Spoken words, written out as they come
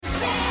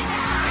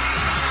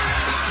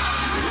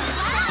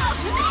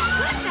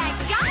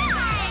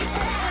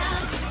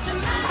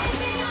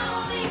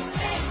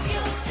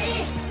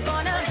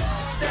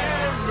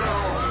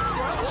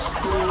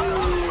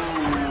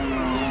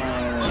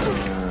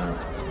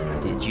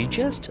you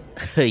just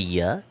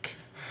yuck?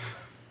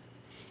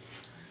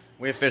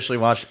 We officially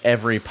watched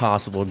every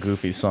possible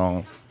Goofy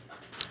song.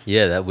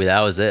 Yeah, that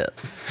was it.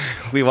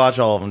 We watch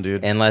all of them,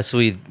 dude. Unless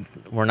we're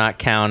not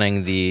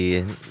counting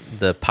the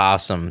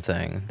possum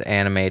thing, the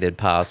animated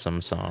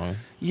possum song.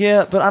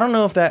 Yeah, but I don't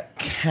know if that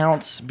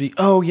counts.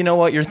 Oh, you know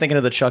what? You're thinking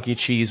of the Chuck E.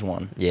 Cheese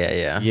one.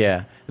 Yeah.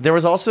 Yeah. There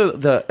was also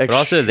the... But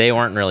also, they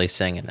weren't really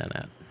singing in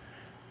it.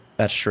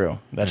 That's true.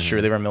 That's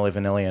true. They were Milli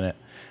Vanilli in it.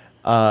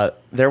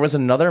 There was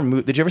another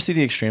movie. Did you ever see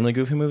the Extremely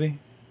Goofy movie?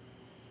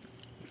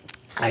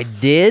 I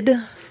did,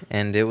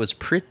 and it was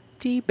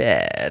pretty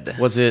bad.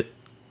 Was it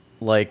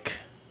like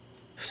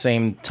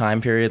same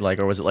time period, like,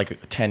 or was it like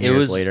 10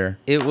 years later?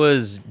 It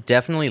was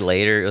definitely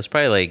later. It was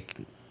probably like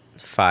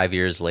 5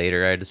 years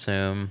later, I'd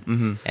assume.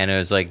 Mm-hmm. And it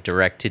was like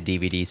direct to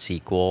DVD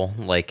sequel.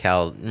 Like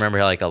remember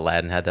how like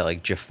Aladdin had that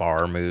like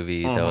Jafar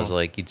movie that was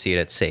like you'd see it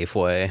at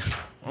Safeway.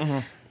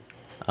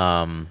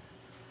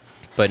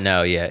 But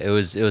no, yeah, it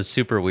was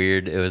super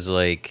weird. It was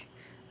like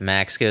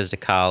Max goes to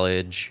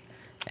college,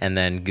 and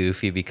then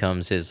Goofy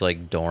becomes his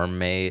like dorm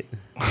mate.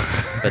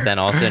 But then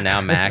also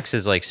now Max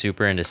is like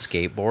super into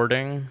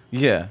skateboarding.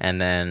 Yeah.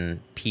 And then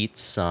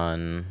Pete's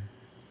son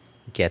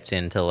gets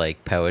into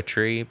like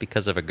poetry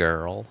because of a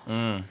girl.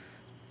 And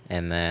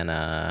then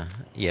yeah,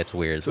 it's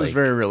weird. So it was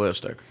very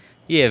realistic.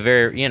 Yeah,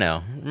 very,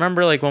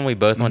 remember like when we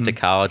both went to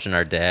college and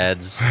our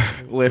dads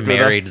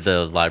married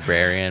the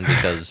librarian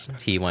because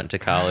he went to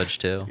college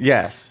too?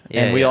 Yes.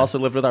 Yeah, and we also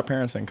lived with our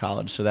parents in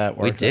college, so that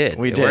works. It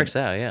works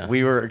out, yeah.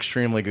 We were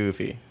extremely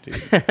goofy,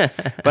 dude.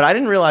 But I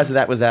didn't realize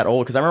that was that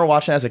old because I remember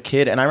watching it as a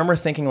kid, and I remember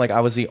thinking like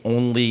I was the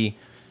only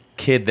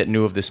kid that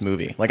knew of this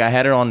movie. Like I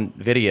had it on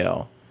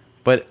video.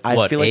 But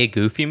I feel like a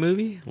Goofy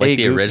movie? Like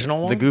the original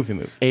one? The Goofy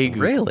movie.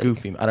 Really?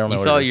 Goofy. I don't know you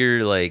what thought it is.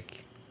 you're like...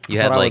 You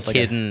had like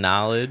hidden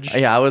knowledge.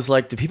 Yeah, I was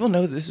like, do people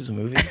know that this is a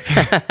movie?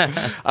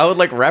 I would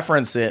like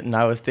reference it, and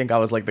I would think I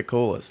was like the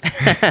coolest.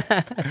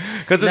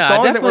 Because the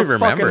songs that were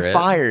fucking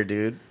fire,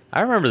 dude.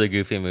 I remember the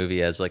Goofy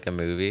movie as like a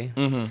movie,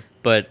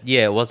 but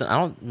yeah, it wasn't. I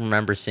don't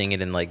remember seeing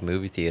it in like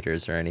movie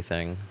theaters or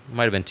anything.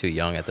 Might have been too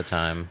young at the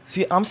time.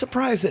 See, I'm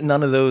surprised that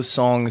none of those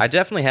songs. I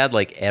definitely had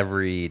like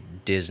every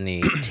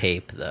Disney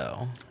tape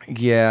though.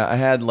 Yeah, I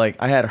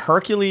had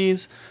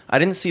Hercules. I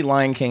didn't see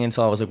Lion King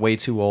until I was like way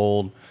too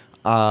old.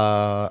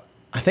 I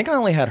think I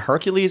only had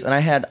Hercules, and I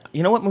had,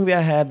 you know what movie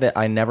I had that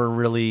I never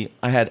really,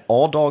 I had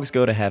All Dogs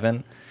Go to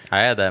Heaven.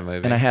 I had that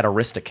movie. And I had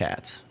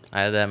Aristocats.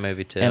 I had that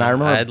movie too. And I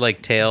remember, I had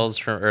like Tales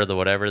from, or the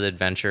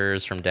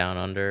Adventures from Down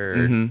Under,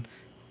 or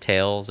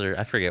Tales, or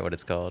I forget what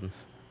it's called.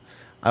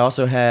 I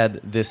also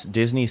had this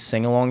Disney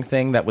sing-along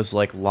thing that was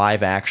like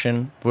live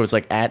action. It was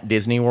like at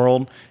Disney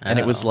World, and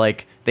it was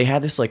like they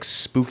had this like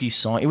spooky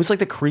song. It was like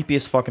the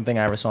creepiest fucking thing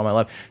I ever saw in my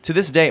life. To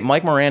this day,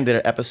 Mike Moran did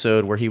an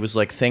episode where he was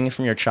like things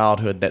from your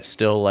childhood that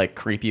still like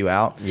creep you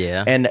out.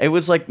 Yeah. And it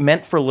was like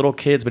meant for little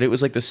kids, but it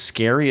was like the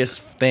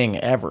scariest thing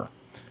ever.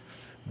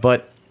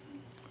 But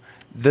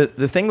the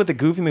thing with the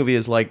Goofy movie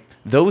is like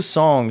those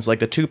songs, like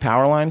the two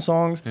Powerline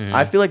songs,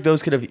 I feel like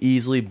those could have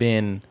easily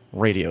been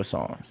radio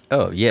songs.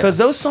 Oh, yeah. Because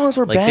those songs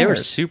were bangers. They were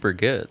super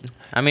good.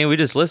 I mean, we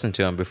just listened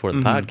to them before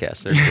the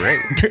podcast. They're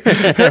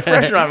great. They're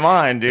fresh in my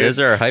mind, dude. Those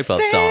are our hype-up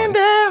songs.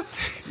 Up.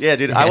 Yeah,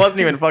 dude. I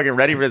wasn't even fucking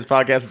ready for this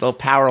podcast until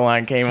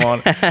Powerline came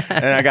on.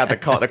 And I got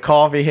the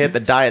coffee hit,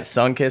 the Diet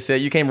Sunkiss hit.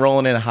 You came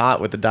rolling in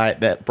hot with the diet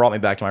that brought me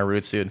back to my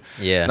roots, dude.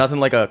 Yeah. Nothing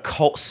like a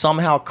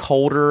somehow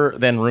colder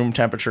than room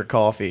temperature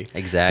coffee.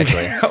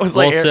 Exactly.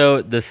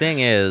 So the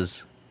thing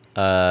is,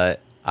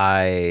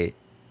 I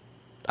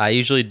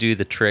usually do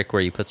the trick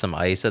where you put some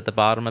ice at the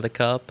bottom of the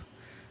cup.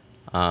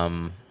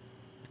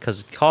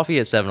 Because coffee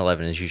at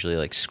 7-Eleven is usually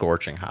like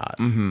scorching hot.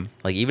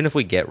 Like even if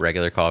we get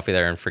regular coffee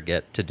there and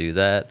forget to do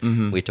that,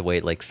 we have to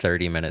wait like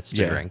 30 minutes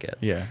to drink it.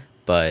 Yeah.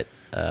 But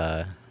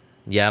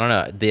yeah, I don't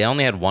know. They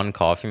only had one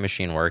coffee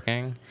machine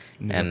working,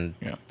 and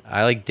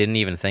I like didn't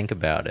even think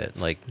about it.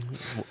 Like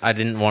I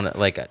didn't want to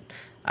like.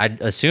 I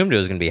assumed it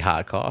was gonna be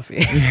hot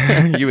coffee.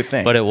 You would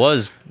think, but it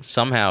was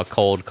somehow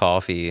cold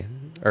coffee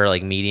or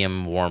like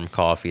medium warm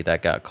coffee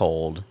that got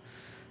cold.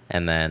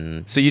 And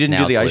then so you didn't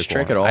do the ice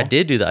trick at all? I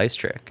did do the ice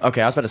trick.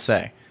 Okay, I was about to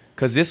say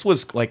because this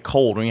was like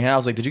cold when you had. I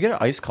was like, did you get an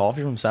iced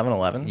coffee from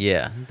 7-Eleven?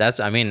 Yeah, that's.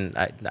 I mean,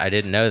 I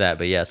didn't know that,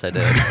 but yes, I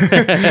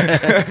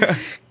did.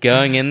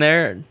 Going in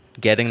there,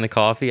 getting the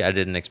coffee, I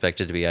didn't expect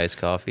it to be iced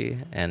coffee,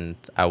 and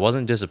I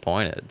wasn't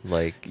disappointed.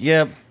 Like,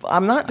 yeah,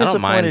 I'm not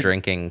disappointed. I don't mind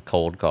drinking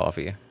cold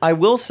coffee. I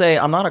will say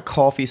I'm not a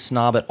coffee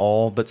snob at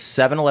all, but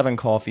 7-Eleven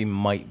coffee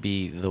might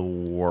be the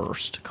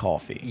worst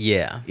coffee.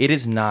 Yeah. It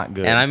is not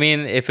good. And I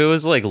mean, if it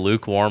was like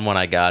lukewarm when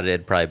I got it,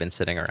 it'd probably been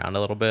sitting around a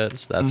little bit,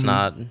 so that's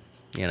not...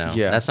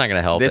 that's not going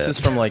to help. This is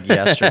from like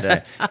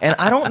yesterday. And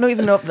I don't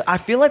even know. I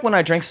feel like when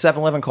I drink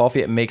 7-Eleven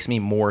coffee, it makes me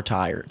more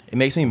tired. It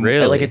makes me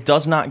really? Like it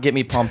does not get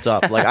me pumped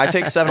up. Like I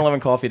take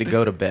 7-Eleven coffee to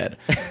go to bed.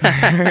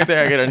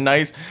 There I get a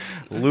nice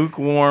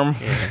lukewarm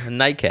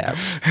nightcap.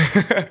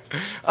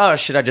 Oh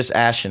shit, I just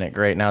ashed in it.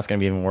 Great. Now it's going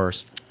to be even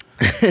worse.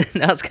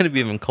 Now it's going to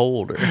be even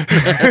colder.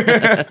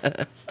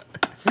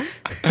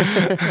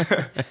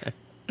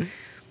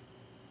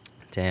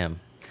 Damn.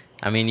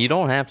 I mean, you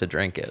don't have to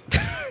drink it.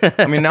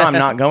 I mean, now I'm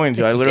not going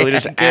to. I literally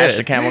just ashed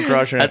a Camel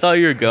Crusher. I thought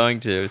you were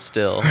going to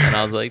still, and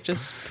I was like,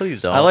 just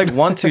please don't. I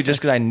want to just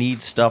because I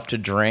need stuff to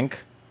drink,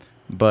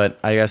 but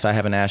I guess I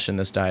haven't ashed in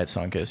this Diet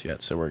Sunkiss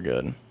yet, so we're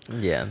good.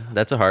 Yeah,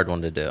 that's a hard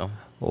one to do.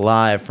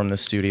 Live from the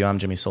studio, I'm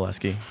Jimmy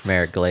Selesky.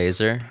 Merrick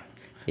Glazer.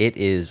 It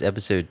is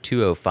episode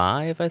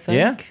 205, I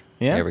think.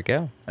 Yeah. There we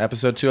go.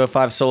 Episode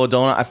 205, Solo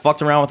Donut. I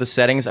fucked around with the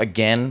settings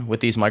again with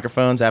these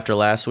microphones after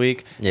last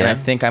week, and I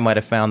think I might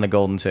have found the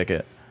golden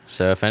ticket.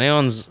 So if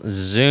anyone's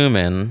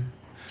zooming,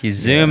 if you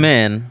zoom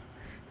in,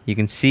 you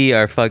can see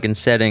our fucking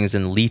settings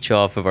and leech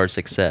off of our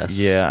success.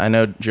 Yeah, I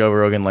know Joe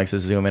Rogan likes to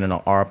zoom in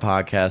on our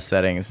podcast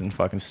settings and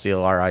fucking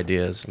steal our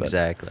ideas. But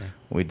exactly.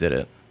 We did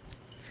it.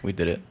 We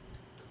did it.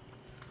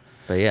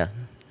 But yeah,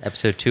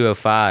 episode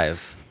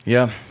 205.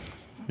 Yeah.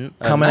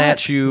 Coming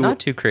at you. Not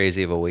too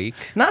crazy of a week.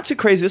 Not too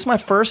crazy. This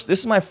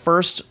is my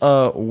first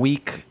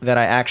week that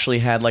I actually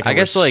had like. I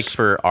guess like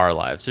for our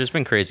lives, there's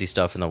been crazy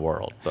stuff in the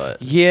world,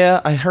 but yeah,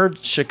 I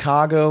heard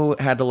Chicago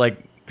had to like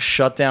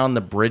shut down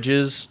the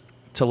bridges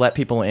to let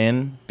people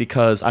in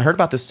because I heard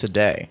about this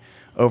today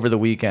over the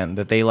weekend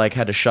that they like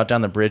had to shut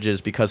down the bridges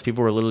because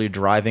people were literally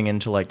driving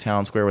into like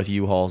town square with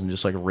U-Hauls and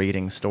just like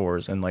raiding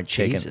stores and like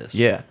taking. Jesus.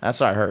 Yeah, that's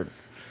what I heard.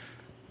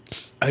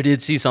 I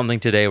did see something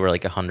today where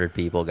like 100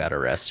 people got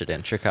arrested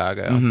in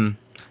Chicago. Mm-hmm.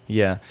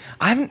 Yeah,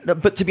 I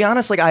haven't. But to be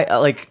honest,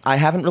 I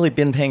haven't really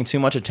been paying too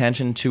much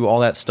attention to all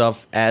that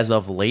stuff as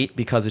of late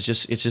because it's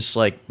just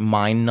like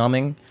mind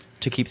numbing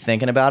to keep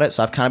thinking about it.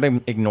 So I've kind of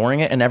been ignoring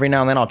it, and every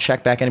now and then I'll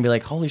check back in and be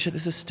like, "Holy shit,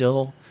 this is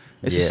still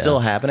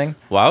happening."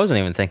 Well, I wasn't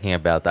even thinking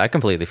about that. I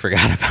completely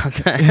forgot about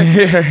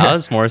that. I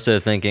was more so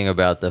thinking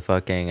about the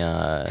fucking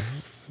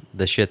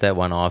the shit that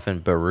went off in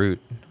Beirut.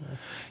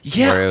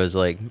 Yeah. Where it was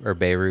like, or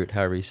Beirut,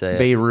 however you say it.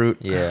 Beirut.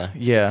 Yeah.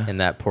 Yeah. In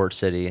that port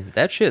city.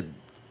 That shit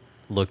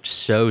looked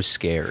so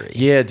scary.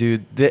 Yeah,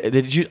 dude.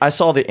 I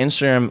saw the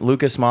Instagram,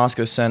 Lucas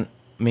Mosca sent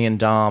me and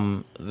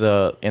Dom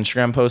the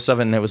Instagram post of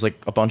it, and it was like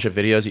a bunch of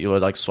videos that you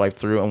would like swipe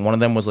through, and one of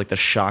them was like the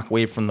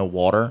shockwave from the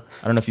water.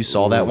 I don't know if you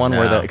saw that one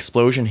where the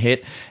explosion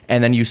hit,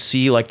 and then you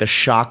see like the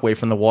shockwave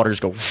from the water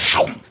just go.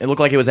 It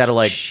looked like it was out of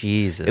like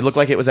Jesus. It looked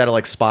like it was out of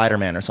like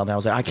Spider-Man or something. I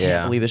was like, I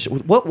can't believe this shit.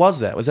 What was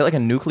that? Was that like a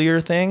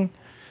nuclear thing?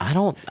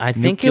 I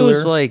think it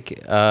was like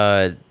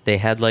they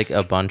had like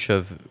a bunch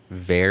of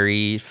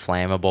very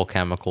flammable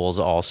chemicals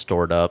all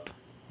stored up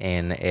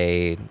in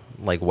a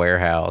like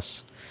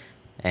warehouse,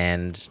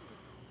 and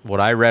what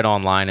I read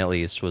online at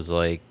least was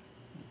like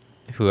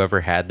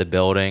whoever had the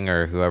building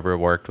or whoever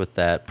worked with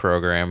that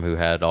program who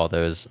had all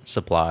those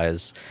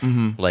supplies,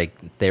 like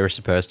they were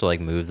supposed to like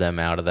move them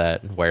out of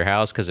that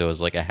warehouse because it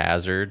was like a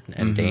hazard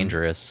and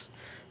dangerous,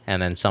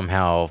 and then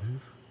somehow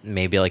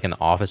maybe like an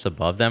office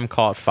above them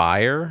caught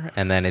fire,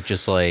 and then it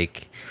just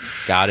like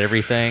got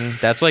everything.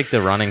 That's like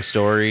the running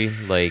story.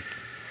 Like,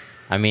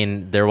 I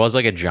mean, there was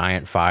like a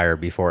giant fire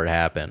before it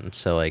happened,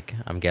 so like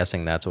I'm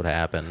guessing that's what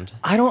happened.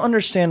 I don't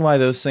understand why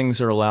those things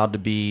are allowed to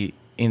be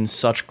in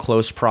such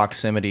close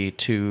proximity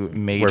to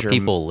major where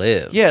people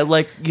live. Yeah,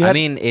 like I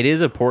mean, it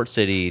is a port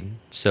city,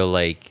 so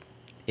like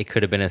it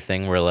could have been a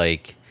thing where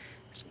like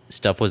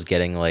stuff was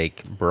getting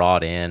like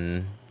brought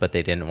in, but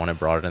they didn't want to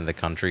brought it into the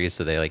country,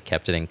 so they like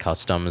kept it in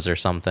customs or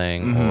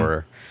something,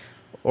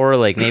 or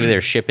like maybe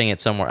they're shipping it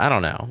somewhere. I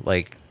don't know.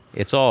 Like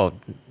it's all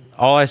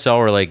I saw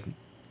were like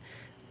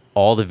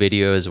all the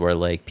videos where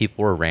like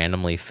people were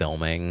randomly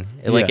filming.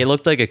 Like it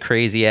looked like a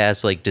crazy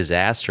ass like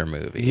disaster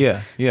movie.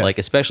 Yeah. Like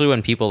especially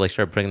when people like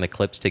started putting the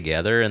clips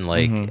together, and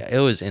like it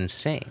was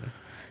insane.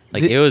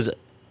 Like it was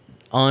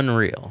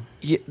unreal.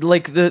 Yeah,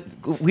 like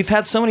we've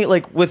had so many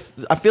like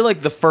with. I feel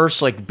like the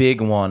first like big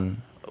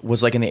one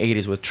was like in the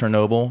 80s with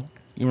Chernobyl.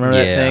 You remember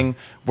that thing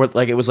where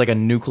like it was like a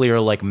nuclear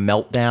like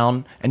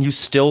meltdown, and you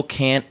still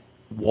can't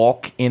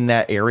walk in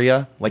that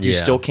area. Like you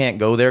still can't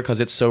go there because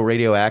it's so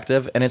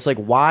radioactive. And it's like,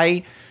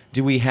 why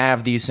do we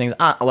have these things?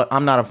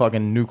 I'm not a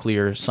fucking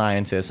nuclear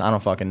scientist. I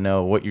don't fucking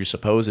know what you're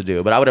supposed to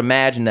do, but I would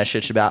imagine that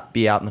shit should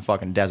be out in the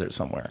fucking desert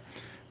somewhere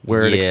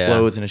where it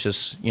explodes and it's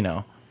just, you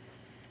know.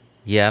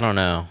 Yeah, I don't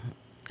know.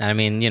 I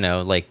mean, you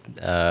know, like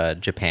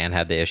Japan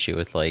had the issue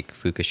with like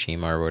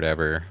Fukushima or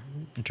whatever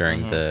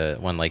during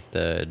when like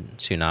the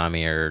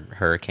tsunami or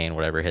hurricane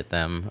whatever hit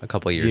them a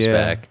couple years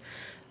back.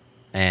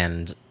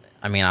 And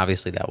I mean,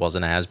 obviously that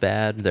wasn't as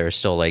bad. There's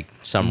still like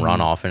some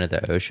runoff into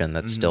the ocean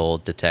that's still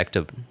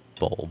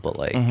detectable, but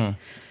like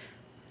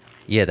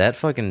yeah, that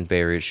fucking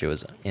Beirut shit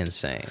was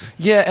insane.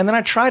 Yeah, and then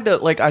I tried to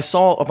like I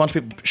saw a bunch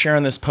of people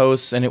sharing this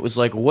post, and it was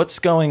like, what's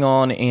going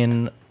on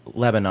in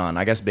Lebanon?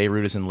 I guess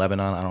Beirut is in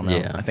Lebanon. I don't know.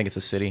 Yeah. I think it's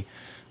a city.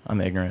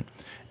 I'm ignorant.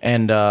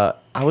 And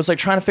I was like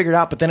trying to figure it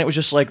out, but then it was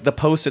just like the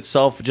post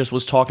itself just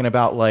was talking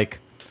about like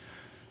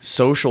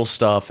social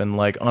stuff and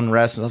like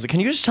unrest. And I was like, can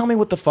you just tell me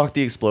what the fuck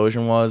the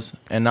explosion was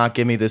and not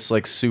give me this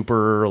like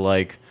super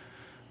like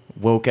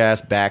woke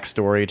ass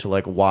backstory to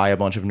like why a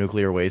bunch of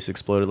nuclear waste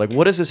exploded? Like,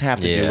 what does this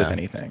have to do with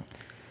anything?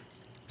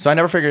 So I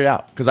never figured it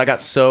out because I got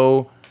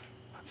so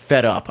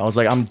fed up. I was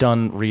like, I'm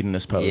done reading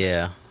this post.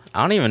 Yeah.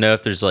 I don't even know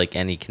if there's like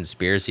any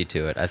conspiracy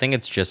to it. I think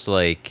it's just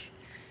like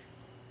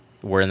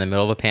we're in the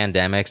middle of a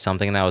pandemic.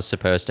 Something that was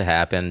supposed to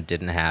happen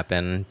didn't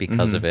happen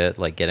because of it.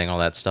 Like getting all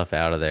that stuff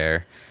out of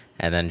there,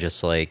 and then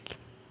just like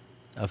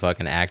a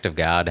fucking act of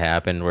God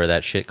happened where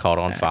that shit caught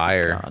on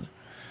fire.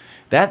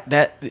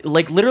 That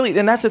like literally,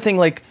 and that's the thing.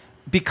 Like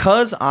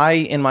because I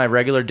in my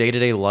regular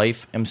day-to-day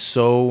life am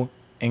so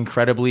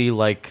incredibly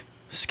like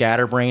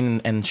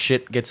scatterbrained and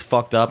shit gets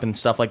fucked up and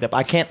stuff like that. But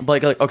I can't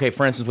like okay,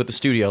 for instance, with the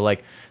studio,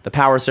 like the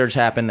power surge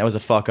happened, that was a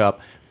fuck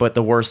up. But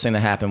the worst thing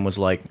that happened was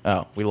like,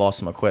 oh, we lost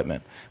some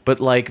equipment. But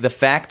like the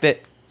fact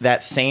that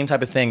that same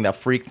type of thing, that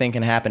freak thing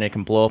can happen, it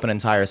can blow up an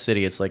entire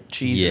city. It's like,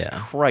 Jesus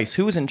Christ,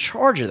 who is in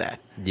charge of that?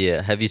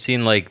 Yeah. Have you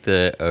seen like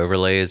the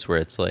overlays where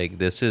it's like,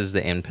 this is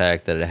the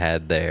impact that it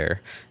had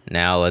there.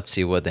 Now let's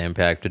see what the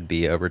impact would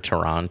be over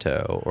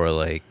Toronto or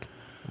like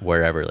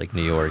wherever, like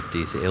New York,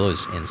 DC. It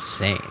was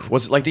insane.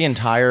 Was it like the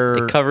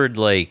entire... It covered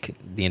like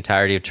the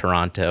entirety of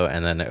Toronto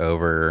and then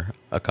over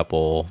a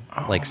couple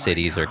like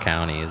cities or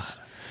counties.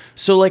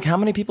 So like how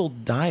many people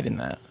died in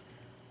that?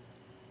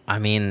 I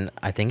mean,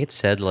 I think it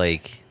said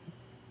like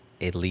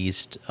at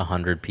least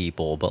 100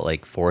 people, but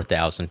like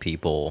 4,000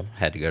 people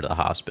had to go to the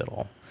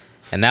hospital.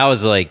 And that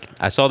was like,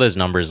 I saw those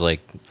numbers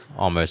like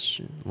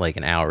almost like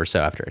an hour or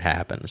so after it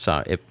happened.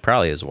 So it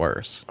probably is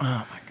worse.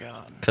 Oh my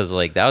God. Because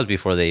like that was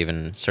before they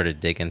even started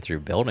digging through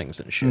buildings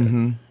and shit.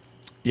 Mm-hmm.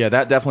 Yeah,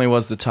 that definitely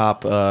was the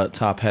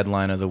top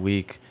headline of the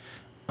week.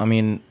 I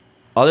mean,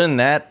 other than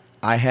that,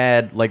 I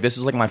had like, this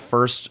is like my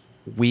first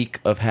week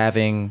of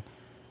having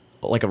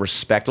like a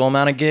respectable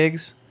amount of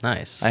gigs.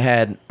 Nice.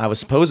 I was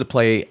supposed to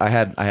play. I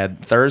had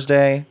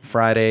Thursday,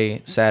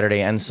 Friday,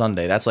 Saturday, and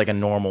Sunday. That's like a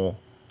normal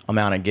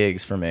amount of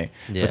gigs for me.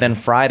 Yeah. But then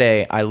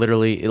Friday, I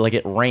literally like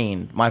it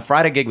rained. My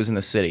Friday gig was in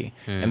the city,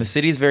 and the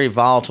city's very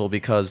volatile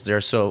because they're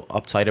so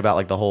uptight about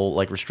like the whole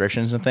like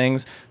restrictions and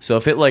things. So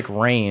if it like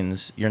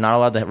rains, you're not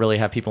allowed to really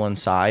have people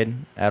inside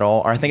at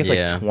all. Or I think it's like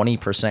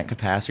 20%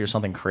 capacity or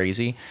something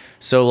crazy.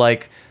 So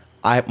like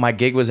my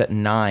gig was at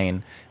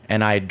 9.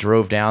 And I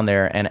drove down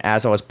there, and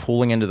as I was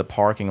pulling into the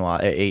parking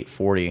lot at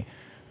 8:40,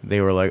 they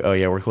were like, "Oh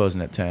yeah, we're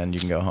closing at 10. You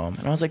can go home."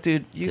 And I was like,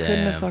 "Dude, you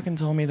couldn't have fucking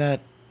told me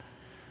that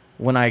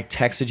when I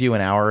texted you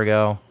an hour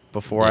ago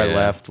before I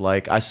left."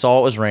 Like, I saw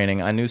it was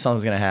raining. I knew something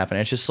was gonna happen.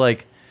 It's just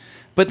like,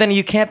 but then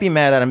you can't be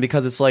mad at them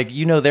because it's like,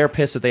 you know, they're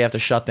pissed that they have to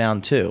shut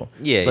down too.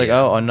 Yeah, it's like,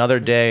 oh, another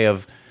day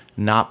of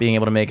not being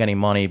able to make any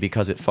money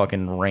because it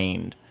fucking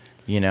rained.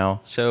 You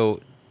know?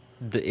 So.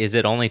 Is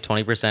it only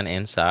 20%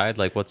 inside?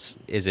 Like,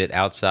 is it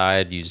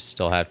outside? You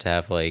still have to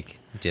have like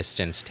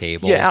distance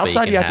tables. Yeah,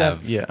 outside you have to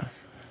have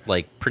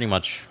like pretty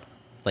much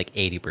like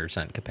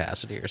 80%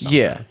 capacity or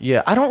something.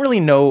 Yeah. I don't really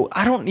know.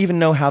 I don't even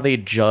know how they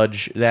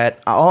judge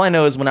that. All I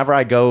know is whenever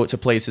I go to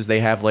places, they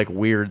have like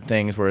weird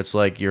things where it's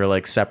like you're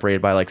like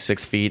separated by like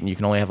 6 feet, and you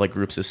can only have like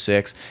groups of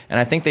 6. And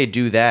I think they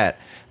do that.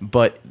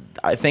 But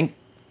I think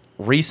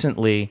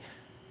recently,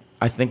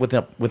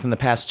 within the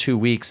past 2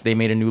 weeks, they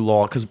made a new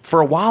law. Because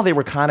for a while, they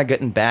were kind of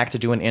getting back to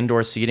doing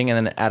indoor seating.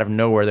 And then out of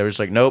nowhere, they were just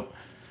like, nope,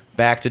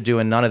 back to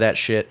doing none of that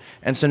shit.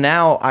 And so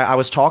now I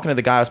was talking to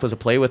the guy I was supposed to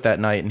play with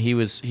that night. And he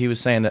was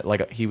saying that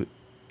like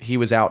he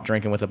was out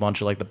drinking with a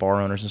bunch of like the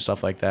bar owners and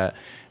stuff like that.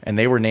 And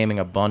they were naming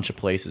a bunch of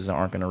places that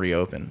aren't going to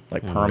reopen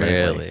like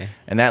permanently. Really?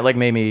 And that like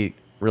made me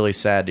really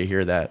sad to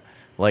hear that.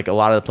 Like a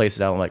lot of the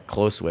places I'm like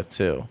close with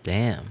too.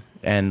 Damn.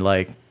 And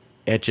like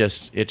it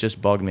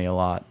just bugged me a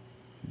lot.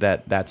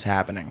 That's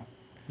happening.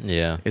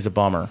 Yeah. Is a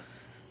bummer,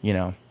 you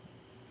know.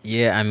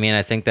 Yeah, I mean,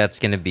 I think that's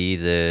going to be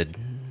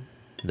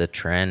the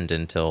trend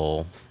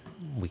until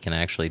we can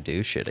actually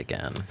do shit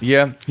again.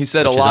 Yeah, he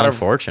said which a lot is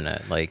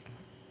unfortunate. Like,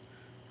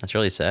 that's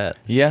really sad.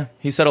 Yeah,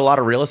 he said a lot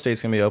of real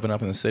estate's going to be open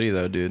up in the city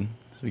though, dude.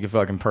 So we could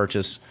fucking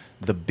purchase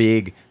the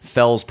big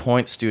Fells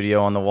Point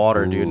studio on the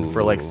water, dude,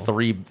 for like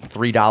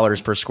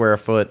 $3 per square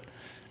foot.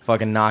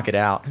 Fucking knock it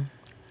out.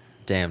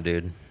 Damn,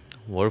 dude.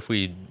 What if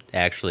we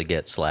actually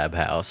get Slab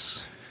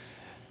House?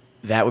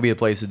 That would be the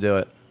place to do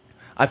it.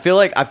 I feel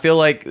like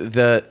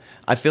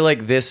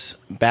this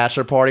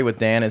bachelor party with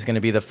Dan is going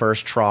to be the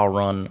first trial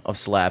run of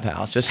Slab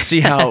House, just to see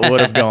how it would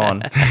have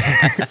gone.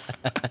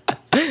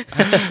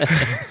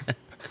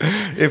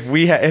 If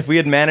we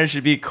had managed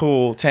to be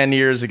cool 10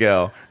 years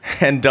ago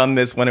and done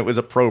this when it was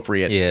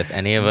appropriate. Yeah, if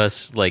any of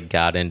us like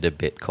got into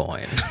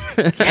Bitcoin.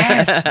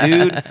 Yes,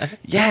 dude.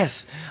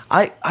 Yes.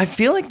 I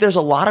feel like there's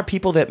a lot of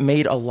people that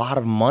made a lot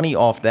of money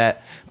off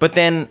that, but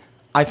then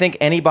I think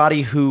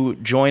anybody who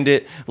joined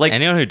it, like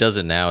anyone who does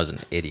it now is an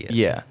idiot.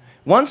 Yeah.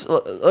 Once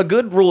a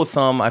good rule of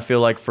thumb, I feel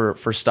like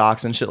for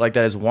stocks and shit like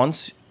that is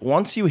once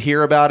you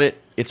hear about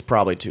it, it's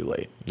probably too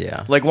late.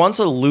 Yeah. Like once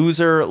a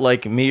loser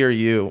like me or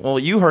you, well,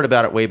 you heard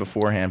about it way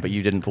beforehand, but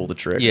you didn't pull the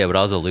trigger. Yeah, but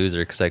I was a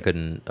loser because I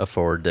couldn't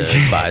afford to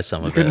buy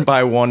some of it. You couldn't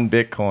buy one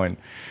Bitcoin.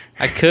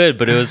 I could,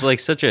 but it was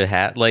like such a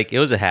it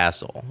was a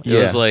hassle. It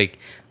was like,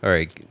 all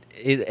right.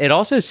 It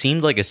also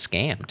seemed like a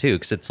scam too,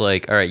 because it's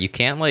like, all right, you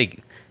can't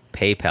like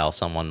PayPal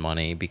someone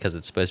money because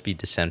it's supposed to be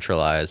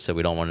decentralized, so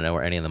we don't want to know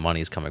where any of the money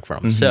is coming from.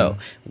 Mm-hmm. So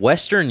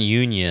Western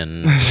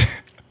Union,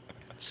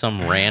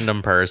 some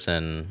random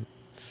person,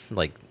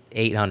 like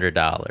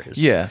 $800.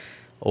 Yeah.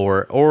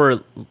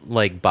 or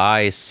like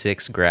buy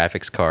 6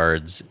 graphics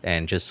cards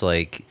and just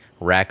like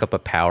rack up a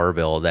power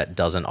bill that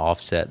doesn't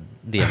offset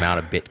the amount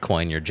of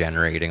Bitcoin you're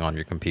generating on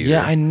your computer.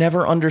 Yeah, I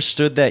never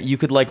understood that you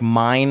could like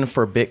mine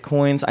for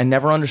Bitcoins. I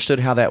never understood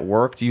how that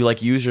worked. You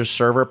like use your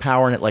server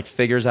power and it like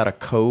figures out a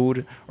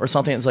code or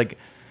something.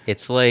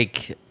 It's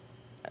like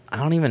I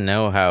don't even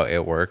know how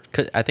it worked.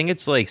 'Cause I think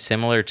it's like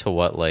similar to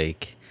what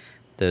like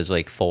those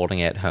like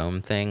folding at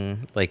home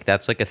thing. Like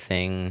that's like a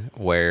thing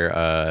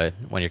where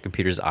when your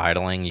computer's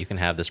idling, you can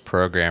have this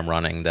program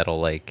running that'll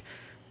like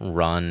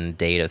run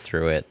data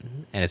through it,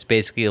 and it's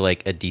basically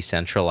like a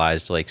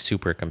decentralized like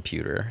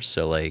supercomputer.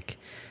 So like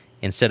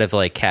instead of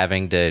like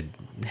having to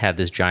have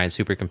this giant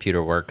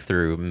supercomputer work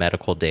through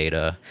medical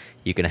data,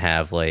 you can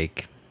have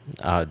like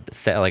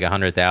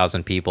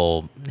 100,000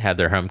 people have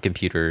their home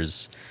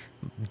computers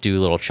do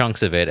little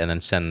chunks of it and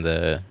then send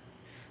the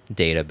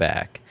data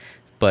back.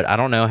 But I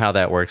don't know how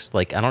that works.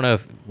 Like, I don't know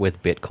if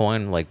with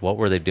Bitcoin, like, what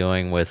were they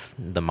doing with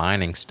the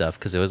mining stuff?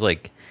 Because it was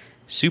like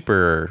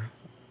super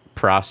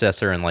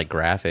processor and like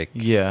graphic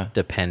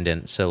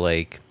dependent. So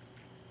like,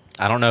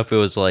 I don't know if it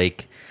was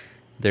like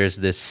there's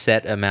this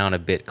set amount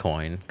of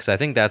Bitcoin, because I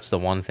think that's the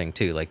one thing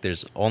too. Like,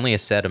 there's only a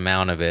set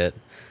amount of it,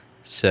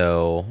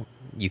 so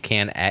you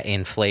can't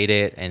inflate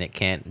it and it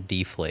can't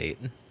deflate.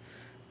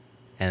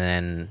 And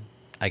then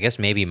I guess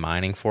maybe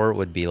mining for it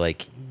would be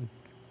like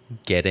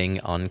getting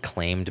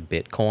unclaimed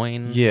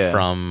Bitcoin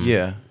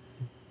from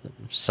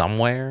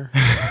somewhere.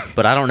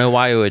 But I don't know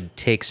why it would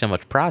take so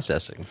much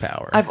processing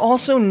power. I've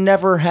also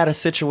never had a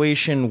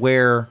situation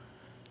where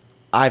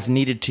I've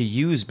needed to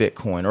use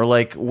Bitcoin, or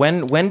like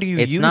when do you use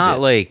it? It's not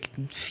like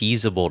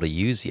feasible to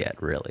use yet,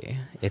 really.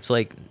 It's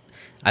like,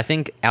 I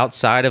think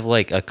outside of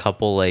like a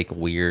couple like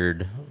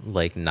weird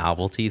like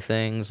novelty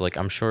things, like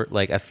I'm sure,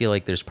 like I feel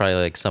like there's probably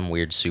like some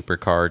weird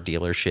supercar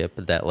dealership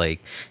that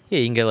like, yeah,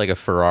 you can get like a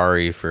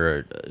Ferrari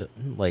for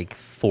like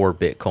 4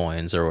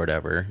 Bitcoins or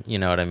whatever. You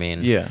know what I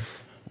mean? Yeah.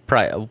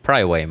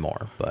 Probably way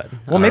more, but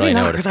well, maybe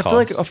not, because I feel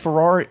like a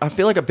Ferrari, I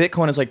feel like a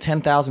Bitcoin is like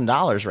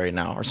 $10,000 right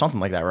now or something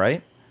like that,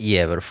 right?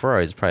 Yeah, but a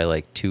Ferrari is probably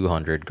like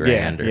 200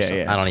 grand or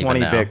something. I don't even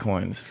know.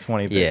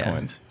 20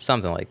 Bitcoins.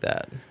 Something like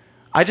that.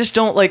 I just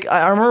don't like.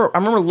 I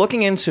remember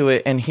looking into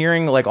it and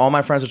hearing like all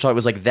my friends were talking. It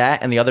was like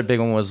that, and the other big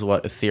one was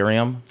what,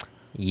 Ethereum.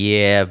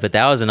 Yeah, but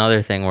that was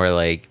another thing where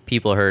like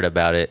people heard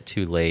about it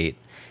too late,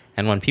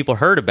 and when people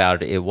heard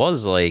about it, it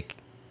was like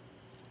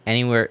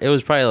anywhere. It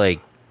was probably like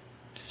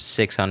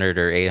 $600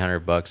 or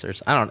 $800 or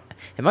I don't.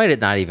 It might have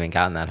not even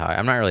gotten that high.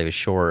 I'm not really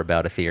sure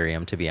about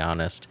Ethereum, to be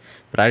honest.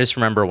 But I just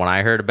remember when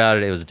I heard about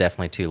it, it was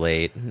definitely too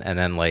late, and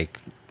then like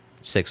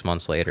 6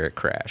 months later, it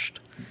crashed.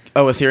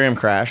 Oh, Ethereum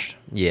crashed?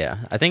 Yeah.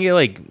 I think it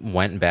like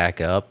went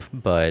back up,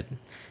 but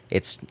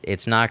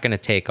it's not going to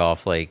take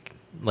off like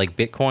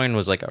Bitcoin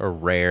was like a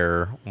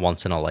rare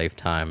once in a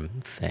lifetime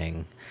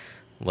thing.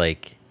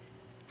 Like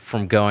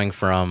from going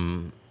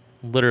from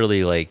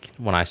literally like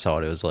when I saw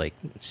it, it was like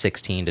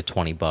 $16 to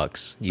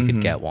 $20 you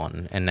could get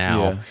one. And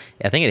now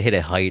I think it hit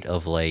a height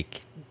of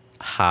like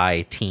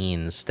high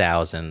teens,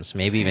 thousands,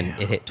 maybe even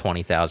it hit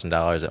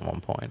 $20,000 at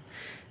one point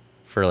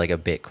for like a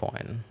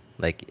Bitcoin.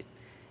 Like,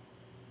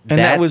 and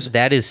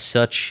that is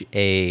such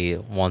a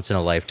once in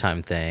a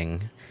lifetime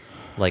thing,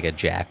 like a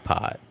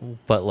jackpot.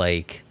 But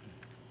like,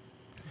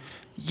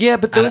 yeah,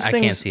 but those things,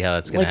 I can't see how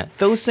that's gonna like,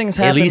 those things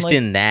happen, at least like,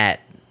 in that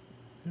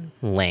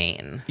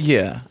lane.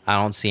 Yeah, I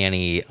don't see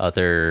any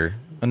other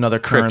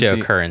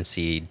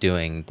cryptocurrency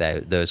doing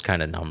those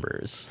kind of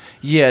numbers.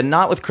 Yeah,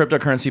 not with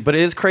cryptocurrency, but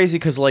it is crazy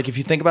because like if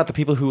you think about the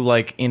people who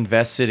like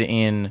invested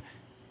in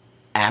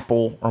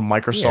Apple or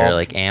Microsoft, or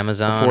like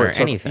Amazon or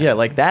anything. Yeah,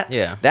 like that.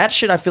 Yeah. That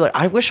shit, I feel like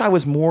I wish I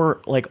was more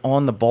like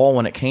on the ball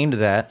when it came to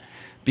that,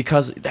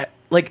 because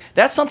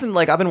that's something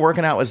like I've been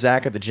working out with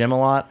Zach at the gym a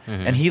lot,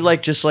 and he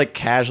like just like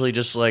casually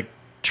just like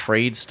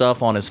trades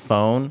stuff on his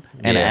phone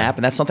and app,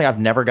 and that's something I've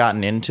never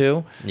gotten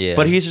into. Yeah.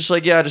 But he's just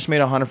like, yeah, I just made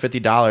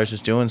 $150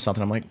 just doing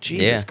something. I'm like,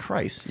 Jesus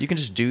Christ, you can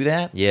just do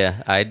that?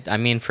 Yeah. I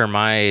mean, for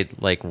my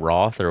like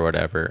Roth or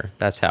whatever,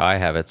 that's how I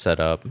have it set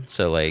up.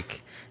 So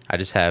like, I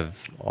just have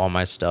all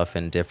my stuff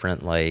in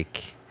different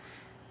like,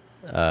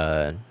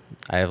 I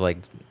have like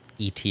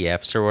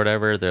ETFs or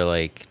whatever. They're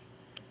like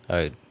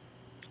a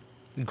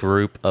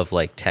group of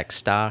like tech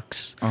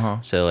stocks.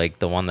 So like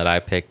the one that I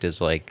picked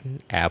is like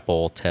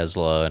Apple,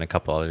 Tesla, and a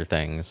couple other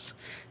things.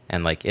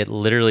 And like it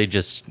literally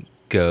just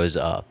goes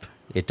up.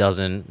 It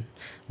doesn't,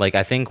 like,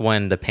 I think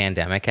when the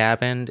pandemic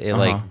happened, it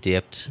like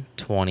dipped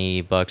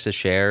 $20 a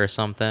share or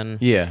something.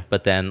 Yeah.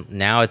 But then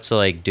now it's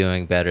like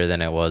doing better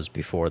than it was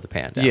before the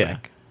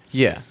pandemic.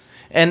 Yeah.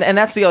 And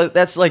that's the other,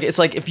 that's like, it's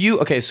like if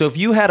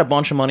you had a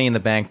bunch of money in the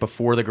bank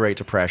before the Great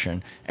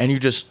Depression and you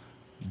just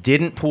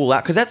didn't pull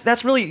out, because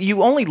that's really,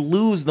 you only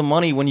lose the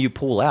money when you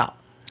pull out.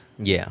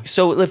 Yeah.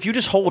 So if you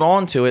just hold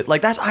on to it,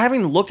 like I haven't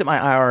even looked at my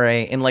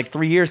IRA in like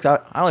 3 years. I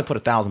only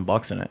put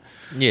 $1,000 in it.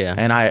 Yeah.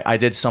 And I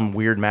did some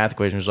weird math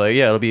equation. It was like,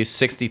 yeah, it'll be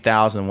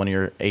 60,000 when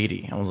you're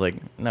 80. I was like,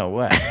 no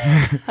way.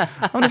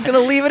 I'm just gonna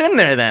leave it in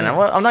there then.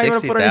 I'm not even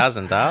gonna put it.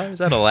 $60,000.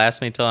 That'll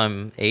last me till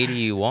I'm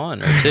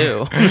 81 or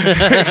 2.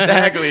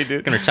 Exactly,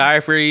 dude. Can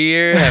retire for a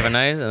year, have a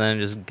nice, and then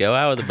just go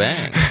out with a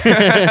bang.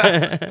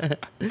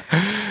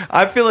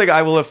 I feel like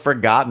I will have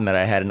forgotten that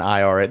I had an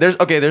IRA.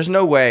 There's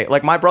no way.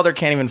 Like my brother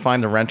can't even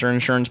find the renter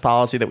insurance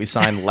policy that we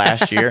signed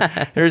last year.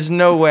 There's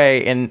no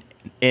way in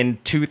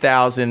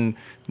 2090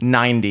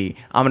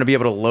 I'm gonna be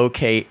able to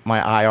locate my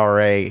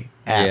IRA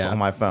app on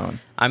my phone.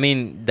 I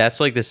mean, that's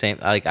like the same.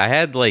 Like I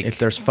had like if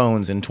there's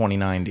phones in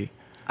 2090.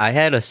 I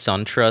had a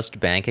SunTrust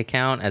bank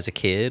account as a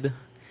kid,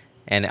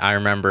 and I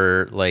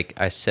remember like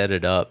I set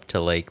it up to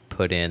like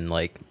put in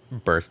like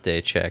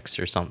birthday checks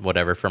or something,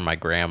 whatever, for my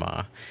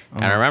grandma.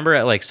 And I remember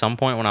at like some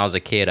point when I was a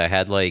kid, I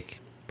had like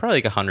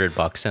probably like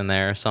 $100 in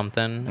there or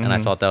something, and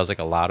I thought that was like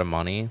a lot of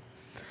money.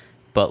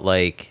 But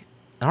like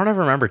I don't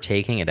ever remember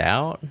taking it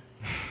out,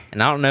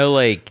 and I don't know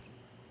like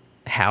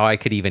how I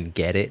could even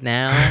get it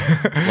now,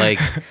 like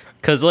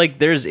because like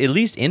there's at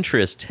least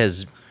interest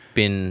has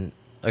been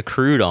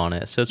accrued on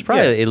it, so it's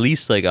probably at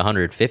least like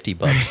 $150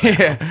 now.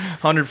 Yeah,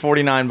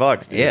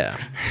 $149, dude. Yeah.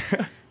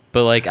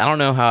 But like I don't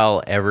know how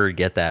I'll ever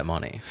get that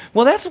money.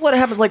 Well, that's what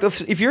happens. Like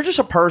if you're just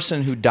a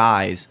person who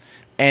dies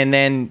and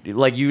then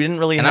like you didn't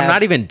really and I'm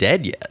not even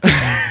dead yet.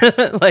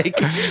 Like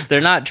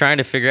they're not trying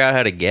to figure out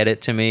how to get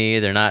it to me.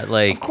 They're not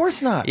like, of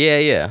course not.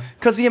 Yeah.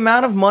 Because the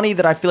amount of money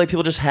that I feel like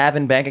people just have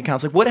in bank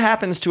accounts, like what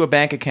happens to a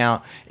bank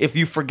account if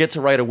you forget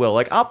to write a will?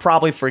 Like I'll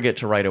probably forget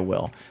to write a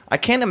will. I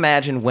can't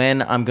imagine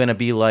when I'm gonna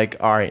be like,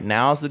 all right,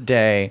 now's the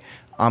day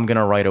I'm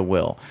gonna write a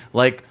will.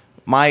 Like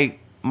my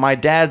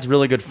dad's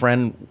really good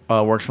friend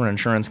works for an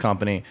insurance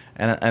company,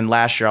 and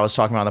last year I was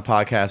talking about on the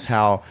podcast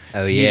how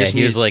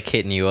he was like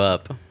hitting you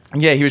up.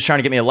 Yeah, he was trying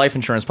to get me a life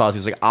insurance policy.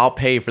 He's like, I'll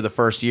pay for the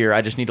first year.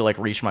 I just need to like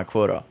reach my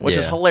quota, which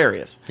is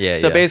hilarious. Yeah.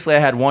 So basically I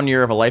had 1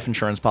 year of a life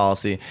insurance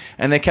policy,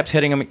 and they kept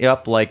hitting me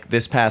up like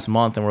this past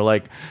month and were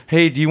like,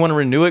 hey, do you want to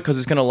renew it? Because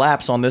it's going to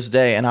lapse on this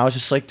day. And I was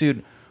just like,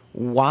 dude,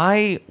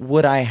 why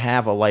would I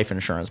have a life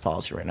insurance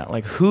policy right now?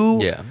 Like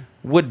who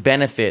would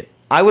benefit?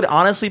 I would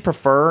honestly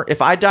prefer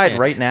if I died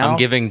right now. I'm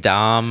giving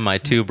Dom my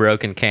 2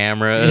 broken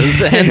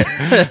cameras, and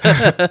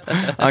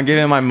I'm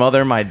giving my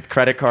mother my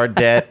credit card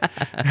debt.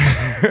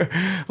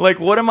 Like,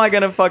 what am I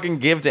gonna fucking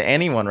give to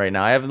anyone right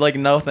now? I have like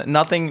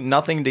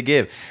nothing to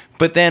give.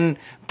 But then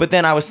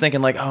I was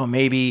thinking like, oh,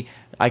 maybe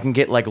I can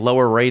get like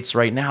lower rates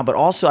right now. But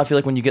also, I feel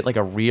like when you get like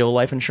a real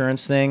life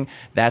insurance thing,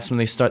 that's when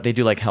they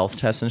do like health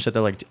tests and shit.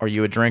 They're like, are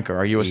you a drinker?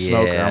 Are you a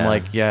smoker? I'm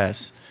like,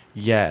 yes.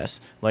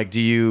 Like,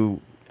 do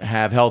you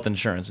have health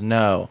insurance?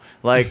 No.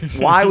 Like,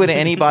 why would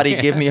anybody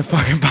give me a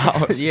fucking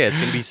policy? Yeah, it's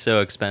gonna be so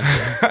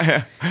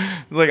expensive.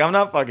 Like, I'm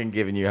not fucking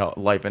giving you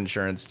life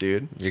insurance,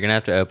 dude. You're gonna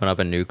have to open up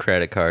a new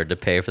credit card to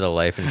pay for the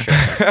life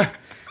insurance.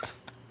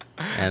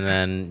 And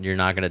then you're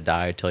not gonna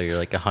die till you're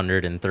like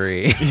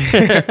 103.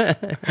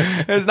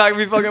 It's not gonna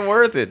be fucking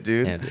worth it,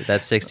 dude. Yeah, dude,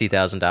 that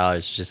 $60,000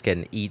 is just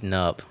getting eaten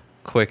up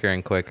quicker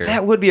and quicker.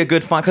 That would be a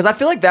good fun, because I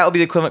feel like that would be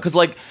the equivalent. Because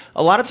like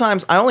a lot of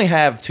times I only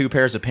have 2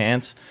 pairs of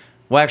pants.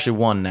 Well, actually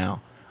 1 now.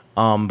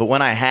 But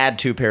when I had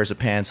 2 pairs of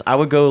pants, I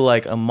would go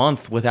like a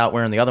month without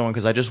wearing the other one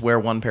because I just wear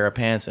 1 pair of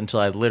pants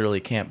until I literally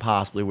can't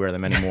possibly wear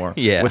them anymore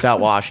without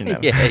washing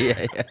them.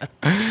 Yeah.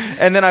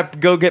 And then I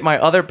go get my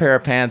other pair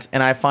of pants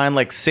and I find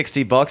like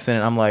 $60 in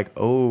it. I'm like,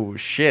 oh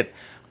shit.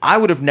 I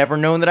would have never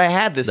known that I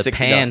had this. The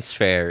pants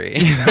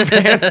fairy.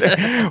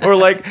 or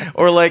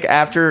like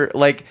after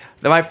like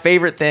my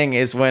favorite thing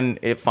is when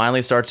it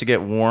finally starts to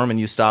get warm and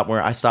I stop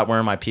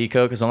wearing my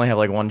peacoat because I only have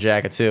like 1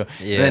 jacket too.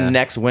 Yeah. Then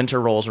next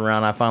winter rolls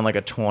around, I find like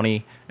a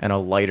 20 and a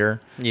lighter.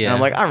 Yeah. And I'm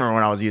like, I remember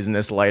when I was using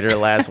this lighter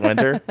last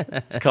winter.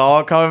 It's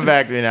all coming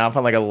back to me now. I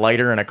find like a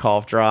lighter and a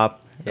cough drop.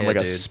 And like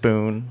a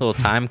spoon. Little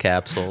time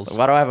capsules.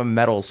 Why do I have a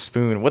metal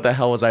spoon? What the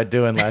hell was I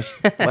doing last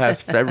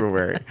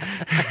February?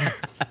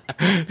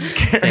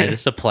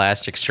 Just a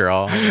plastic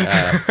straw.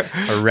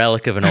 A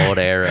relic of an old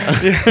era.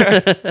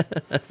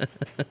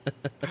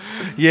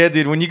 Yeah,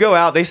 dude. When you go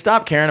out, they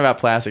stop caring about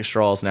plastic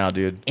straws now,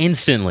 dude.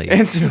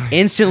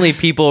 Instantly,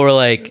 people were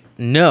like,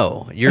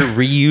 no, you're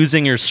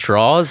reusing your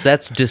straws?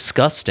 That's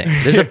disgusting.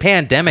 There's a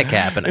pandemic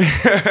happening.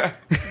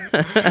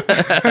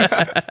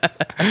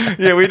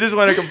 Yeah, we just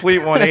went a complete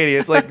 180.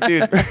 It's like,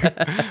 dude,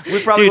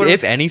 we probably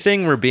if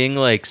anything, we're being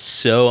like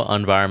so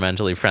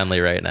environmentally friendly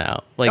right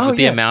now. Like with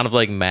the amount of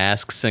like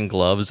masks and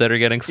gloves that are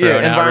getting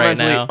thrown out right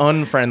now. Environmentally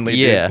unfriendly.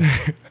 Yeah.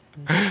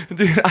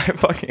 Dude,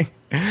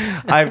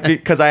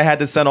 because I had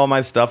to send all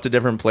my stuff to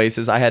different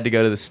places. I had to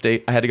go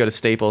to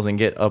Staples and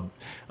get a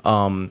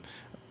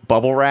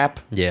bubble wrap.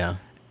 Yeah.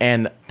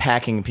 And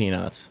packing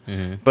peanuts.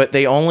 Mm-hmm. But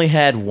they only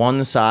had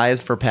 1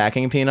 size for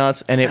packing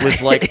peanuts, and it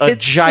was like a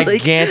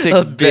gigantic,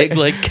 like a big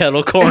like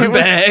kettle corn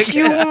bag. Was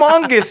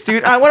humongous,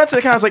 dude. I went up to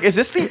the counter. I was like, "Is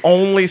this the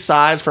only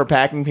size for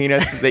packing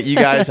peanuts that you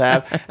guys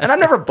have?" And I've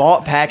never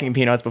bought packing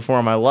peanuts before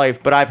in my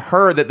life, but I've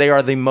heard that they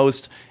are the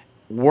most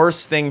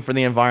worst thing for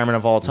the environment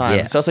of all time.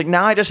 Yeah. So I was like,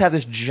 now I just have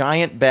this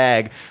giant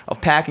bag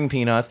of packing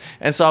peanuts.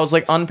 And so I was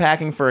like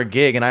unpacking for a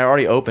gig, and I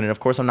already opened it. Of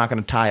course, I'm not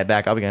going to tie it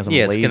back up again. I'm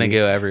Yeah, lazy. it's gonna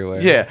go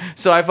everywhere. Yeah.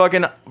 So I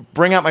fucking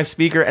bring out my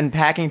speaker, and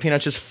packing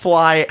peanuts just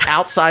fly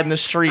outside in the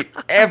street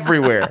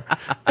everywhere.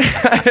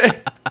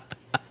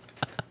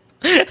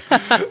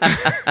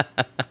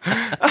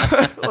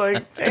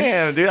 Like,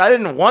 damn, dude, I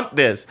didn't want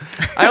this.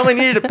 I only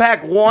needed to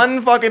pack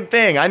one fucking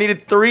thing. I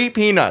needed 3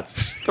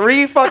 peanuts.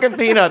 3 fucking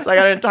peanuts. I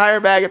got an entire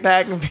bag of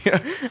packing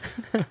peanuts.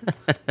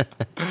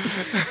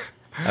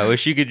 I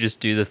wish you could just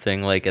do the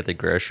thing like at the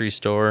grocery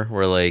store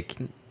where like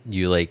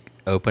you like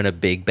open a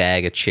big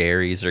bag of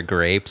cherries or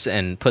grapes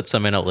and put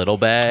some in a little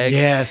bag.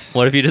 Yes.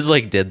 What if you just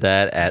like did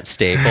that at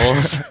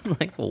Staples?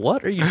 Like,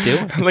 what are you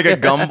doing? Like a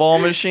gumball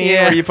machine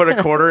Yeah. where you put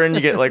a quarter in, you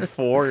get like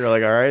 4. You're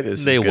like, all right,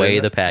 this They is good weigh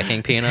enough. the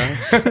packing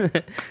peanuts.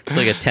 It's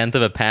like a tenth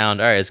of a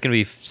pound. All right, it's gonna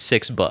be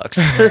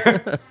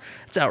 $6.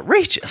 It's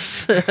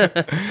outrageous.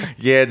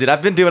 Yeah, dude,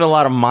 I've been doing a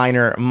lot of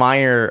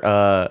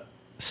minor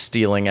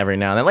stealing every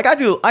now and then. Like I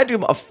do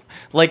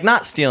like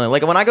not stealing.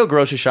 Like when I go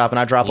grocery shop and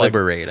I drop like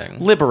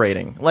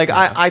liberating. Like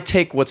I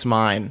take what's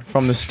mine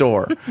from the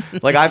store.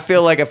 Like I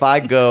feel like if I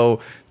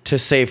go to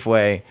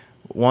Safeway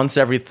once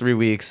every 3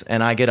 weeks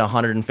and I get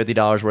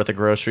 $150 worth of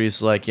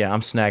groceries, like yeah,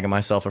 I'm snagging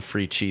myself a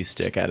free cheese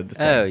stick out of the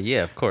thing. Oh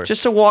yeah, of course.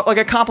 Just to walk like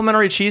a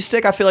complimentary cheese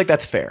stick. I feel like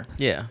that's fair.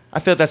 yeah. I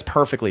feel like that's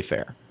perfectly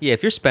fair. Yeah,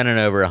 if you're spending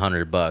over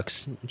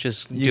 $100,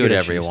 just do get a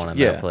whatever you cheese want in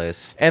stick. that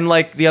place. And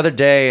like the other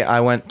day,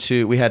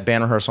 we had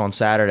band rehearsal on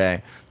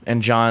Saturday,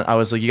 and I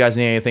was like, you guys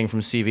need anything from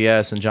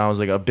CVS? And John was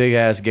like, a big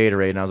ass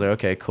Gatorade. And I was like,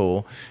 okay,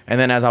 cool. And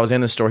then as I was in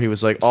the store, he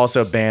was like,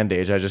 also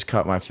Band-Aids. I just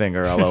cut my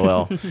finger,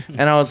 LOL.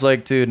 And I was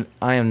like, dude,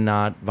 I am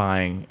not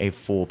buying a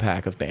full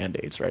pack of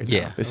Band-Aids right now.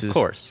 Yeah, This of is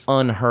course.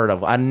 unheard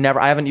of. I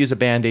haven't used a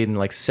Band-Aid in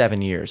like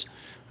 7 years.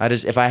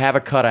 If I have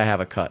a cut, I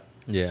have a cut.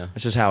 Yeah.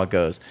 That's just how it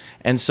goes.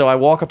 And so I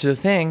walk up to the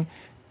thing,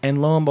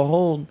 and lo and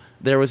behold,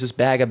 there was this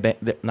bag of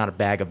a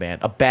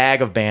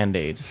bag of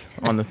Band-Aids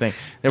on the thing.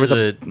 There was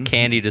a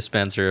candy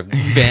dispenser of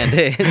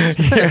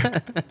Band-Aids.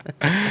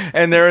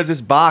 and there was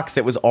this box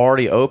that was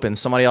already open.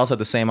 Somebody else had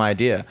the same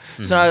idea.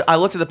 So I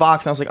looked at the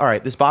box and I was like, all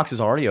right, this box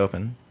is already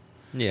open.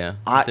 Yeah.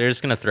 They're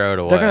just gonna throw it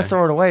away. They're gonna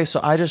throw it away. So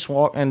I just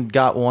walked and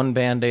got one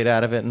Band-Aid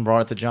out of it and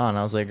brought it to John.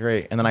 I was like,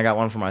 great. And then I got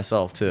one for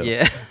myself too.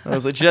 Yeah. I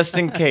was like, just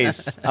in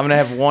case. I'm gonna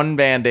have one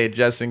Band-Aid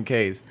just in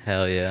case.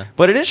 Hell yeah.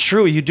 But it is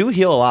true. You do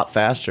heal a lot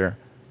faster.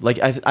 Like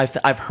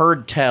I've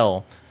heard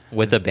tell.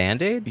 With a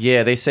Band-Aid?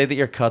 Yeah, they say that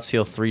your cuts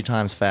heal 3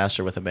 times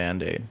faster with a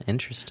Band-Aid.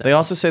 Interesting. They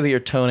also say that your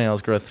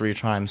toenails grow 3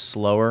 times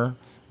slower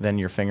than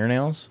your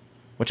fingernails,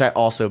 which I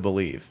also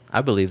believe.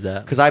 I believe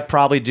that. Because I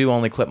probably do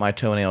only clip my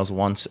toenails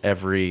once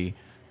every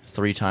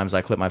 3 times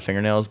I clip my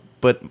fingernails.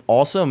 But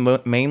also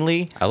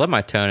mainly... I let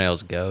my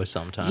toenails go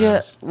sometimes.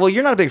 Yeah, well,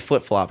 you're not a big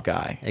flip-flop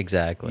guy.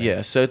 Exactly.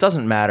 Yeah, so it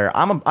doesn't matter.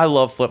 I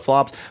love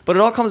flip-flops, but it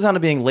all comes down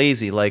to being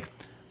lazy. Like,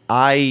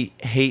 I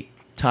hate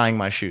tying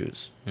my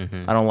shoes.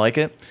 Mm-hmm. I don't like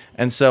it.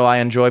 And so I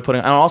enjoy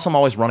putting... And also, I'm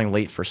always running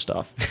late for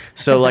stuff.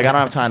 So, like, I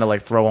don't have time to,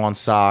 like, throw on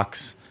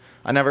socks.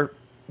 I never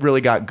really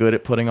got good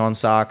at putting on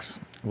socks.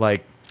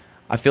 Like,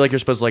 I feel like you're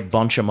supposed to, like,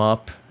 bunch them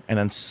up and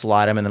then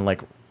slide them and then,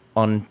 like,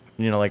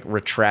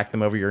 retract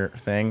them over your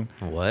thing.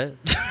 What?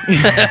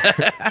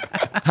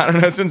 I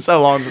don't know. It's been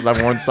so long since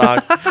I've worn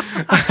socks.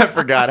 I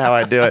forgot how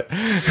I do it.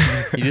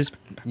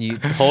 You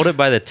hold it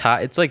by the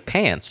top. It's like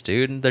pants,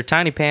 dude. They're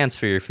tiny pants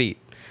for your feet.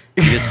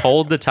 You just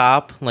hold the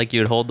top like you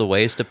would hold the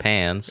waist of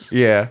pants.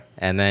 Yeah.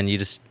 And then you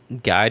just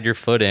guide your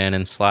foot in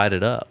and slide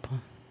it up.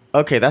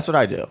 Okay, that's what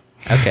I do.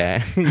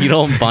 Okay. You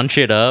don't bunch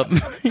it up.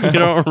 You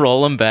don't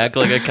roll them back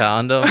like a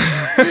condom.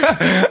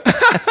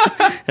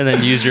 And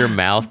then use your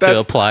mouth to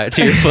apply it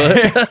to your foot.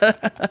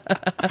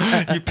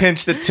 You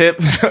pinch the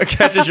tip so it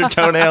catches your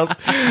toenails.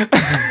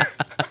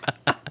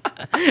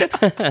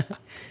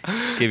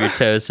 Give your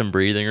toes some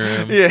breathing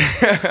room.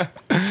 Yeah.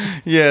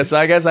 Yeah, so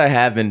I guess I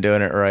have been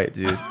doing it right,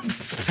 dude.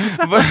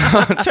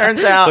 But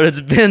turns out But it's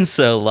been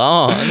so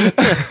long.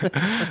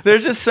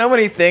 there's just so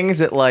many things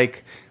that,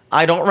 like,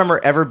 I don't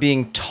remember ever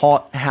being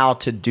taught how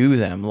to do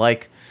them.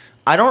 Like,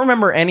 I don't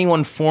remember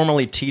anyone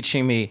formally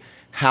teaching me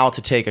how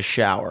to take a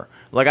shower.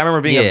 Like, I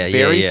remember being a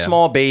very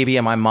small baby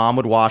and my mom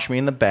would wash me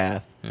in the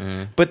bath.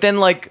 Mm-hmm. But then,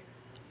 like,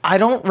 I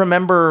don't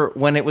remember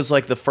when it was,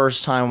 like, the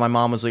first time my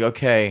mom was like,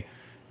 okay,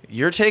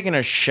 you're taking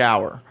a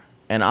shower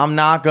and I'm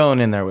not going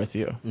in there with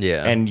you.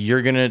 Yeah. And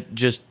you're going to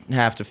just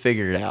have to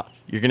figure it out.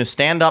 You're going to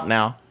stand up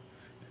now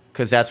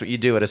because that's what you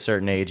do at a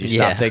certain age. You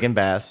stop taking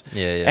baths.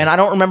 Yeah, yeah. And I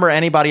don't remember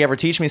anybody ever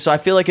teaching me. So I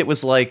feel like it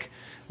was like,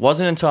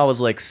 wasn't until I was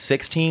like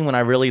 16 when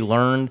I really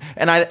learned.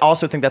 And I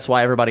also think that's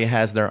why everybody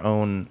has their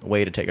own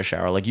way to take a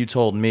shower. Like, you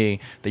told me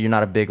that you're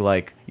not a big,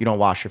 like, you don't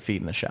wash your feet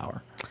in the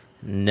shower.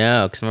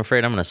 No, because I'm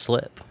afraid I'm going to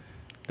slip.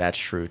 That's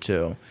true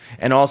too.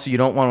 And also, you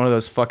don't want one of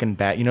those fucking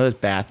those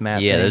bath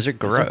mat Yeah, things? those are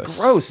gross. Those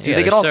are gross, dude. Yeah,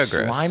 They get they're all so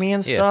gross. slimy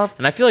and Yeah. stuff.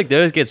 And I feel like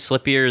those get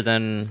slippier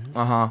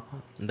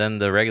than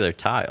the regular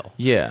tile.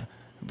 Yeah.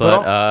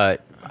 But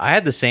I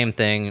had the same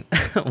thing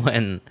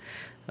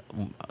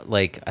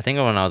like I think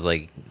when I was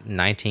like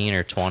 19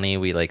 or 20,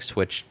 we like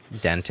switched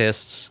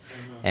dentists,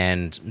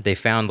 and they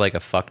found like a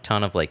fuck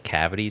ton of like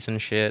cavities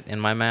and shit in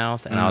my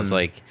mouth, and I was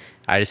like,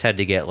 I just had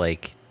to get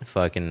like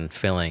fucking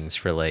fillings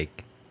for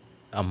like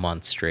a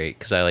month straight,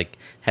 because I like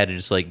had to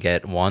just like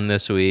get one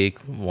this week,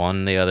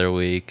 one the other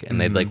week, and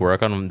they'd like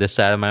work on this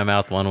side of my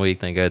mouth one week,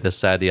 then go this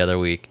side the other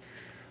week,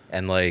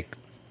 and like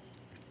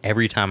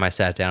every time I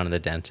sat down in the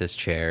dentist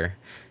chair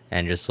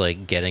and just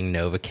like getting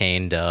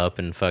Novocained up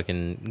and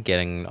fucking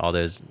getting all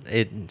those,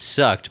 it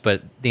sucked.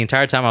 But the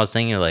entire time I was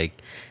thinking like,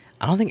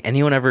 I don't think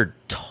anyone ever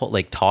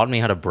taught me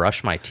how to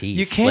brush my teeth.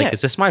 You can't. Like,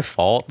 is this my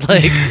fault?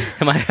 Like,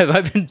 have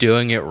I been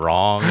doing it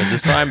wrong? Is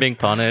this why I'm being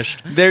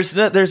punished? There's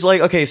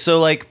like, okay, so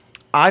like,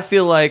 I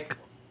feel like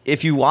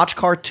if you watch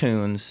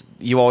cartoons,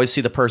 you always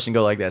see the person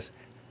go like this,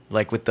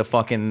 like with the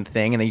fucking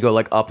thing, and then you go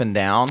like up and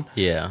down.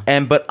 Yeah.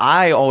 But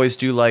I always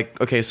do like,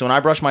 okay, so when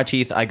I brush my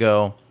teeth, I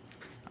go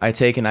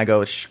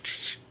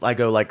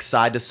like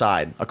side to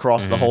side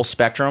across the whole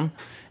spectrum,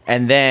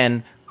 and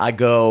then I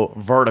go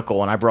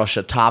vertical and I brush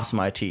the tops of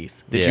my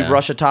teeth. Did you Yeah.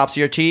 brush the tops of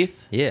your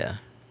teeth? Yeah.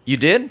 You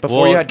did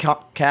before Well, you had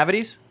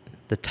cavities?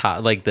 The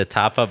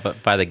top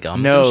up by the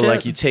gums. No, and shit?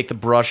 like you take the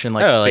brush and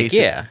like Oh, like, face it.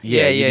 yeah.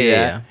 you do that.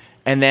 Yeah.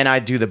 And then I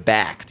do the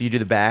back. Do you do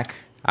the back?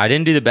 I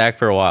didn't do the back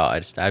for a while.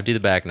 I do the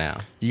back now.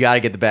 You got to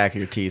get the back of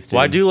your teeth, dude.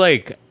 Well, I do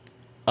like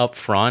up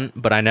front,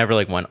 but I never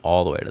like went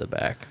all the way to the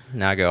back.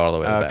 Now I go all the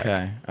way to the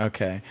back.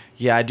 Okay.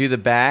 Yeah, I do the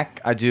back.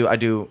 I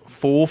do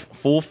full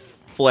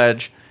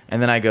fledge,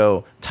 and then I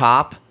go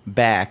top,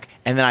 back,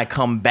 and then I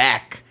come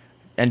back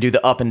and do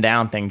the up and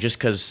down thing, just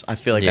because I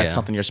feel like that's Yeah.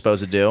 something you're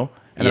supposed to do.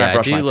 And Yeah, then I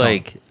brush my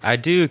tongue. I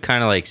do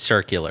kind of like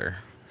circular,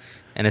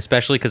 and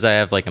especially because I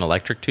have like an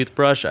electric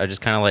toothbrush, I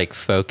just kind of like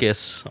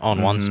focus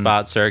on one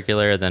spot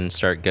circular, then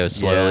go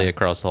slowly Yeah.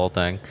 across the whole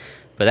thing.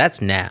 But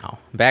that's now.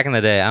 Back in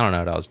the day, I don't know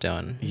what I was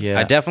doing. Yeah.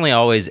 I definitely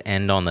always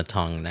end on the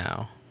tongue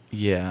now.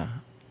 Yeah.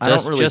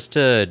 Just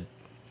to,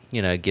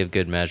 give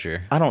good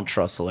measure. I don't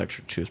trust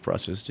electric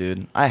toothbrushes,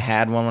 dude. I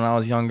had one when I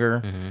was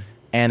younger, Mm-hmm.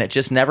 and it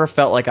just never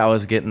felt like I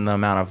was getting the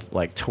amount of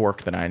like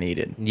torque that I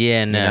needed.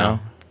 Yeah, no.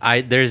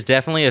 know? There's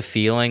definitely a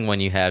feeling when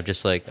you have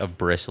just like a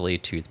bristly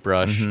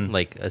toothbrush,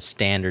 like a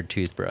standard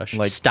toothbrush,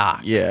 like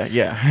stock.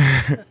 Yeah.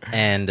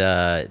 And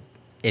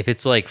if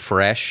it's like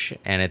fresh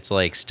and it's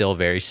like still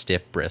very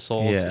stiff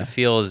bristles, Yeah. it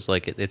feels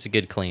like it's a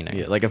good cleaning.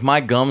 Yeah, like if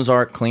my gums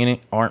aren't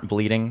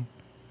bleeding,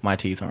 my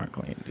teeth aren't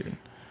clean, dude.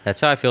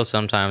 That's how I feel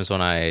sometimes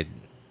when I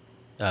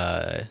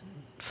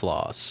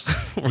floss.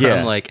 Where Yeah.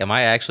 I'm like, am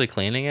I actually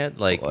cleaning it?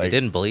 Like it Like-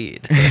 didn't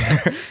bleed.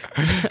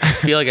 I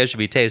feel like I should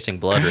be tasting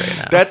blood right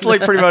now. That's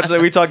like pretty much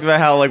like we talked about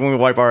how like when we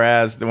wipe our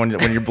ass, when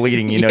you're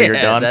bleeding, you know you're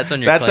Yeah, done. that's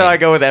when you're That's how clean. I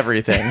go with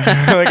everything.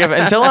 Like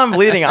until I'm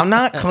bleeding, I'm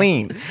not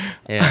clean.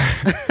 Yeah.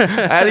 I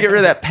have to get rid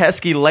of that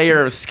pesky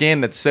layer of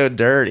skin that's so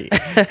dirty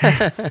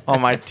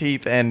on my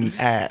teeth and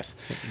ass.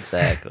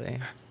 Exactly.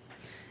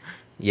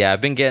 Yeah,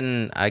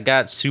 I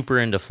got super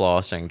into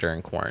flossing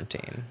during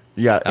quarantine.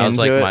 Yeah, That was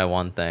like into it? my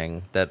one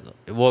thing it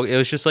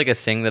was just like a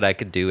thing that I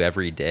could do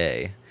every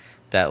day.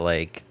 That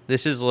like,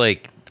 this is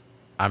like,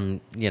 I'm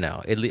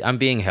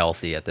being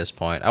healthy at this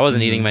point. I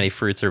wasn't eating many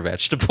fruits or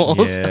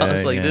vegetables. I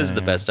was like, this is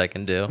the Yeah. best I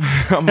can do.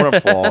 I'm gonna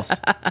floss.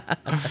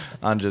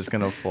 I'm just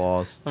gonna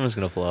floss. I'm just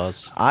going to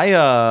floss.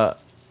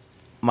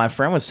 My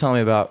friend was telling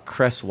me about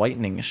Crest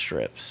whitening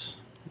strips.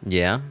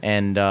 Yeah.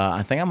 And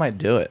I think I might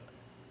do it.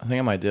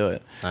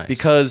 Nice.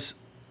 Because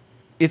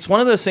it's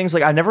one of those things,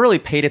 like, I never really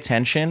paid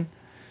attention.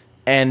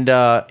 And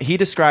he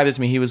described it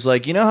to me. He was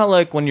like, you know how,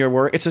 like, when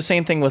you're it's the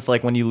same thing with,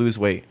 like, when you lose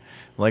weight.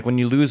 Like, when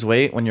you lose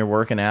weight, when you're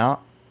working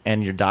out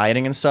and you're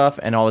dieting and stuff,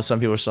 and all of a sudden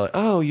people are still like,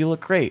 oh, you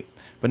look great.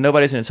 But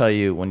nobody's going to tell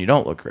you when you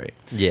don't look great.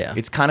 Yeah.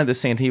 It's kind of the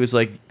same. He was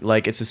like,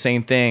 it's the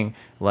same thing.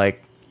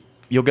 Like,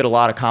 you'll get a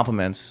lot of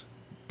compliments,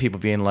 people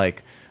being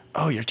like,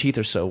 oh, your teeth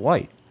are so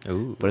white.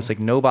 Ooh. But it's like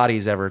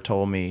nobody's ever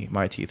told me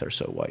my teeth are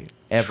so white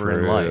ever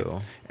in life.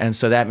 True. And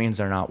so that means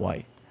they're not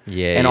white.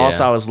 Yeah. And yeah.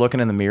 also I was looking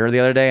in the mirror the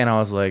other day and I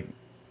was like,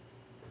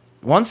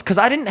 because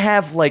I didn't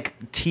have like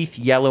teeth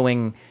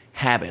yellowing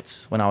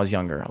habits when I was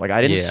younger. Like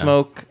I didn't Yeah.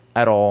 smoke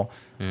at all.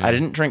 I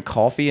didn't drink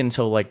coffee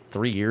until like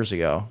 3 years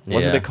ago.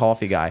 Wasn't a Yeah. big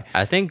coffee guy.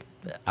 I think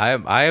I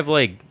have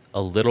like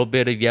a little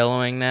bit of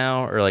yellowing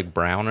now, or like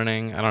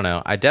browning. I don't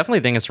know. I definitely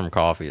think it's from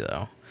coffee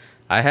though.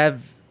 I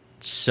have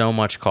so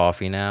much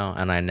coffee now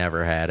and I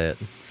never had it.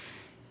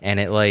 And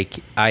it like,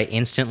 I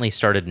instantly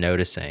started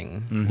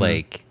noticing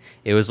like,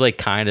 it was like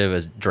kind of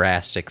a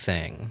drastic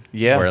thing.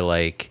 Yeah. Where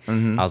like,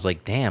 I was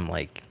like, damn,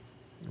 like,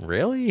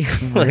 really?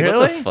 Like,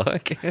 Really?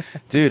 what the fuck?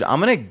 Dude,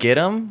 I'm going to get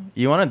them.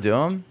 You want to do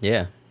them?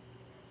 Yeah.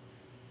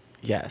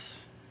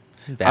 Yes.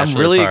 Bachelor I'm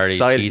really party,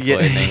 excited. Teeth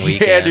whitening Yeah,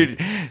 weekend.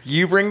 dude.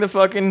 You bring the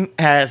fucking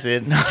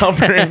acid, and I'll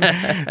bring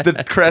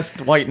the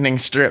Crest whitening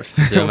strips.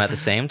 Do them at the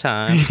same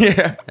time.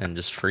 Yeah. And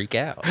just freak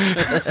out.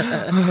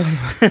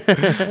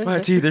 My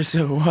teeth are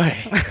so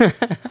white.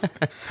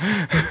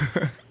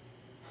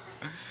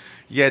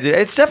 Yeah, dude.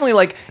 It's definitely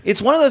like,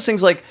 it's one of those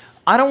things like,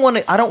 I don't want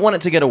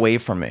it to get away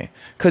from me,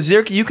 because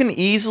you can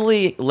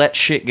easily let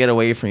shit get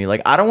away from you.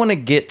 Like, I don't want to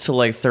get to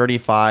like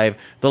 35.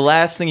 The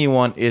last thing you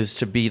want is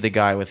to be the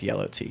guy with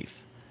yellow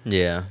teeth.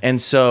 Yeah. And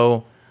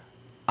so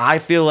I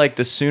feel like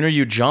the sooner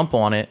you jump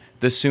on it,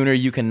 the sooner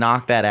you can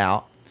knock that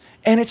out.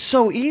 And it's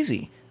so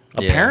easy.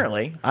 Yeah.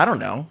 Apparently, I don't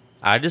know.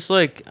 I just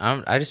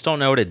don't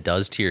know what it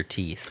does to your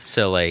teeth.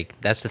 So like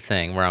that's the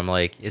thing where I'm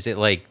like, is it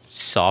like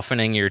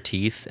softening your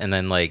teeth and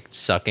then like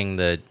sucking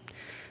the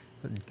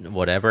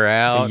whatever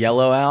out? The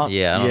yellow out?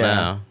 Yeah, I don't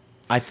know.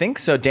 I think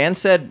so. Dan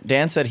said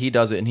he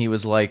does it, and he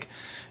was like,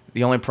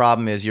 the only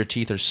problem is your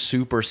teeth are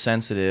super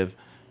sensitive,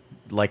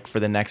 like for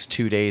the next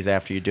 2 days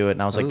after you do it.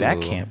 And I was like, that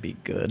Ooh. can't be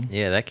good.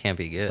 Yeah, that can't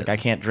be good. Like, I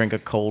can't drink a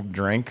cold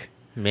drink.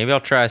 Maybe I'll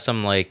try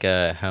some like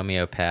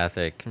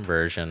homeopathic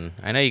version.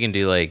 I know you can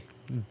do like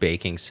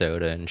baking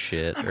soda and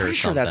shit. I'm or pretty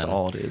sure something. that's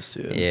all it is,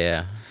 dude.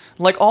 Yeah.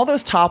 Like all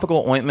those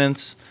topical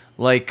ointments,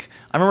 like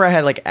I remember I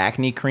had like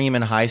acne cream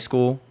in high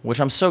school, which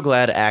I'm so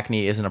glad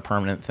acne isn't a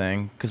permanent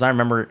thing, because I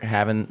remember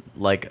having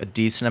like a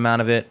decent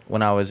amount of it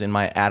when I was in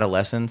my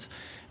adolescence,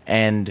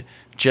 and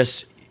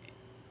just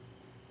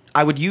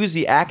I would use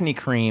the acne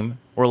cream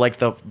or like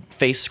the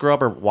face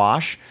scrub or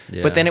wash,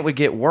 Yeah. but then it would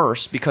get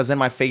worse because then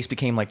my face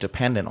became like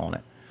dependent on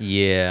it.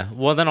 Yeah.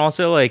 Well, then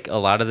also like a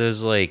lot of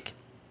those like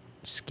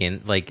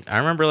skin, like I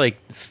remember like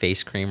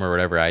face cream or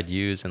whatever I'd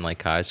use in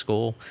like high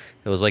school.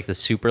 It was like the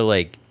super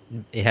like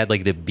it had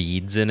like the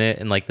beads in it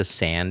and like the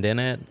sand in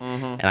it,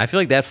 and I feel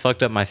like that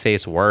fucked up my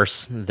face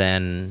worse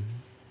than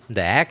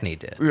the acne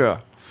did. Yeah.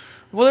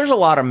 Well, there's a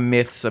lot of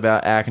myths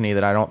about acne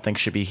that I don't think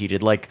should be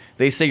heeded. Like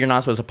they say you're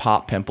not supposed to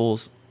pop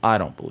pimples. I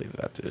don't believe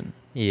that, dude.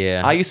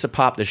 Yeah. I used to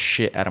pop the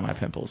shit out of my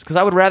pimples because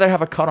I would rather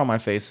have a cut on my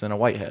face than a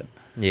whitehead.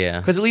 Yeah.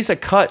 Because at least a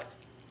cut,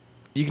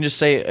 you can just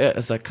say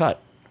it's a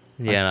cut.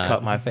 Yeah. I no.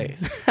 cut my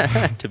face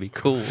to be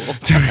cool.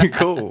 to be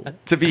cool,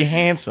 to be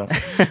handsome.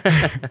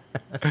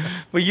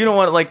 But you don't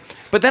want to like.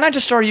 But then I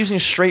just started using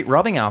straight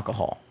rubbing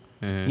alcohol.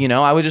 You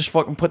know, I would just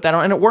fucking put that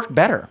on, and it worked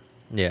better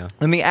Yeah.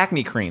 than the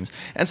acne creams.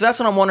 And so that's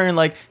what I'm wondering.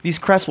 Like these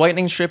Crest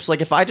whitening strips,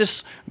 like if I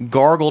just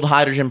gargled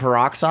hydrogen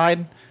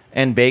peroxide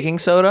and baking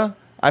soda,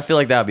 I feel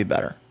like that would be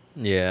better.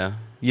 Yeah.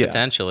 Yeah.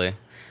 Potentially.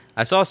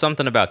 I saw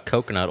something about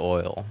coconut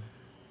oil.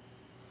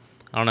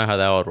 I don't know how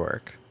that would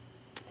work.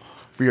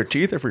 For your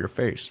teeth or for your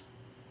face?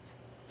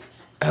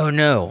 Oh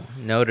no.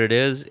 Know what it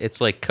is?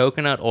 It's like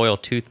coconut oil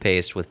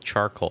toothpaste with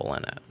charcoal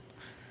in it.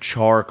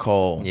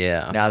 Charcoal.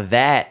 Yeah. Now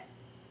that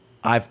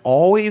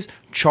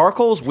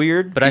charcoal's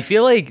weird. But I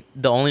feel like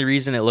the only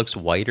reason it looks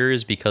whiter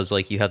is because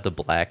like you have the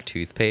black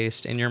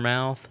toothpaste in your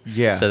mouth.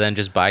 Yeah. So then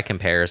just by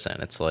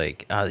comparison, it's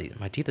like, oh,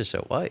 my teeth are so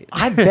white.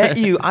 I bet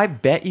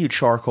you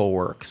charcoal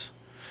works.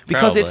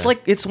 Because it's Probably.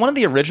 like it's one of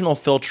the original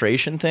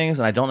filtration things,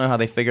 and I don't know how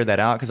they figured that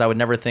out, because I would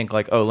never think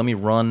like, oh, let me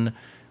run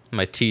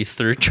My teeth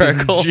through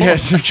charcoal. yeah,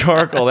 some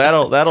charcoal.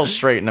 That'll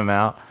straighten them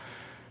out.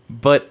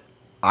 But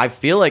I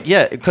feel like,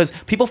 yeah, because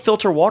people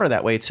filter water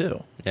that way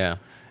too. Yeah.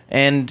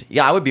 And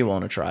yeah, I would be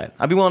willing to try it.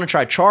 I'd be willing to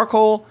try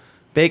charcoal,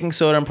 baking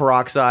soda, and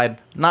peroxide.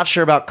 Not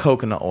sure about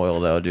coconut oil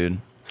though, dude.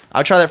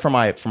 I'd try that for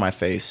my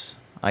face,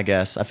 I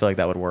guess. I feel like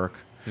that would work.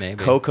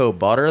 Maybe. Cocoa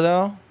butter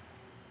though?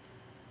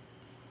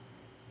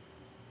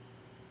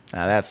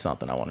 Now that's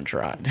something I want to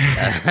try.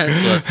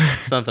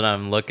 That's something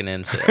I'm looking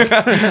into.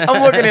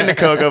 I'm looking into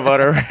cocoa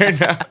butter right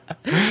now.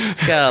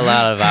 Got a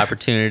lot of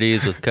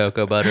opportunities with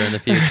cocoa butter in the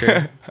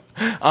future.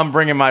 I'm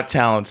bringing my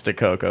talents to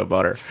cocoa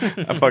butter.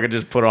 I fucking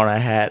just put on a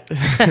hat.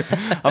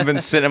 I've been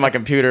sitting at my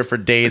computer for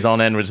days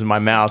on end with my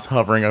mouse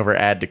hovering over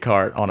add to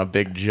cart on a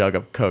big jug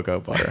of cocoa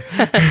butter.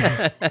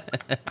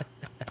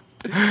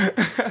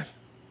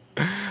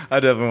 I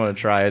definitely want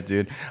to try it,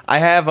 dude. I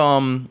have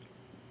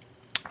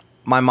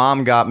my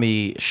mom got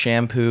me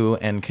shampoo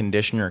and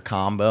conditioner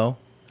combo.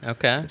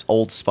 Okay. It's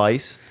Old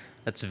Spice.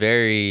 That's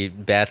very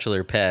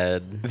bachelor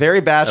pad.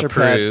 Very bachelor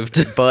Approved.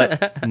 pad,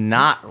 but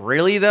not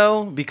really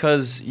though,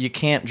 because you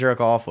can't jerk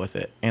off with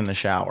it in the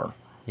shower,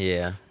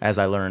 Yeah. as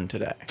I learned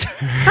today.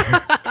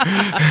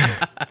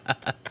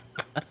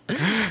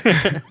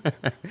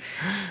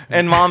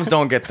 And moms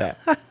don't get that.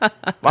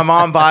 My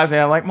mom buys it.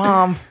 I'm like,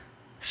 Mom,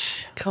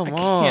 Come I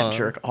on. can't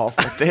jerk off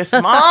with this,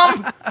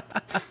 Mom.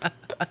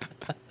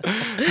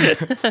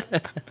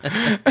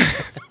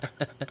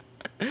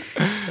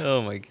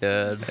 Oh my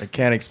god. I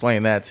can't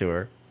explain that to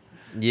her.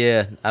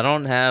 Yeah, I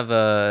don't have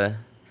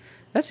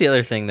that's the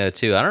other thing though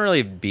too. I don't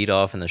really beat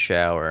off in the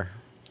shower.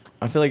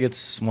 I feel like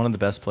it's one of the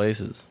best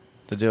places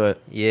to do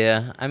it.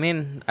 Yeah, I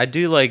mean, I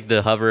do like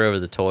the hover over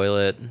the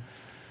toilet.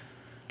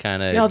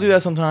 Kind of. Yeah, I'll do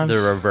that sometimes. The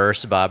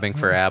reverse bobbing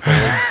for apples.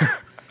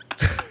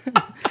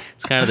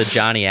 It's kind of the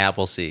Johnny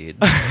Appleseed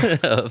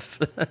of.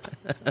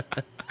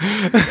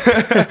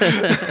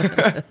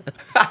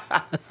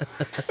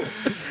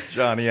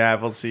 Johnny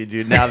Appleseed,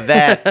 dude. Now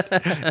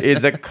that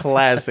is a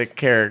classic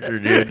character,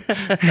 dude.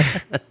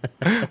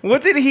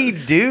 What did he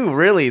do,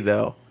 really,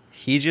 though?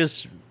 He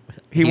just.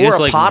 He wore just,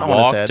 a like, pot on his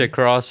walked head.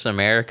 across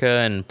America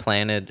and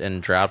planted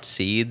and dropped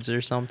seeds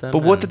or something. But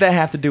what and- did that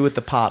have to do with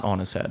the pot on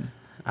his head?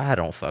 I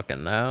don't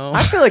fucking know.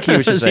 I feel like he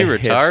was just Was he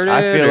retarded. retarded?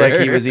 I feel like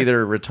he or- was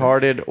either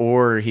retarded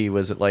or he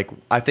was like,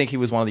 I think he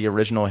was one of the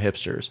original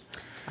hipsters.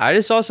 I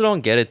just also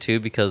don't get it too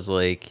because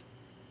like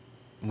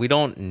we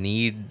don't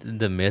need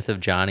the myth of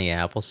Johnny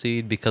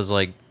Appleseed because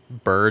like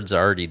birds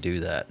already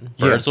do that.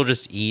 Birds will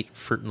just eat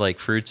like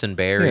fruits and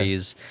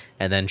berries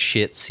and then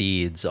shit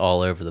seeds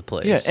all over the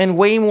place. Yeah, and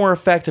way more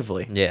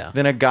effectively. Yeah.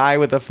 Than a guy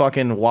with a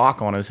fucking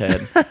wok on his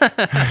head.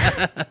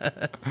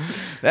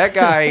 That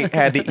guy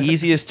had the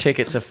easiest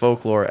ticket to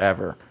folklore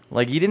ever.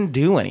 Like, he didn't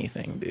do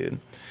anything, dude.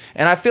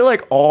 And I feel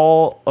like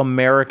all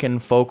American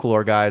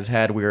folklore guys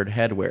had weird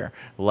headwear.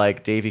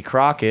 Like Davy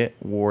Crockett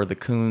wore the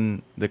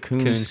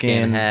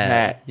coonskin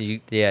hat. You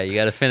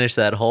got to finish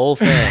that whole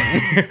thing.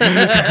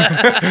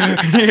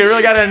 You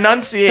really got to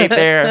enunciate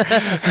there.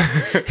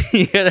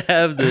 You got to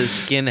have the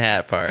skin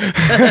hat part.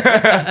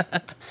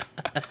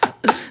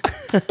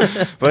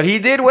 But he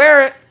did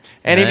wear it.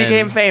 And he Man.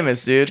 became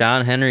famous, dude.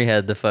 John Henry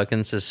had the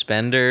fucking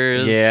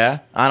suspenders. Yeah.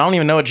 I don't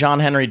even know what John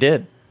Henry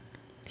did.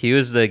 He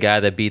was the guy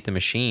that beat the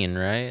machine,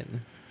 right?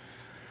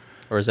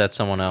 Or is that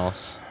someone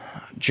else?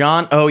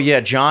 John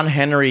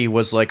Henry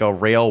was like a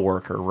rail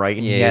worker, right?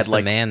 And Yeah, he he had was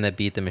like, the man that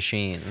beat the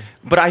machine.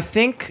 but I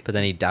think, But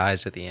then he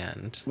dies at the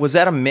end. was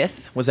that a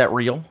myth? Was that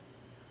real?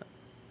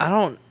 I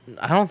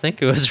don't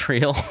think it was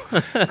real.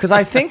 Because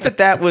I think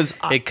that was,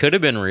 It could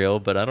have been real,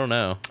 but I don't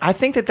know. I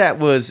think that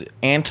was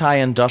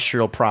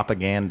anti-industrial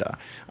propaganda.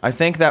 I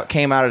think that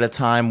came out at a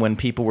time when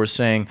people were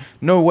saying,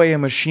 no way a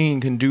machine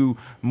can do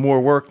more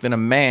work than a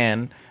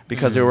man,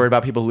 because they were worried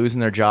about people losing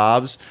their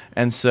jobs.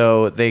 And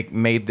so they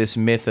made this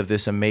myth of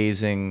this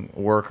amazing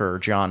worker,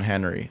 John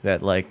Henry,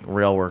 that like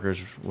rail workers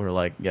were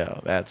like,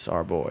 yo, that's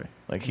our boy.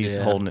 Like he's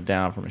Yeah. holding it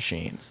down for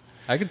machines.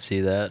 I could see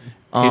that.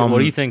 What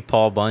do you think,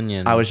 Paul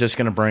Bunyan? I was just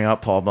going to bring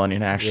up Paul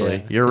Bunyan, actually.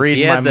 Yeah. You're 'Cause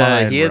reading my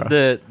mind, He bro.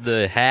 had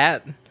the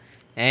hat,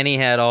 and he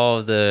had all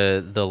of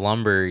the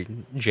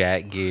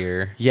lumberjack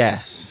gear.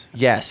 Yes.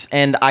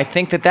 And I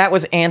think that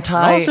was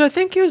anti... Also, I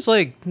think he was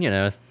like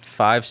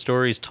 5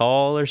 stories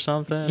tall or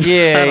something.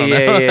 Yeah.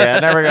 I I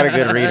never got a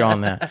good read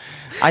on that.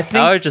 I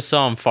think I just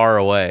saw him far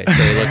away, so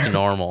he looked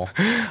normal.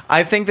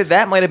 I think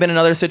that might have been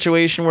another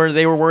situation where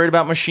they were worried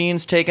about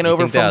machines taking I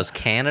over think from... that was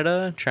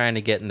Canada trying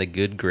to get in the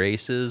good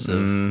graces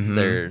of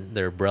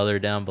their brother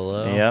down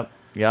below.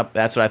 Yep.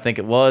 That's what I think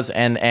it was.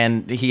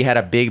 And he had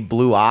a big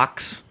blue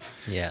ox.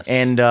 Yes.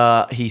 And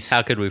he's...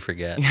 How could we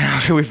forget?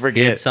 How could we He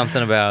forget? had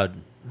something about...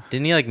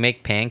 Didn't he like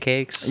make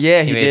pancakes?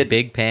 Yeah, he made did.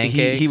 big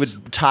pancakes. He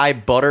would tie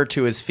butter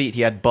to his feet.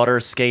 He had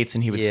butter skates,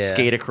 and he would Yeah.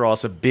 skate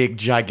across a big,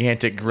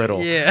 gigantic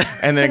griddle. Yeah.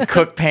 And then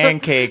cook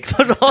pancakes.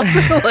 But also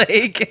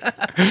like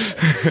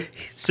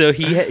so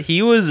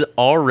he was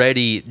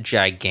already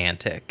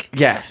gigantic,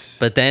 Yes.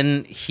 but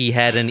then he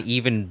had an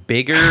even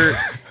bigger,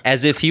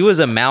 as if he was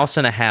a mouse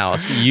in a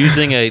house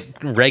using a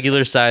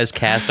regular sized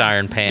cast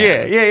iron pan.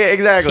 Yeah,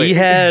 exactly. He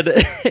had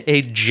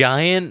a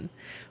giant,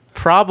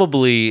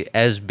 probably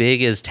as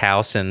big as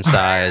Towson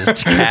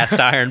sized cast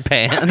iron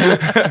pan.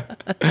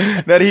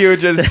 that he would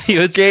just He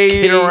would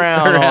skate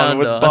around on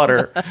with on.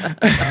 butter.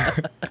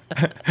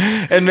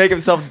 And make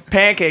himself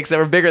pancakes that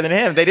were bigger than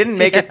him. They didn't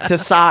make it to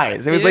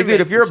size. It was He like,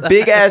 didn't dude, if make you're it a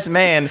big ass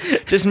man,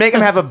 just make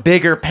him have a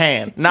bigger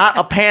pan, not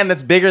a pan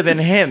that's bigger than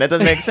him. That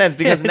doesn't make sense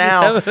because Just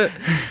now,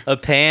 have a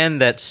pan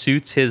that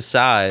suits his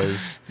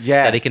size.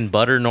 Yes. That he can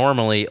butter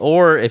normally,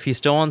 or if he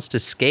still wants to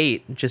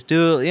skate, just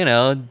do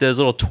those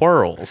little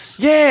twirls.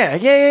 yeah.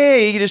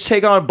 You can just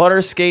take on a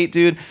butter skate,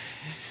 dude.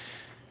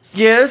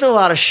 Yeah, there's a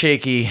lot of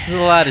shaky.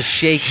 There's a lot of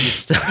shaky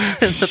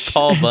stuff in the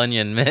Paul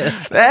Bunyan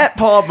myth. That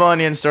Paul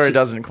Bunyan story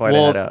doesn't quite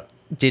add up.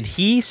 Did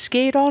he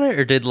skate on it,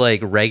 or did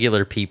like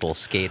regular people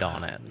skate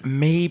on it?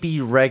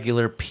 Maybe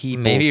regular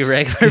people. Maybe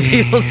regular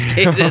people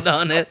skated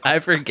on it. I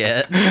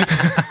forget.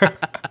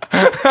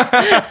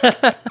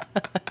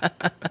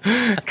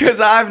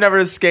 Because I've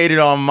never skated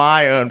on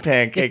my own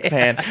pancake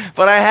pan,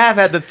 but I have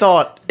had the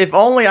thought, if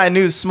only I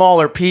knew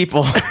smaller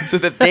people so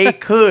that they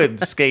could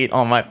skate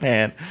on my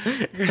pan.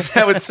 'Cause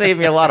that would save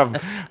me a lot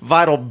of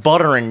vital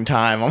buttering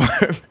time. On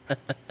my...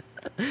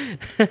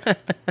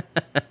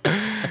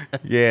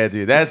 Yeah,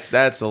 dude, that's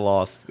a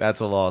loss. That's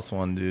a lost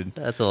one, dude.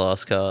 That's a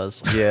lost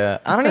cause. Yeah,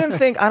 I don't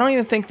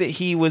even think that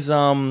he was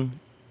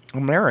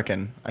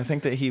American. I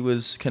think that he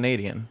was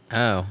Canadian.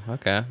 Oh,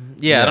 okay.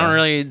 Yeah, Yeah. I don't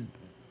really,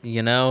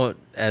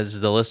 as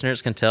the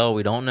listeners can tell,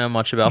 we don't know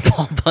much about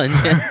Paul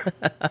Bunyan.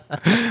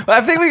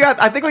 I think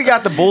we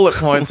got the bullet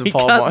points of We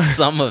Paul got Bunyan.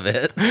 some of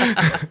it.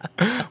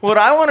 What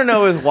I want to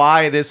know is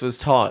why this was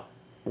taught.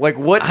 Like,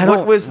 what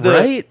was the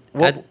right?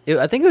 What,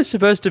 I think it was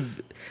supposed to.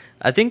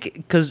 I think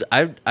because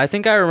I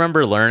think I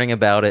remember learning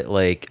about it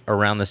like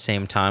around the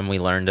same time we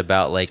learned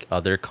about like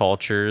other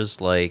cultures,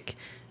 like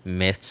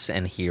myths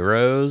and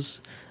heroes,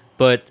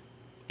 but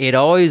it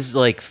always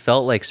like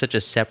felt like such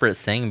a separate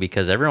thing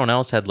because everyone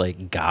else had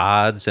like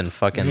gods and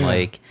fucking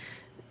like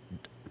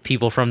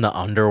people from the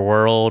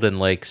underworld and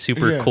like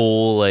super Yeah.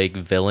 cool like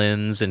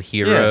villains and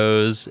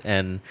heroes,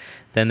 and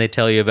then they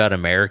tell you about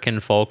American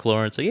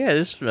folklore. It's like, yeah,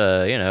 this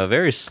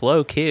very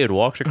slow kid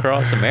walked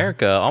across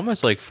America,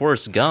 almost like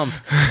Forrest Gump,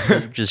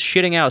 just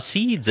shitting out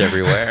seeds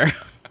everywhere.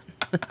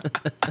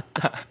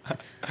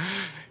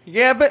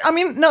 Yeah, but I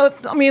mean, no,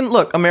 I mean,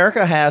 look,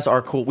 America has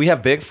our cool. We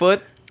have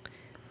Bigfoot.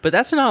 But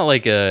that's not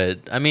like a.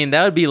 I mean,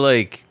 that would be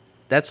like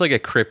that's like a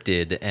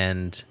cryptid,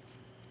 and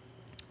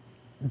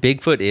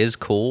Bigfoot is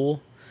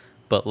cool.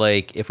 But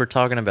like, if we're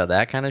talking about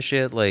that kind of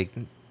shit, like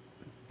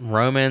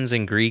Romans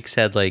and Greeks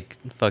had like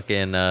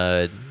fucking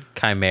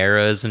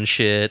chimeras and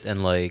shit,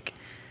 and like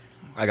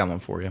I got one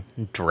for you.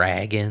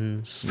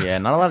 dragons. Yeah,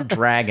 not a lot of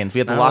dragons. We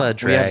had the Not a lot of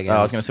dragons.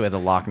 I was gonna say we had the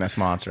Loch Ness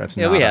monster. That's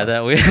Yeah, not we had us.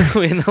 that. We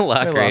had the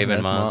Loch Loch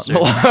Raven Ness monster. The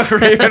Loch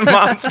Raven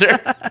monster.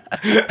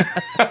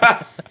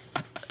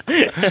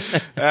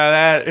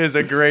 That is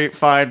a great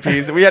fine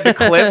piece. We had the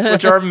cliffs,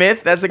 which are a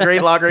myth. That's a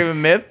great Loch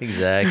Raven myth.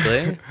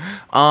 Exactly.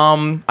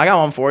 I got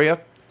one for you.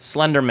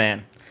 Slender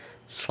Man.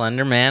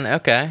 Slender Man.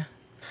 Okay,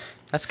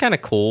 that's kind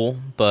of cool,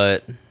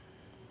 but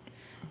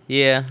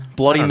yeah.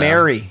 Bloody I don't know.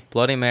 Mary.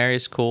 Bloody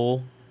Mary's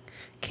cool.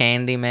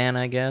 Candyman,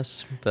 I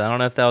guess, but I don't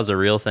know if that was a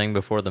real thing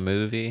before the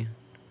movie.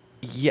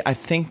 Yeah, I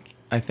think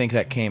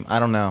that came. I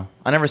don't know.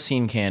 I never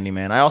seen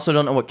Candyman. I also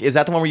don't know what is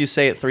that the one where you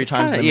say it 3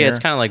 times in the Yeah, mirror? it's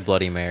kind of like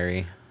Bloody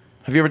Mary.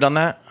 Have you ever done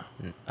that?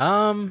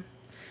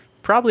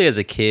 Probably as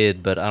a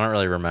kid, but I don't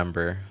really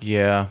remember.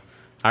 Yeah.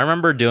 I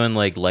remember doing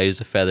like light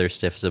as a feather,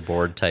 stiff as a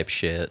board type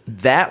shit.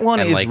 That one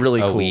And is like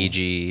really a cool.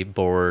 Ouija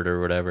board or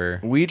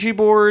whatever. Ouija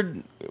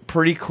board,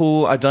 pretty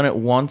cool. I've done it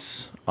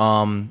once.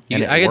 And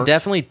it I could worked.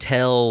 definitely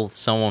tell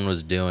someone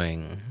was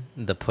doing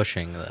the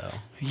pushing though.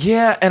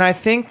 Yeah, and I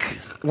think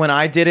when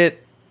I did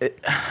it,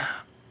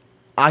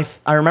 I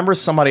remember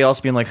somebody else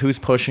being like, "Who's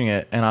pushing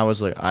it?" And I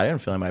was like, "I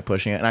didn't feel anybody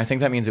pushing it." And I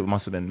think that means it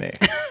must have been me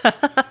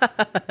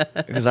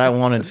because I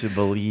wanted to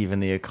believe in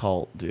the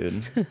occult,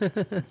 dude.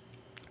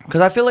 Because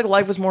I feel like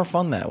life was more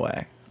fun that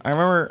way.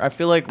 I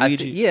feel like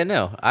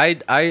Ouija.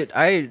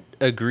 I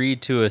agree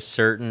to a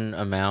certain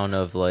amount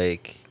of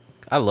like.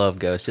 I love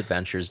Ghost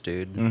Adventures,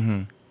 dude.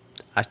 Mm-hmm.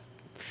 I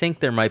think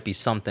there might be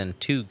something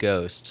to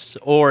ghosts,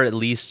 or at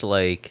least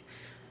like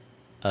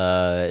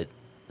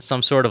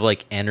some sort of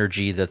like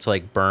energy that's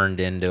like burned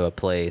into a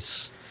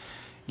place.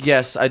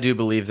 Yes, I do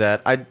believe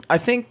that. I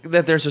think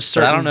that there's a But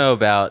certain. I don't know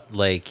about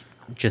like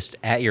just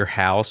at your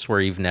house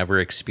where you've never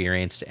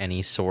experienced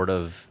any sort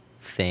of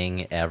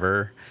thing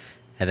ever,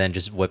 and then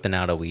just whipping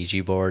out a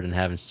Ouija board and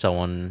having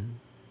someone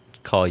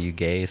call you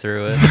gay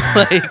through it.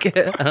 Like,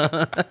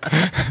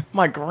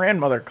 My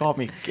grandmother called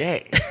me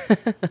gay.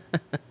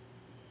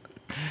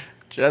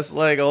 Just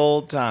like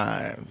old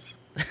times.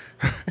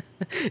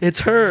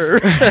 it's her.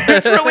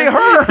 It's really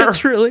her.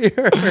 It's really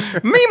her.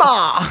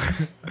 Mima!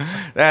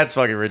 That's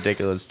fucking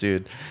ridiculous,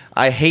 dude.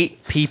 I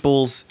hate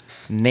people's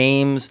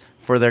names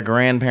for their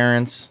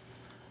grandparents,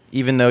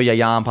 even though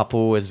Yaya and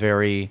Papu is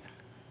very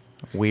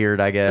weird,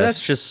 I guess.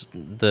 That's just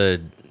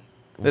the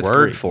That's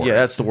word Greek. for Yeah, it.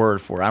 that's the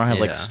word for it. I don't have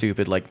like Yeah.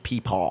 stupid like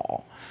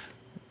peepaw.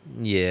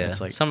 Yeah,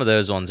 It's like- some of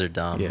those ones are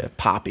dumb. Yeah,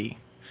 Poppy.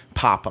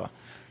 Papa.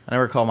 I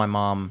never call my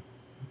mom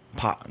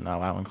No,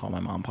 I wouldn't call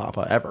my mom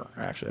Papa ever.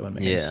 Actually, it wouldn't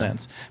make any Yeah.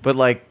 sense. But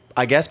like,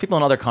 I guess people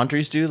in other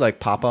countries do, like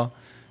Papa.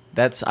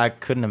 I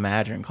couldn't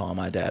imagine calling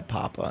my dad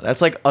Papa.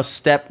 That's like a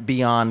step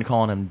beyond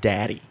calling him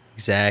Daddy.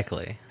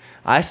 Exactly.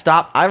 I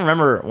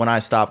remember when I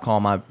stopped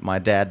calling my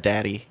dad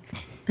Daddy.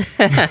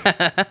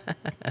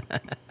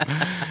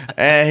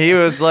 And he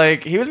was mad.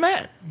 He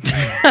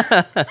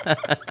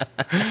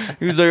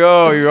was like,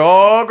 "Oh, you're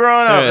all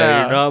grown up Hey,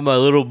 now." you're not my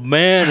little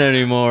man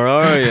anymore,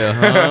 are you?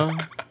 Huh?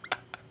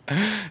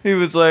 He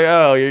was like,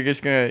 "Oh, you're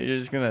just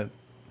gonna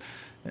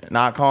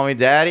not call me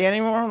daddy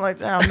anymore?" I'm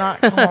like, "I'm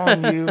not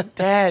calling you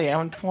daddy.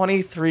 I'm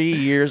 23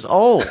 years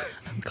old."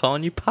 I'm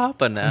calling you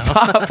Papa now.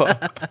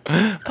 Papa.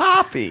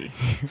 Poppy.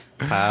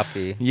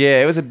 Poppy.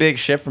 Yeah, it was a big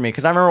shift for me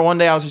because I remember one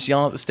day I was just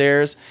yelling up the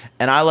stairs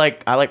and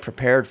I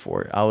prepared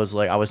for it. I was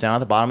down at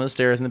the bottom of the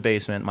stairs in the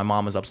basement. My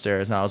mom was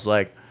upstairs and I was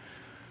like,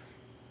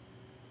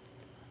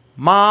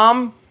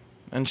 "Mom,"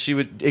 and she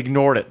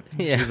ignored it.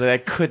 Yeah. She was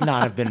like, "That could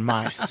not have been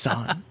my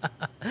son.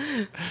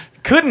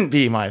 Couldn't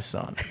be my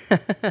son."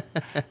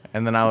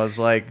 And then I was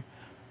like,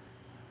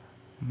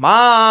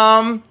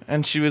 "Mom,"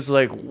 and she was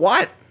like,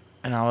 "What?"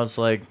 And I was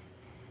like,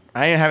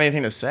 I didn't have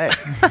anything to say.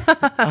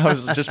 I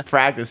was just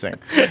practicing.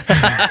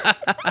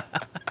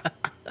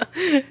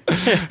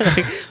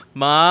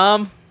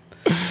 Mom,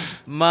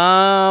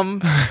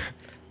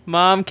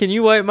 can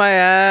you wipe my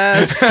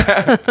ass?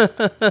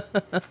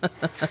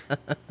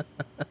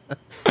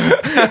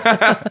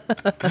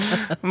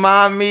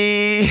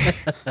 Mommy.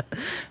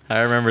 I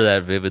remember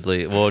that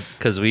vividly. Well,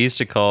 because we used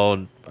to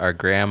call our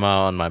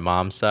grandma on my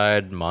mom's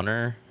side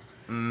Munner,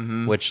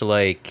 which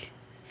like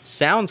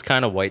sounds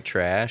kind of white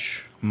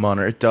trash.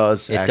 Munner, it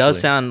does. It does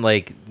sound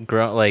like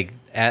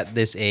at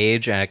this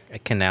age, I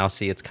can now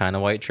see it's kind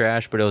of white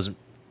trash, but it was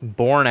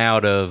born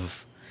out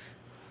of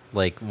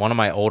like one of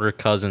my older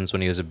cousins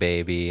when he was a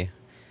baby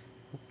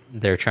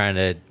they're trying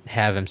to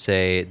have him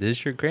say, "This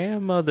is your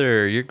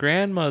grandmother, your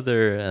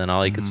grandmother," and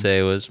all he could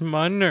say was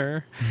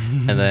 "Munner,"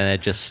 and then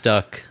it just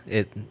stuck.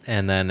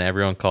 And then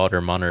everyone called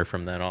her Munner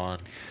from then on.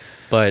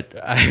 But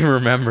I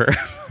remember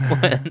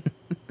when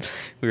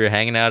we were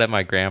hanging out at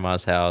my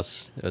grandma's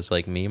house. It was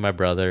like me, my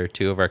brother,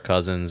 two of our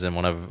cousins, and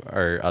one of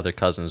our other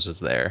cousins was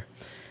there,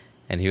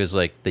 and he was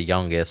like the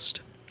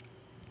youngest.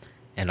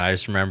 And I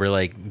just remember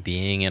like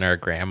being in our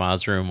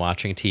grandma's room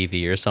watching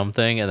TV or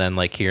something, and then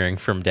like hearing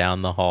from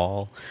down the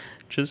hall,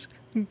 just,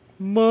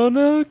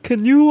 "Mona,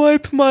 can you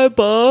wipe my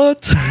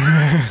butt?"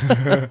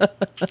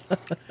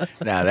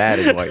 Now that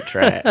is white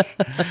trash.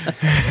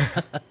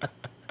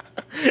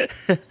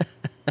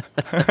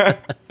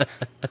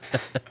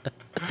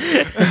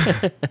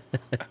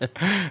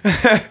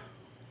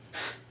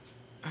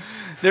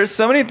 There's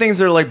so many things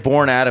that are like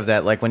born out of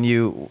that. Like when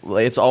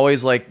it's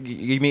always like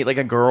you meet like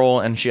a girl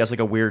and she has like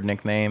a weird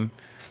nickname,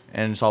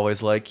 and it's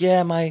always like,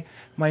 yeah, my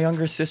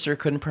younger sister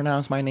couldn't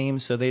pronounce my name,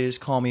 so they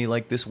just call me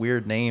like this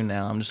weird name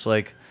now. I'm just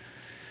like,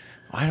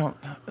 I don't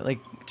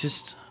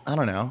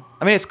know.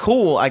 I mean, it's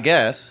cool, I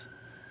guess,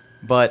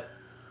 but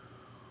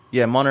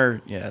yeah,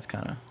 Munner, yeah,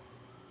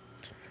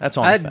 that's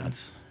on the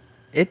fence.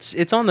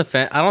 It's on the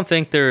fence. I don't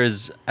think there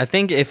is. I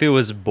think if it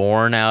was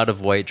born out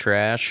of white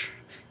trash,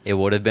 it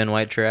would have been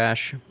white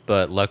trash.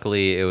 But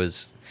luckily, it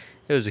was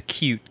a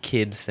cute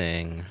kid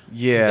thing.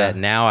 Yeah. That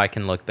now I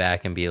can look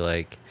back and be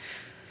like,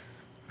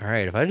 all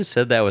right, if I just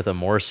said that with a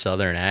more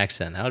southern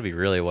accent, that would be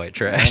really white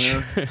trash.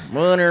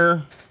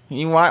 Munner,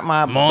 you wipe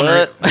my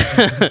Munner.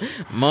 butt.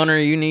 Munner,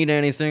 you need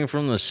anything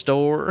from the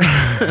store?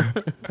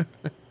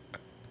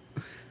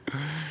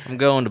 I'm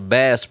going to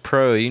Bass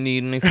Pro. You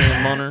need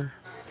anything, Munner?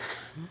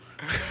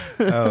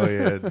 Oh,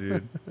 yeah,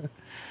 dude.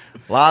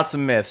 Lots of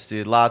myths,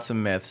 dude. Lots of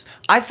myths.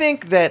 I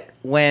think that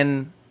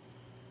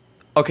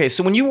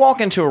so when you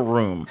walk into a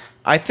room,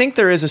 I think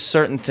there is a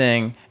certain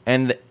thing,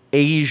 and the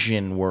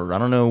Asian word, I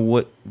don't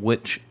know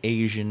which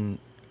Asian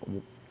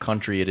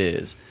country it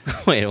is.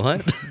 Wait,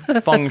 what?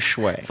 Feng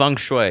shui. Feng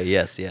shui,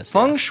 yes.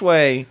 Feng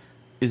shui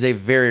is a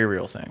very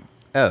real thing.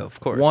 Oh, of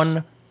course.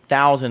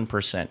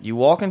 1,000%. You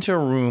walk into a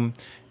room,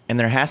 and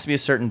there has to be a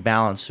certain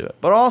balance to it.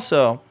 But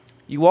also,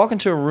 you walk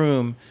into a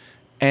room,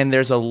 and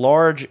there's a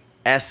large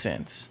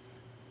essence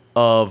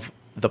of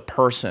the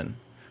person.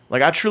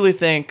 Like, I truly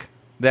think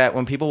that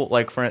when people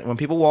when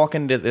people walk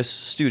into this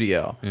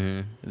studio,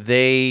 mm-hmm.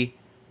 they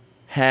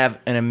have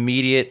an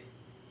immediate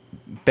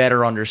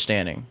better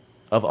understanding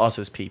of us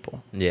as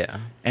people. Yeah.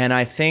 And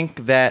I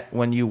think that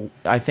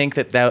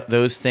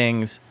those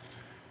things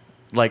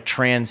like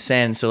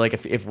transcend. So like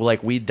if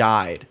like we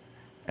died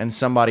and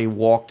somebody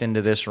walked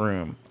into this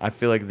room, I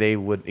feel like they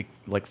would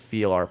like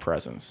feel our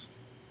presence.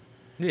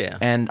 Yeah.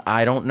 And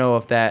I don't know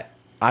if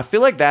I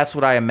feel like that's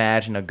what I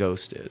imagine a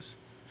ghost is.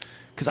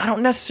 Because I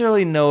don't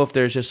necessarily know if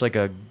there's just like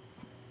a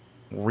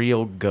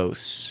real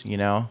ghost, you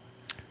know?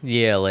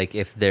 Yeah, like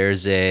if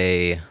there's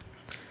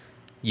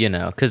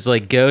because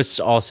like ghosts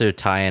also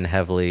tie in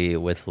heavily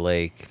with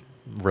like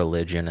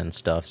religion and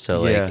stuff.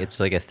 So like it's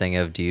like a thing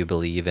of, do you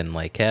believe in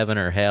like heaven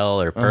or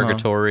hell or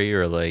purgatory,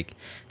 or like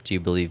do you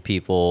believe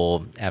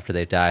people after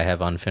they die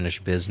have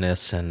unfinished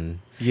business and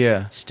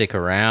stick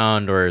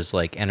around, or is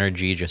like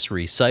energy just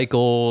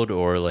recycled,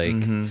 or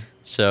like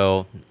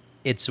so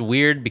it's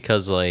weird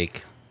because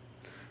like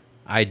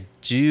I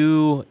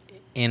do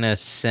in a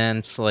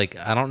sense, like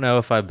I don't know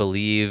if I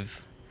believe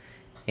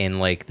in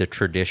like the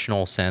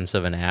traditional sense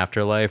of an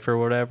afterlife or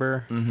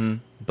whatever,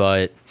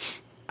 but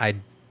I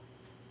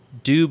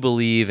do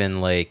believe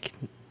in like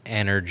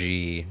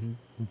energy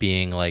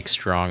being like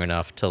strong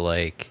enough to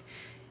like,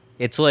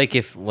 it's like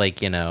if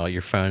like,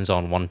 your phone's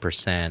on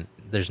 1%,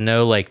 there's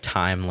no like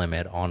time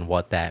limit on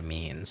what that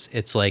means.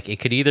 It's like it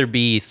could either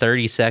be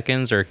 30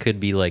 seconds or it could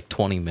be like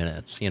 20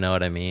 minutes, you know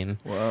what I mean?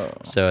 Whoa.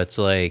 So it's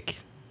like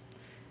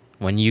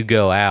when you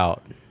go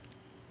out,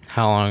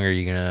 how long are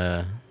you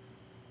gonna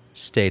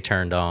stay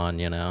turned on,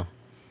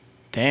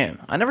 Damn,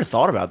 I never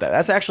thought about that.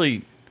 That's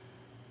actually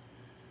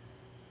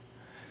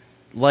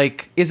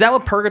like, is that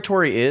what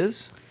purgatory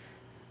is?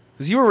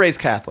 Because you were raised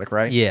Catholic,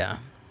 right? Yeah.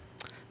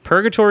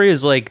 Purgatory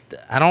is like,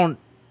 I don't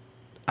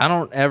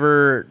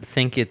ever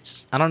think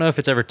I don't know if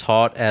it's ever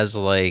taught as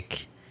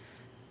like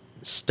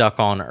stuck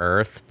on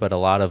earth, but a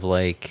lot of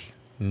like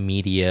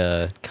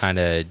media kind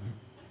of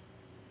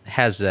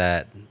has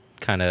that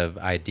kind of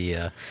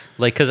idea.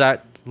 Like, cause I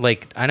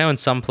know in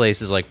some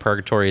places like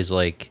purgatory is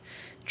like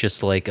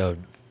just like a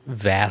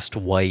vast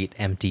white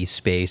empty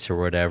space or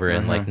whatever,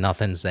 and like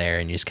nothing's there,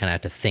 and you just kind of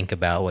have to think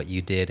about what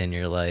you did in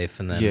your life,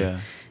 and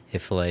then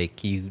if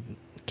like you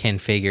can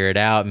figure it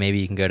out, maybe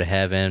you can go to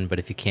heaven, but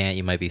if you can't,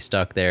 you might be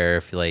stuck there.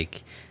 If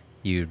like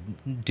you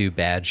do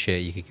bad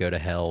shit, you could go to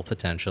hell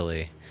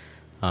potentially.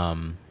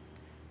 But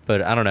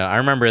I don't know, I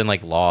remember in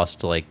like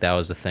Lost, like that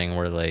was the thing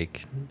where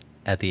like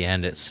at the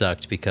end it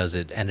sucked because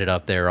it ended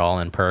up they're all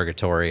in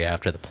purgatory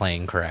after the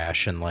plane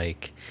crash, and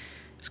like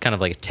it's kind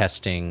of like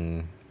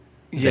testing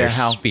their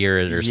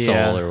spirit or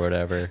soul or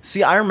whatever.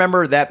 See, I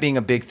remember that being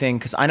a big thing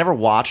because I never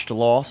watched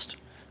Lost,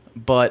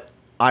 but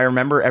I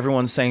remember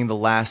everyone saying the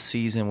last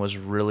season was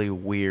really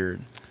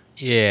weird.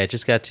 Yeah, it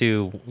just got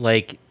to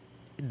like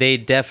they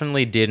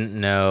definitely didn't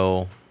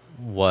know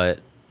what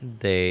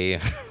they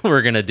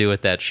were gonna do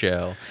with that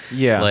show.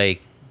 Yeah.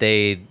 Like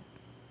they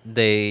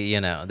they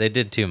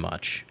did too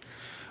much.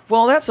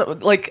 Well, that's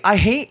like I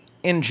hate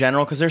in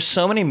general because there's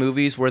so many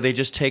movies where they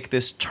just take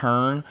this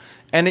turn,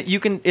 and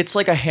it's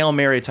like a Hail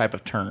Mary type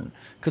of turn.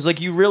 Because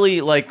like you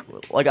really like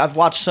I've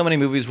watched so many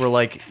movies where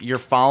like you're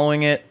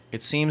following it,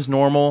 it seems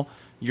normal,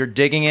 you're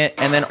digging it,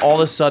 and then all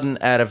of a sudden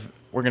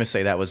we're gonna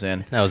say that was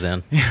in. That was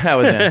in. That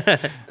was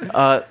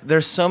in.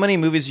 There's so many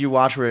movies you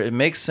watch where it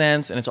makes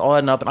sense and it's all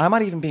adding up, and I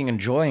might even be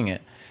enjoying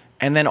it,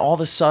 and then all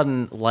of a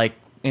sudden, like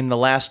in the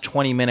last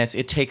 20 minutes,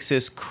 it takes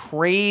this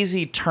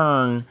crazy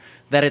turn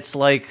that it's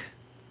like,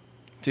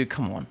 dude,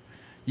 come on.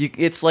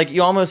 It's like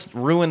you almost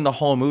ruin the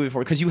whole movie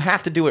for it because you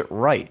have to do it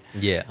right.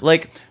 Yeah.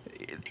 Like,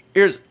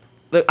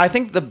 I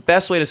think the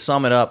best way to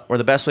sum it up, or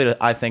the best way to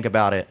I think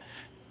about it,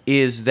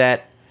 is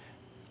that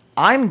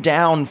I'm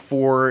down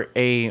for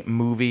a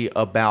movie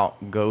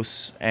about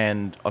ghosts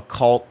and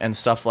occult and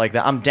stuff like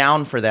that. I'm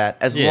down for that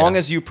as long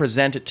as you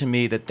present it to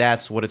me that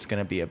that's what it's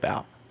going to be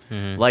about.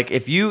 Mm-hmm. Like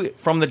if you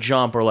from the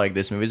jump are like,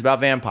 this movie's about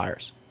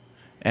vampires,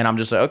 and I'm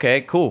just like,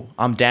 okay, cool.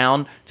 I'm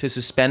down to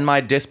suspend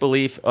my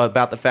disbelief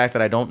about the fact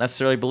that I don't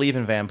necessarily believe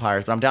in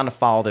vampires, but I'm down to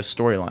follow this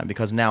storyline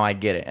because now I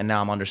get it and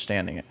now I'm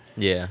understanding it.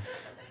 Yeah.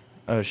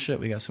 Oh shit,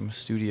 we got some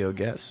studio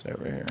guests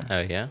over here.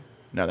 Oh yeah.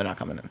 No, they're not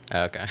coming in.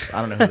 Oh, okay.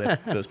 I don't know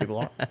who those people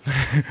are.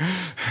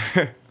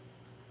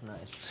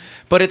 Nice.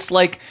 But it's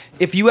like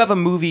if you have a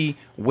movie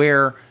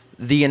where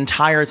the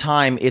entire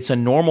time it's a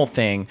normal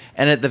thing,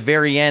 and at the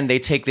very end they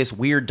take this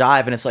weird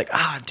dive, and it's like,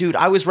 dude,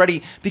 I was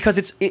ready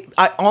because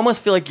I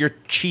almost feel like you're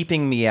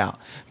cheaping me out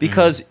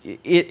because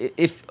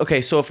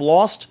if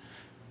Lost,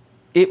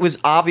 it was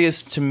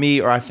obvious to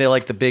me, or I feel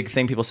like the big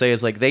thing people say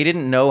is like they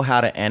didn't know how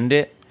to end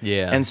it.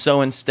 Yeah. And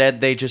so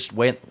instead they just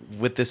went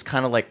with this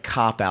kind of like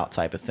cop-out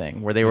type of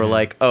thing where they were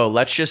like, oh,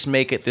 let's just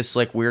make it this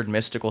like weird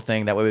mystical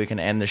thing. That way we can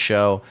end the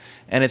show.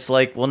 And it's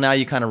like, well, now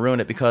you kind of ruin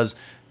it because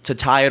to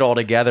tie it all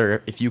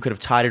together, if you could have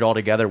tied it all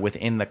together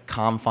within the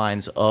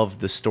confines of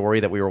the story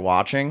that we were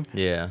watching,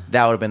 that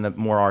would have been the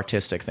more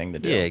artistic thing to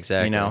do. Yeah,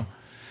 exactly. You know?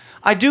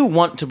 I do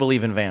want to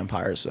believe in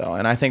vampires, though,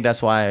 and I think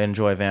that's why I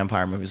enjoy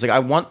vampire movies. Like, I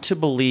want to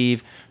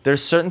believe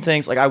there's certain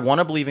things, like, I want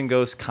to believe in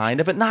ghosts,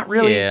 kind of, but not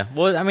really. Yeah,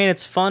 well, I mean,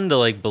 it's fun to,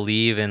 like,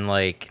 believe in,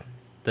 like,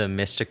 the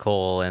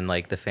mystical and,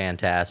 like, the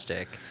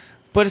fantastic.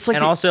 But it's like...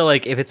 And also,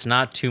 like, if it's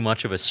not too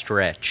much of a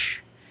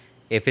stretch,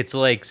 if it's,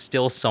 like,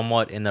 still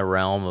somewhat in the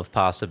realm of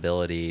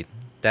possibility,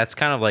 that's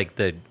kind of, like,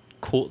 the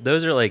cool...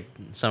 Those are, like,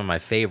 some of my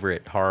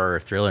favorite horror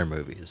thriller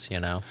movies, you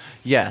know?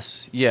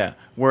 Yes, yeah.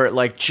 Where it,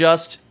 like,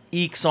 just...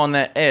 ekes on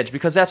that edge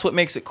because that's what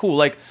makes it cool.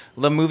 Like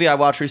the movie I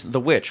watched recently, The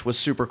Witch, was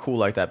super cool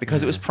like that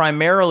because it was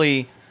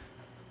primarily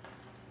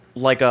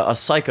like a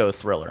psycho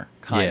thriller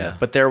kind of,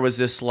 but there was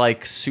this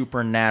like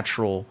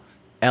supernatural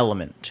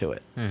element to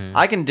it.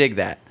 I can dig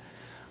that.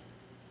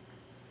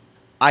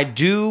 I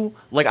do,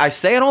 like I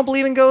say I don't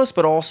believe in ghosts,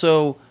 but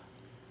also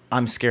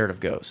I'm scared of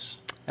ghosts.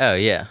 Oh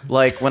yeah.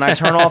 Like when I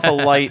turn off a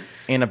light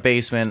in a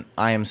basement,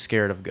 I am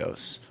scared of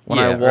ghosts. When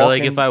I walk or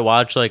like if I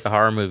watch like a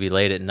horror movie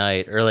late at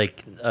night or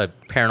like a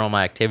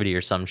Paranormal Activity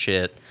or some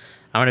shit,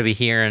 I'm gonna be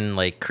hearing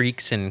like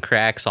creaks and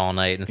cracks all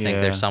night and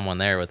think there's someone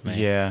there with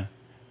me. Yeah,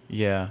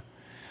 yeah.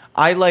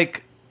 I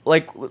like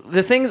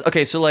the things.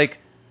 Okay, so like,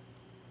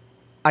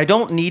 I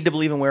don't need to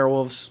believe in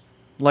werewolves.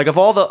 Like of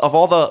all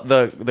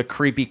the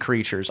creepy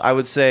creatures, I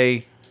would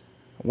say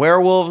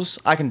werewolves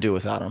I can do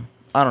without them.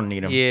 I don't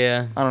need them.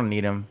 Yeah, I don't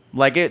need them.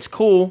 Like it's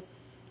cool,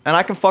 and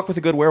I can fuck with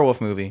a good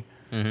werewolf movie.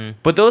 Mm-hmm.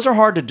 But those are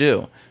hard to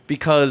do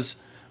because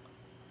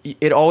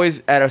it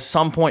always at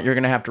some point you're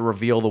gonna have to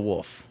reveal the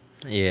wolf.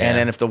 Yeah. And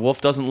then if the wolf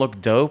doesn't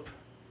look dope,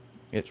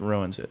 it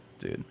ruins it,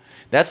 dude.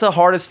 That's the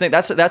hardest thing.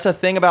 That's a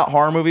thing about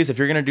horror movies. If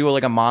you're gonna do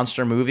like a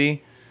monster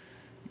movie,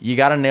 you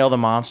gotta nail the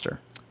monster.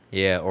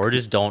 Yeah, or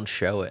just don't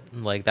show it.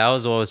 Like that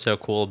was what was so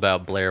cool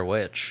about Blair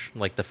Witch,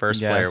 like the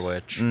first Blair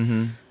Witch,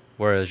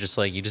 where it was just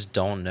like you just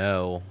don't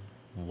know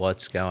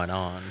what's going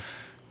on.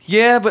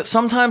 Yeah, but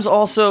sometimes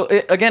also,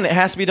 it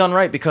has to be done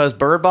right because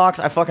Bird Box,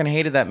 I fucking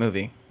hated that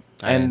movie.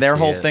 And their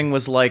whole thing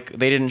was like,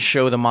 they didn't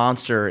show the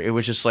monster. It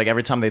was just like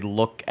every time they'd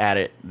look at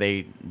it,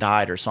 they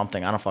died or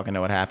something. I don't fucking know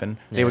what happened.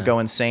 They would go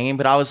insane.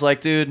 But I was like,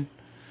 dude,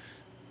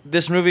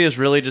 this movie is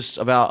really just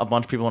about a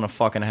bunch of people in a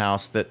fucking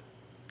house that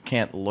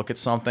can't look at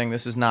something.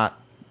 This is not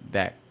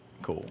that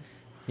cool.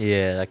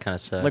 Yeah, that kind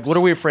of sucks. Like, what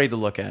are we afraid to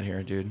look at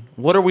here, dude?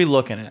 What are we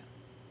looking at?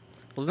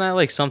 Wasn't that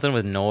like something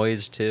with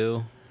noise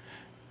too?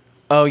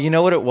 Oh, you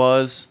know what it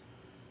was?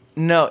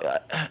 No,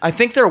 I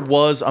think there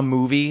was a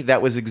movie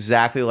that was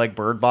exactly like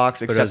Bird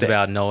Box, except it was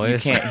about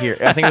noise. You can't hear.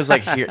 I think it was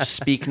like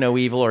 "Speak No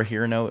Evil" or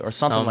 "Hear No" or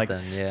something like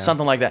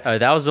that. Oh,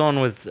 that was the one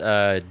with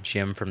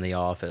Jim from The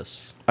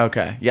Office.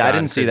 Okay, yeah, I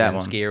didn't see that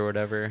one. Or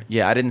whatever.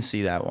 Yeah, I didn't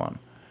see that one.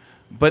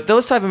 But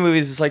those type of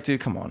movies, it's like, dude,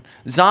 come on.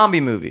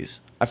 Zombie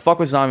movies. I fuck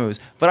with zombie movies,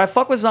 but I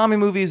fuck with zombie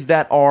movies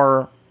that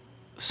are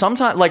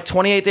sometimes, like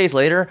 28 days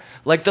later,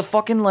 like the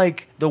fucking,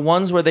 like the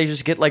ones where they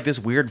just get like this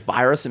weird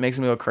virus that makes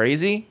them go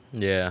crazy,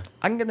 Yeah.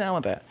 I can get down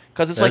with that.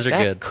 Because it's Those like, are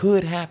that good.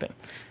 could happen.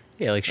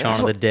 Yeah, like Shaun That's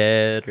of the what-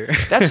 Dead. Or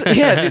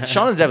Yeah, dude,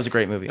 Shaun of the Dead was a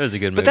great movie. It was a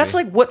good But that's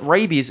movie. like what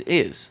rabies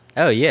is.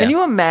 Oh, yeah. Can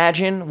you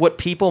imagine what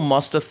people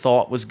must have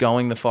thought was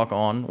going the fuck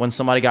on when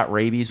somebody got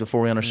rabies before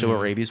we understood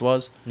what rabies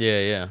was? Yeah,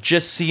 yeah.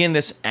 Just seeing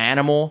this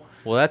animal.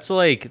 Well, that's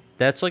like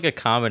a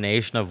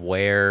combination of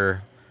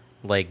where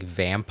like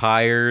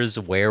vampires,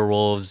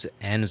 werewolves,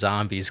 and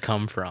zombies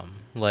come from.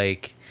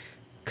 Like,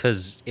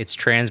 because it's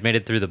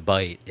transmitted through the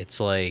bite. It's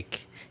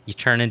like you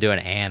turn into an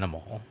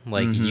animal.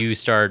 Like you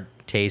start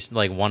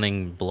like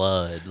wanting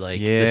blood. Like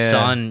the Yeah.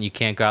 sun, you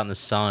can't go out in the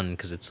sun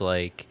because it's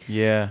like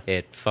Yeah.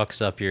 it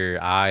fucks up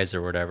your eyes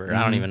or whatever.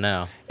 I don't even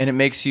know. And it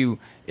makes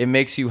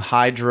you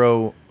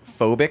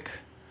hydrophobic,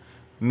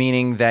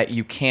 meaning that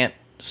you can't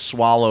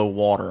swallow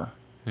water.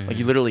 Like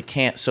you literally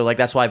can't. So like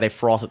that's why they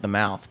froth at the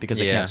mouth, because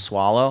they Yeah. can't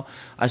swallow.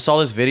 I saw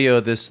this video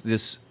of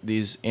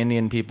these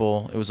Indian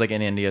people. It was like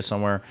in India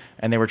somewhere,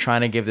 and they were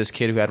trying to give this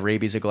kid who had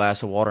rabies a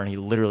glass of water, and he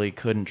literally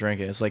couldn't drink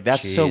it. It's like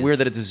that's so Jeez. weird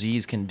that a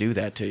disease can do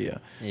that to you.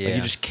 Like Yeah.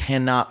 you just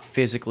cannot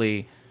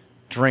physically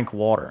drink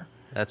water.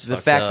 That's The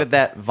fucked fact up.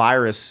 that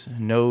virus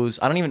knows.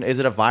 I don't even. Is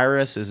it a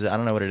virus? I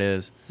don't know what it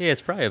is. Yeah,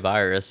 it's probably a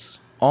virus.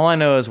 All I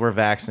know is we're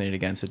vaccinated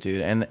against it,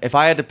 dude. And if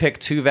I had to pick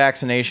 2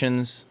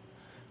 vaccinations,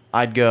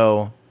 I'd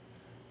go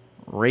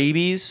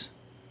rabies,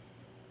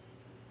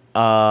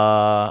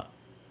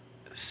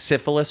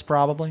 syphilis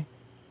probably.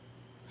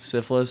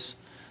 Syphilis.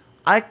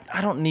 I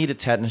don't need a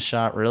tetanus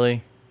shot,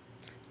 really.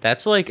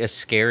 That's like a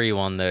scary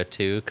one though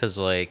too, because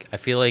like I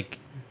feel like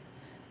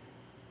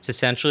it's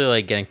essentially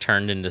like getting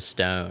turned into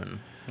stone.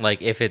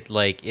 Like if it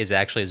like is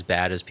actually as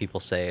bad as people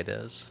say it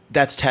is.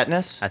 That's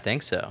tetanus? I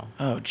think so.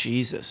 Oh,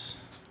 Jesus.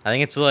 I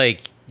think it's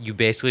like you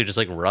basically just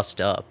like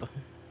rust up.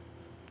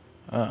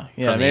 Oh,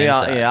 yeah, From the maybe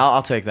inside.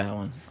 I'll take that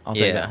one. I'll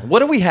take Yeah. that one. What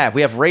do we have?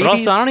 We have rabies. But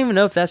also, I don't even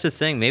know if that's the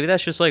thing. Maybe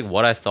that's just like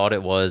what I thought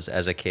it was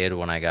as a kid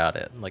when I got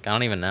it. Like I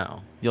don't even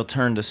know. You'll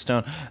turn to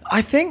stone.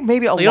 I think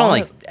maybe a You don't lot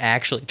like of-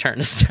 actually turn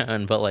to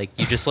stone, but like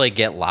you just like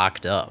get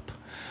locked up.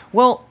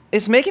 Well,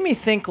 it's making me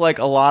think like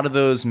a lot of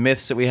those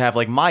myths that we have,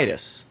 like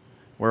Midas,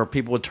 where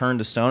people would turn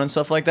to stone and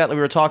stuff like that. Like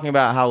we were talking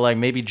about how like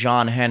maybe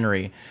John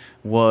Henry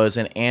was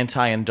an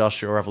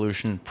anti-industrial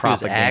revolution He was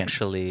propaganda.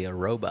 actually a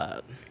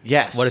robot.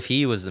 Yes. What if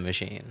he was the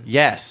machine?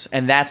 Yes,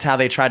 and that's how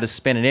they tried to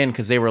spin it in,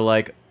 because they were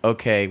like,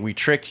 okay, we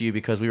tricked you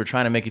because we were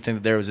trying to make you think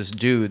that there was this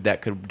dude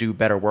that could do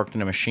better work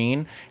than a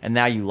machine, and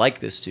now you like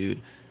this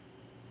dude.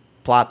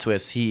 Plot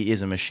twist, he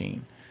is a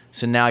machine.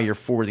 So now you're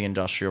for the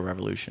Industrial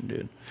Revolution,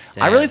 dude.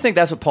 I really Damn. think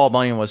that's what Paul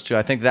Bunyan was too.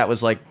 I think that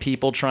was like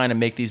people trying to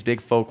make these big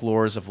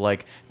folklores of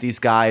like these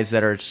guys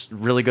that are just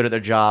really good at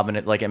their job, and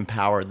it like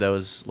empowered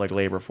those like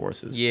labor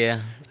forces. Yeah,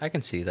 I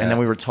can see that. And then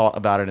we were taught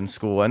about it in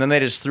school, and then they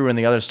just threw in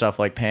the other stuff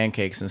like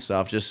pancakes and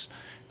stuff just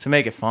to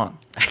make it fun.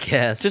 I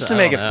guess. Just to I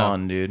make it don't know.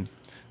 fun, dude.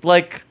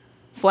 Like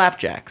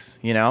flapjacks,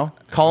 you know?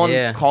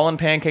 Calling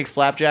pancakes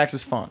flapjacks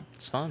is fun.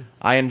 It's fun.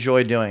 I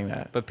enjoy doing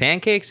that. But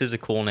pancakes is a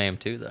cool name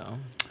too, though.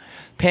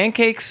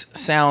 Pancakes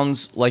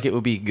sounds like it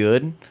would be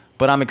good,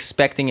 but I'm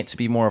expecting it to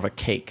be more of a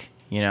cake,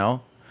 you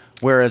know?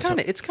 Whereas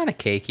It's kind of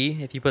cakey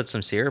if you put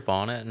some syrup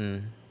on it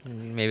and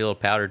maybe a little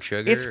powdered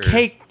sugar. it's or-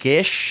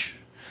 cake-ish,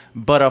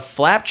 but a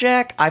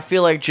flapjack, I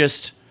feel like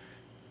just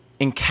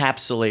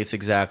encapsulates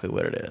exactly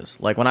what it is.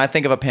 Like when I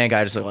think of a pancake,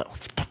 I just like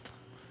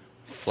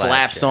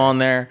flaps Flapjack. on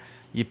there.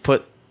 You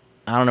put,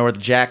 I don't know where the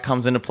jack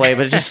comes into play,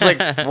 but it's just like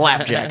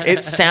flapjack.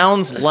 It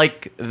sounds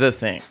like the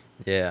thing,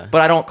 Yeah.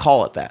 but I don't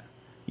call it that.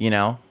 You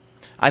know,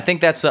 I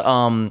think that's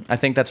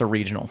a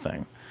regional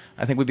thing.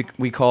 I think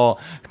we call,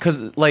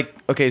 because like,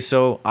 okay,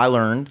 so I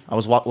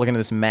was looking at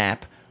this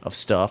map of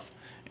stuff,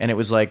 and it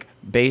was like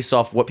based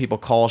off what people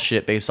call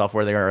shit based off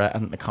where they are at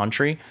in the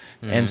country,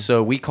 and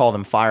so we call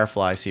them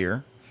fireflies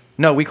here.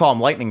 No, we call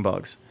them lightning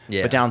bugs.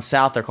 Yeah. But down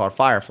south they're called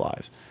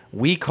fireflies.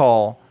 We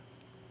call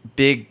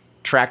big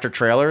tractor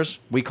trailers,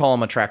 we call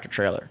them a tractor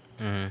trailer.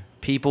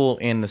 People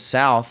in the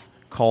south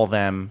call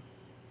them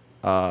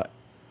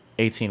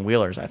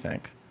 18-wheelers, I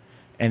think.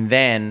 And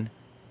then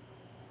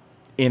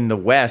in the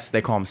west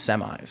they call them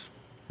semis.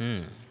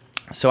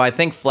 So I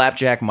think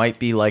flapjack might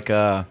be like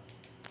a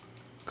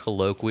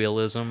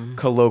Colloquialism.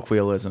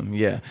 colloquialism,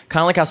 yeah.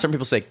 Kind of like how certain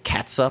people say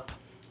catsup.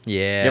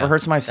 Yeah. You ever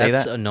heard somebody say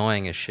That's that?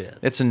 annoying as shit.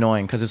 It's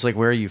annoying because it's like,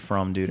 where are you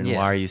from, dude, and Yeah.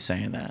 why are you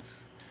saying that?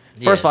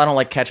 Yeah. First of all, I don't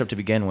like ketchup to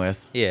begin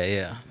with. Yeah,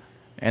 yeah.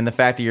 And the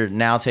fact that you're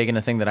now taking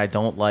a thing that I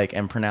don't like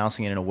and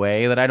pronouncing it in a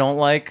way that I don't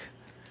like.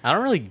 I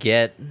don't really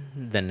get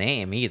the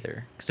name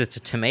either because it's a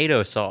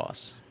tomato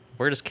sauce.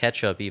 Where does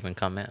ketchup even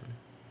come in?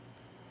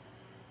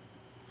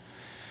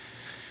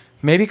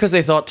 Maybe because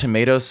they thought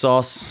tomato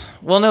sauce.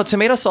 Well, no,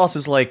 tomato sauce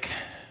is like,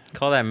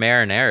 Call that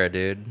marinara,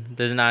 dude.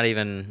 There's not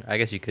even. I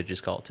guess you could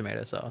just call it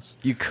tomato sauce.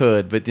 you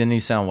could, but then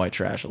you sound white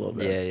trash a little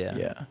bit. Yeah, yeah.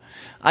 Yeah.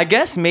 I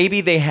guess maybe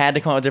they had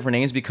to come up with different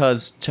names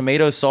because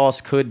tomato sauce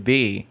could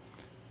be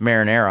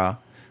marinara,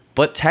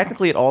 but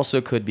technically it also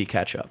could be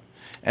ketchup.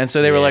 And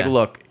so they were like, Yeah.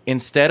 look,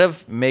 instead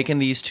of making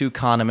these two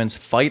condiments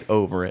fight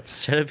over it,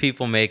 Instead of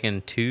people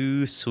making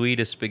too sweet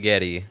a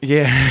spaghetti,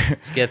 yeah,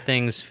 let's get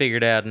things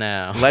figured out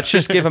now. let's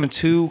just give them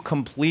two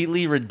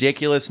completely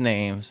ridiculous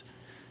names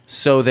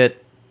so that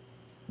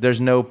there's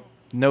no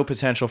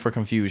potential for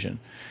confusion.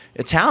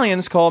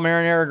 Italians call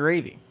marinara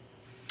gravy.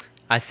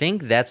 I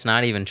think that's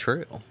not even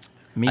true.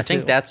 Me I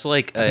think too. that's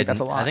like I think that's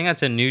a lie. I think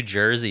that's a New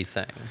Jersey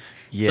thing.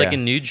 Yeah. It's like a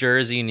New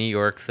Jersey, New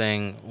York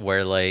thing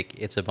where like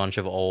it's a bunch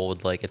of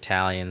old like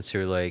Italians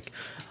who are like,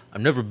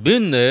 I've never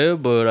been there,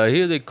 but I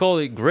hear they call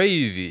it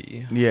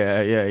gravy.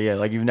 Yeah.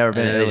 Like you've never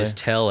been And in then they Italy. just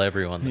tell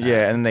everyone that.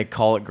 Yeah, and they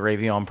call it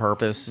gravy on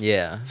purpose.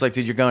 Yeah. It's like,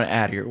 dude, you're going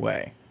out of your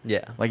way.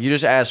 Yeah. Like, you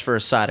just asked for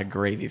a side of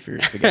gravy for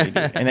your spaghetti,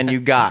 dude. And then you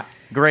got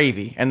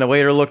gravy. And the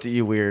waiter looked at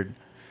you weird.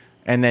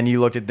 And then you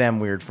looked at them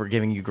weird for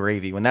giving you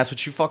gravy when that's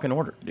what you fucking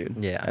ordered, dude.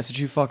 Yeah. That's what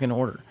you fucking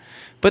ordered.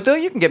 But though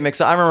you can get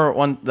mixed up. I remember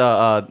one,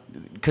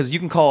 because you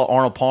can call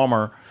Arnold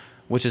Palmer,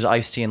 which is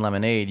iced tea and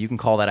lemonade, you can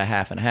call that a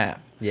half and half.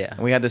 Yeah. And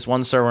we had this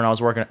one server when I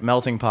was working at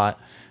Melting Pot.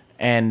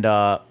 And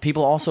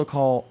people also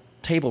call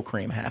table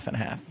cream half and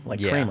half, like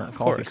Yeah, creamer, of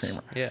coffee course.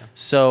 creamer. Yeah.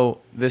 So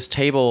this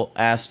table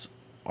asked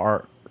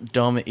our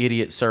dumb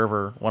idiot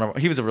server,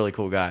 he was a really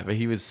cool guy, but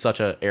he was such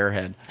a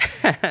airhead.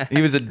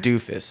 He was a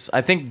doofus. I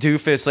think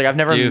doofus, like I've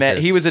never met,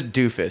 he Doofus. was a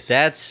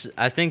doofus.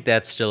 I think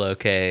that's still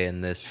okay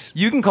in this.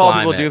 You can call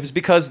climate. people doofus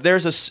because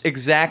there's a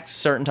exact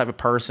certain type of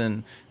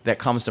person that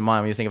comes to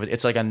mind when you think of it.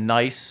 It's like a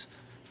nice,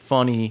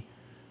 funny,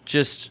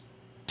 just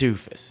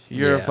doofus.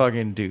 You're a Yeah.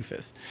 fucking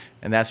doofus.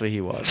 And that's what he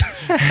was.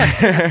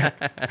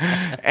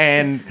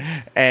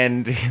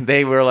 and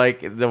they were like,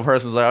 the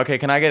person was like, okay,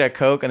 can I get a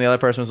Coke? And the other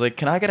person was like,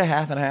 can I get a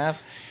half and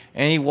half?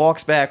 And he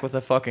walks back with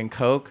a fucking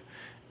Coke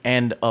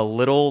and a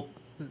little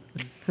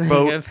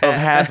boat of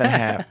half and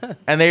half.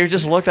 And they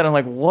just looked at him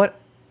like, what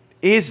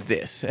is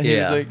this? And he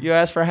was Yeah. like, you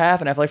asked for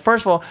half and half. Like,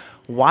 first of all,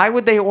 why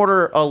would they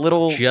order a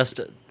little Just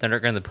they're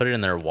going to put it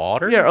in their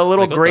water? a little Like,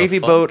 what the gravy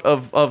fuck? boat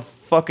of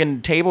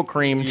fucking table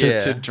cream to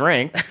Yeah.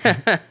 drink? When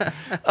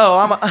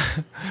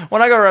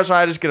I go to a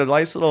restaurant, I just get a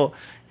nice little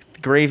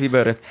gravy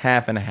boat of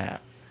half and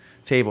half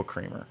table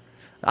creamer.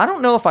 I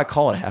don't know if I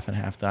call it half and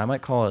half though. I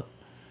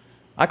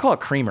call it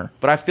creamer,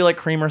 but I feel like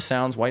creamer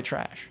sounds white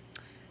trash.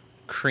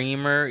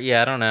 Creamer,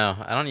 yeah, I don't know.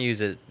 I don't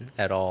use it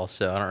at all,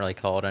 so I don't really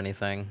call it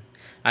anything.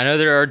 I know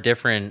there are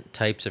different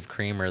types of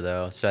creamer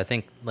though, so I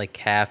think like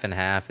half and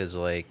half is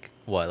like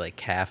what, like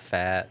calf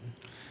fat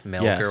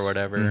milk Yes. or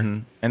whatever.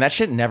 Mhm. And that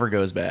shit never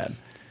goes bad.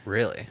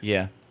 Really?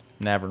 Yeah,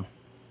 never.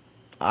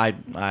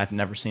 I've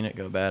never seen it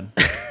go bad.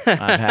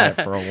 I've had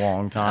it for a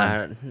long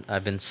time.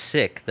 I've been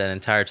sick that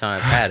entire time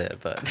I've had it,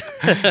 but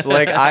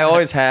Like, I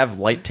always have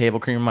light table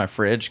cream in my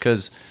fridge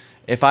because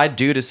if I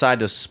do decide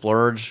to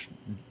splurge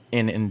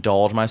and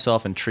indulge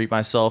myself and treat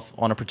myself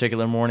on a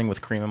particular morning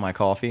with cream in my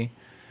coffee,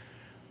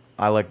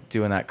 I like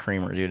doing that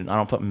creamer, dude. I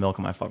don't put milk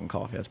in my fucking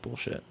coffee. That's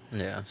bullshit.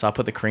 yeah. So I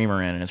put the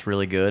creamer in, and it's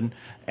really good.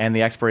 And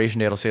the expiration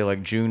date will say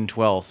like June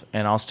 12th,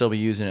 and I'll still be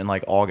using it in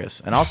like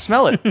August. And I'll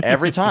smell it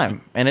every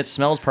time, and it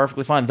smells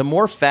perfectly fine. The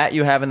more fat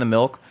you have in the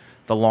milk,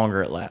 the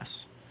longer it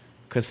lasts.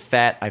 Because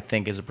fat, I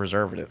think, is a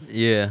preservative.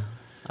 Yeah,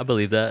 I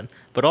believe that.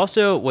 But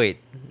also, wait,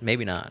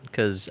 maybe not,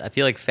 because I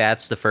feel like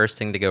fat's the first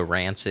thing to go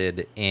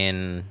rancid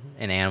in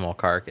an animal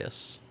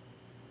carcass.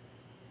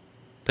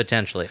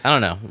 Potentially. I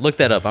don't know. Look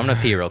that up. I'm going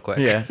to pee real quick.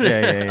 Yeah.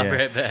 I'll be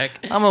right back.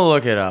 I'm gonna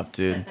look it up,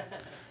 dude.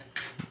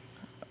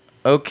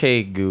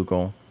 Okay,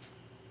 Google.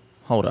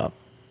 Hold up.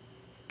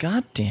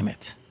 God damn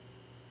it.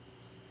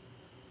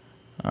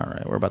 All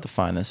right, we're about to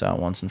find this out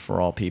once and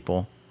for all,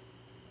 people.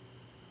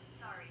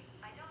 Sorry,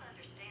 I don't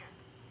understand.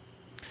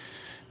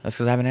 That's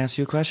because I haven't asked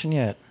you a question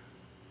yet.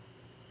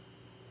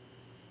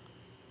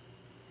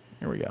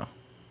 Here we go.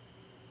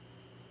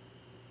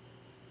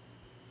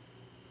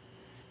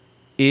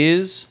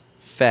 Is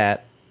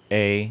fat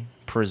a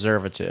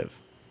preservative?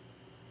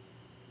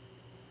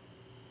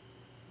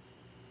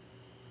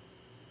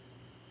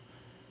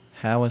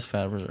 How is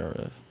fat a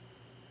preservative?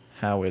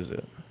 How is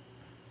it?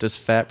 Does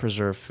fat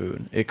preserve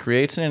food? It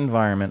creates an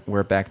environment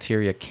where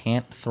bacteria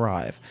can't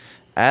thrive.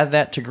 Add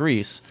that to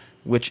grease,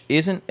 which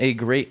isn't a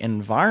great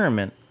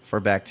environment for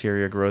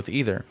bacteria growth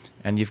either,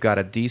 and you've got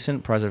a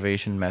decent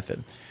preservation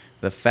method.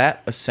 The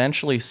fat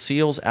essentially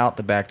seals out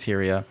the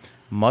bacteria,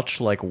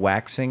 much like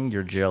waxing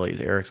your jellies.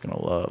 Eric's going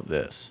to love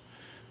this.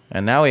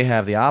 And now we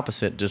have the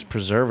opposite, just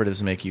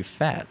preservatives make you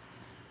fat.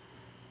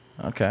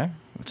 Okay,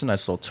 that's a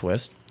nice little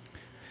twist.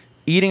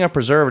 Eating a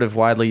preservative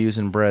widely used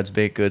in breads,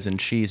 baked goods, and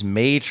cheese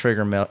may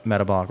trigger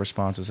metabolic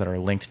responses that are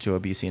linked to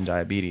obesity and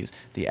diabetes.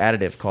 The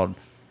additive, called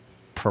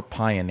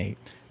propionate,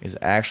 is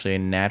actually a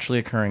naturally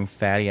occurring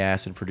fatty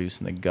acid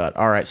produced in the gut.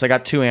 All right, so I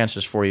got two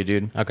answers for you,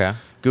 dude. Okay.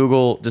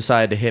 Google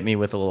decided to hit me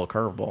with a little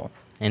curveball.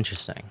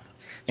 Interesting.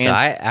 So And-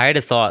 I had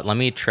a thought. Let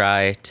me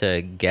try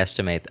to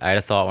guesstimate. I had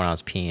a thought when I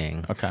was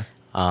peeing. Okay.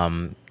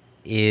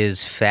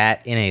 Is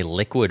fat in a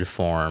liquid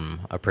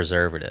form a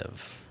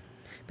preservative?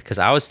 Because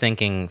I was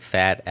thinking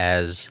fat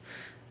as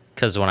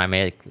Because when I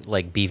make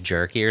like beef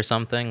jerky or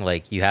something,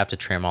 like you have to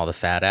trim all the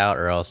fat out,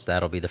 or else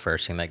that'll be the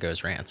first thing that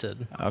goes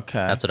rancid. Okay.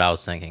 That's what I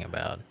was thinking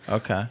about.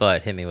 Okay.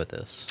 But hit me with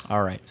this.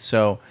 All right.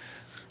 So,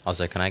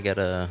 Also, can I get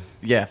a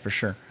yeah, for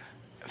sure.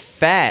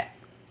 Fat,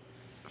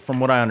 from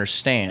what I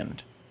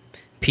understand,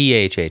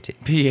 PHAT?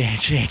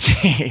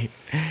 PHAT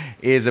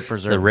is a The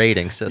preservative.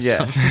 rating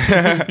system.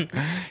 Yes.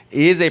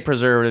 Is a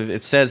preservative.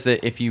 It says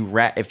that if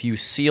you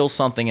seal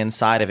something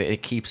inside of it,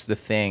 it keeps the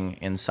thing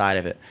inside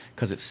of it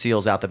because it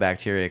seals out the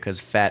bacteria, because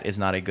fat is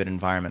not a good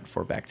environment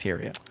for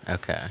bacteria.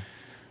 Okay.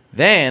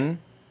 Then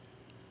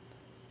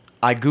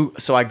I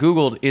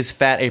googled, is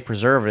fat a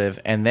preservative,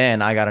 and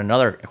then I got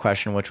another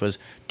question, which was,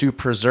 do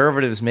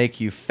preservatives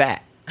make you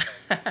fat?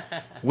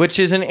 Which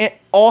is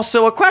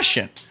also a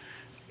question.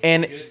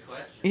 And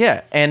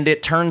yeah, and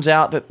it turns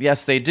out that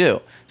yes, they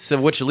do. So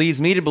which leads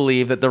me to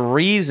believe that the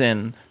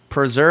reason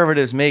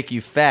preservatives make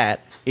you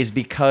fat is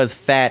because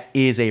fat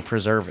is a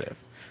preservative.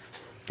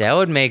 That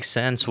would make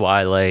sense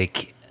why,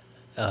 like,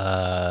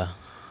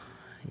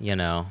 you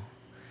know,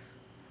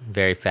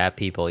 very fat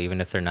people,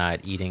 even if they're not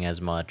eating as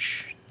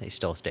much, they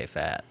still stay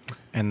fat.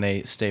 And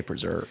they stay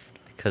preserved.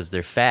 Because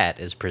their fat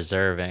is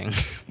preserving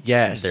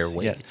Yes. their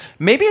weight. Yes.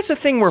 Maybe it's a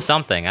thing where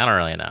Something, I don't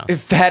really know. if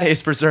fat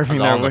is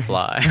preserving I was their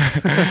all on weight.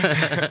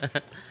 the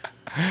fly.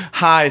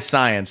 High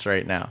science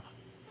right now.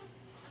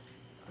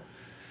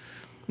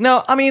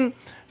 No, I mean,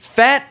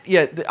 fat,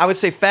 yeah, I would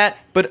say fat,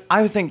 but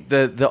I would think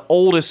the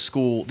oldest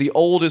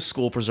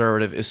school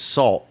preservative is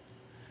salt.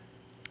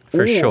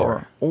 For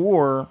sure.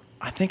 Or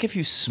I think if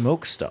you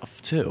smoke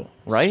stuff too,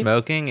 right?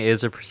 Smoking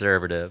is a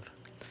preservative.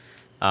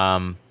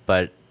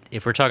 But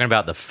if we're talking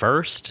about the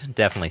first,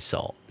 definitely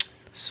salt.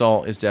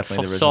 Salt is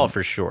definitely the original. Salt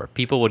for sure.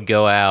 People would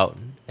go out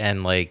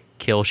and like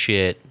kill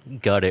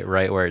shit, gut it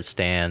right where it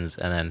stands,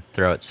 and then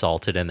throw it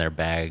salted in their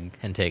bag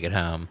and take it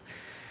home.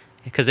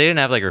 Because they didn't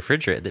have like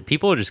refrigerator. That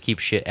people would just keep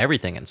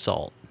everything in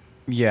salt.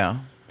 Yeah.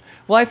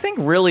 Well, I think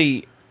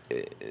really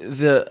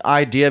the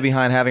idea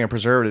behind having a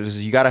preservative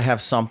is you got to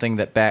have something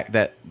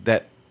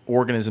that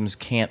organisms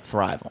can't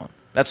thrive on.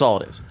 That's all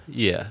it is.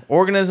 Yeah.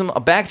 A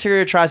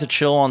bacteria tries to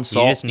chill on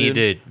salt. You just need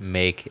dude. to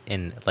make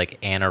an like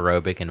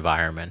anaerobic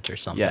environment or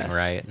something, Yes,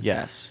 right?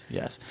 Yes.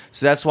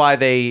 So that's why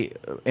they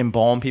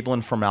embalm people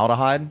in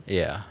formaldehyde,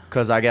 Yeah.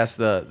 because I guess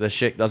the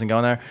shit doesn't go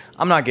in there.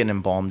 I'm not getting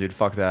embalmed, dude.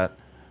 Fuck that.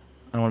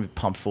 I don't want to be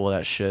pumped full of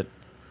that shit.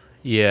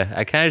 Yeah,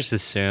 I kind of just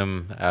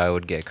assume I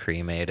would get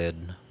cremated.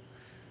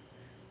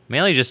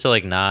 Mainly just to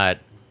like not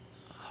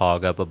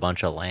hog up a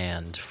bunch of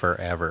land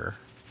forever.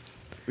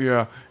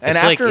 Yeah. And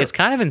It's after like it's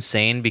kind of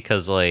insane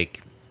because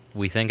like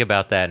we think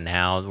about that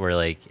now where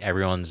like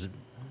everyone's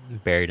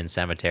buried in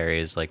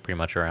cemeteries like pretty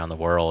much around the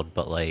world,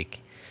 but like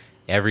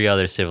every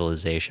other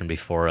civilization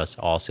before us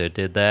also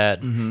did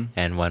that. Mhm.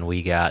 And when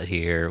we got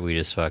here, we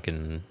just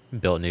fucking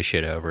built new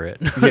shit over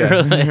it. yeah,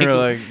 Like- you're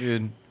like,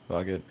 dude,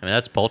 fuck it. I mean,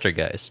 that's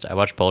Poltergeist. I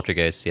watched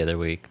Poltergeist the other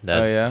week.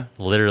 That's yeah?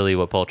 literally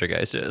what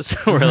Poltergeist is.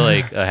 We're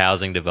like a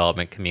housing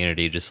development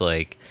community, just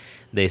like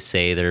they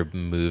say they're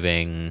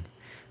moving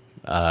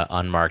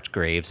unmarked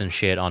graves and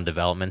shit on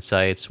development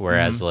sites,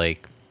 whereas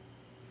like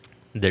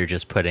they're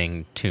just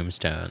putting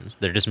tombstones.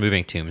 They're just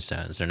moving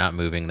tombstones. They're not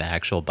moving the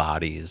actual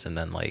bodies, and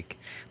then like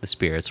the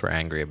spirits were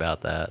angry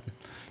about that.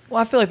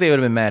 Well, I feel like they would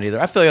have been mad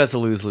either. I feel like that's a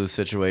lose-lose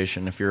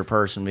situation if you're a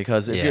person,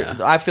 because if Yeah.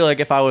 I feel like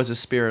if I was a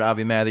spirit, I'd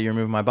be mad that you're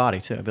moving my body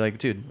too. I'd be like,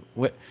 dude,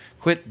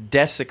 quit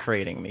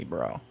desecrating me,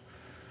 bro.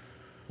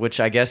 Which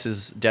I guess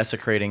is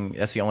desecrating.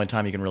 That's the only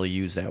time you can really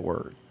use that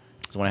word.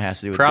 Is when it has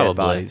to do with dead Probably.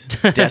 bodies.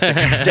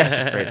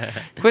 Desecrate.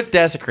 Quit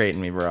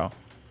desecrating me, bro.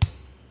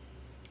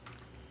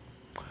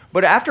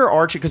 But after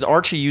Archie, because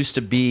Archie used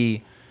to be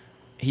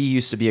a Yeah,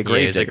 he's a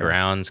gravedigger.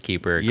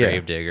 groundskeeper, Yeah.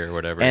 gravedigger,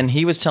 whatever. And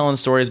he was telling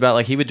stories about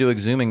like he would do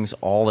exhumings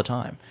all the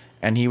time,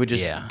 and he would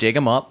just Yeah. dig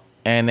them up,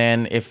 and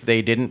then if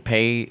they didn't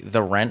pay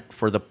the rent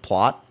for the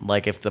plot,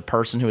 like if the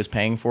person who was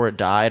paying for it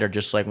died or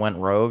just like went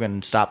rogue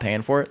and stopped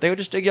paying for it, they would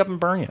just dig you up and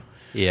burn you.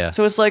 yeah.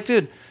 So it's like,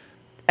 dude,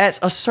 at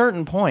a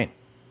certain point,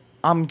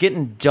 I'm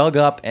getting dug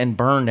up and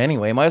burned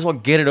anyway. Might as well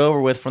get it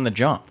over with from the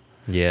jump.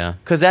 yeah.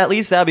 Because at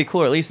least that'd be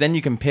cool. At least then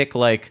you can pick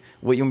like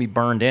what you want to be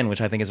burned in, which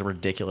I think is a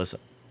ridiculous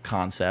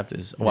concept.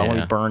 Is I want to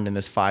Yeah. be burned in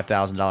this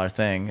 $5,000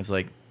 thing. It's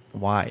like,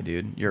 why,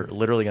 dude? You're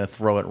literally gonna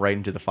throw it right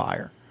into the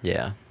fire.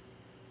 Yeah.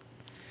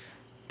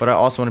 But I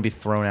also want to be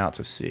thrown out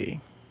to sea.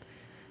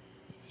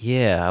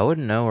 Yeah, I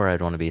wouldn't know where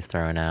I'd want to be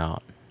thrown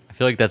out. I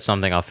feel like that's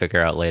something I'll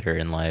figure out later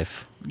in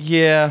life.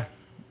 Yeah,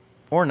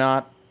 or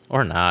not.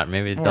 Or not.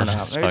 Maybe Or don't not.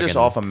 just Maybe just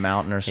fucking off a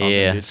mountain or something.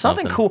 Yeah, dude.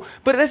 Something something. cool.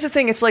 But that's the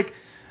thing. It's like.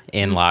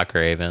 in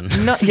Lochraven.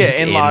 No, yeah, Just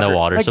in the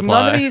water like,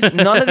 supply.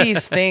 None of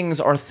these things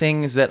are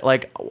things that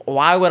like.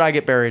 Why would I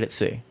get buried at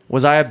sea?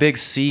 Was I a big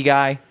sea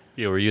guy?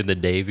 Yeah, were you in the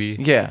Navy?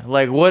 Yeah,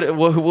 like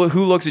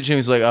who looks at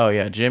Jimmy's like, oh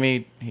yeah,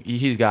 Jimmy,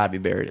 he's got to be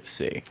buried at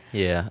sea.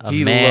 Yeah, a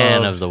He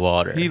man loved- of the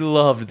water. He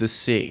loved the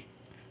sea.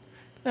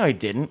 No, he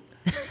didn't.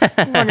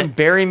 Fucking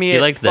bury me He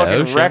at liked the fucking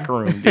ocean. rec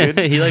room, dude.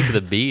 He liked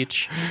the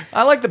beach.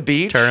 I like the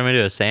beach. Turn him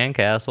into a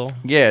sandcastle.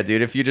 Yeah,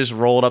 dude. If you just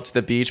rolled up to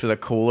the beach with a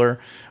cooler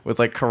with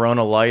like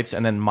Corona lights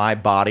and then my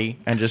body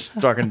and just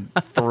fucking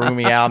threw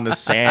me out in the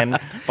sand,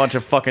 bunch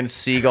of fucking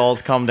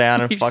seagulls come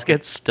down and You just fucking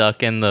get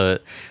stuck in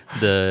the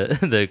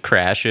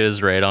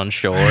crashes right on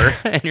shore,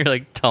 and you're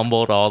like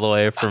tumbled all the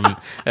way from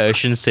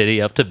Ocean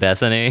City up to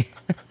Bethany.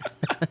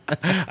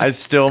 I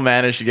still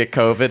managed to get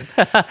COVID.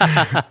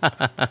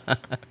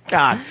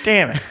 God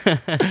damn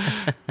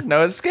it.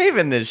 No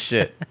escaping this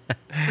shit.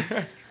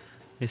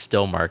 They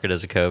still mark it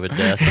as a COVID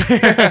death.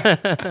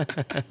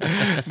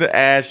 The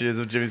ashes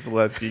of Jimmy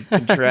Selesky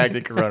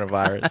contracted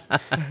coronavirus.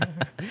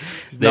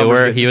 His They numbers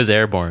were. get- He was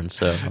airborne,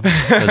 so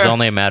it was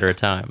only a matter of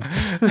time.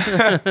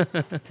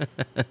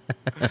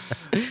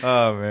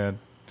 Oh man.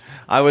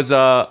 I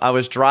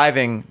was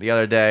driving the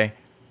other day.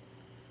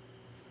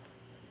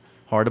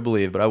 Hard to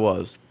believe, but I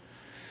was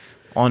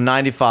on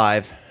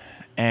 95,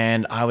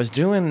 and I was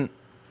doing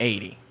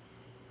 80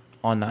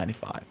 on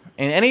 95.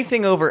 And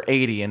anything over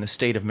 80 in the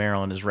state of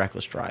Maryland is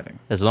reckless driving.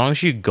 As long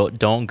as you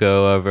don't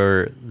go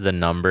over the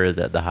number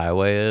that the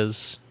highway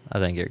is, I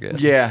think you're good.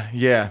 Yeah,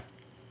 yeah.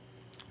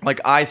 Like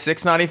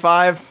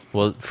I-695.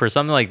 Well, for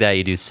something like that,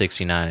 you do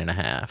 69 and a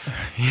half.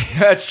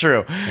 That's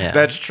true. Yeah.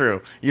 That's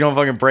true. You don't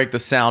fucking break the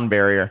sound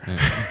barrier.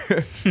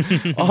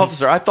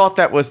 Officer, I thought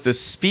that was the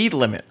speed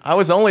limit. I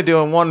was only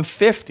doing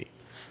 150.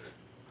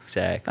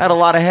 Exactly. I had a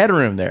lot of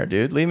headroom there,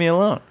 dude. Leave me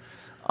alone.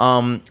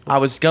 I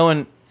was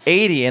going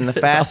 80 in the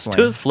fast To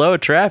the lane. flow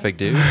of traffic,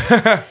 dude.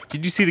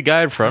 Did you see the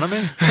guy in front of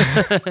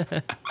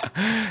me?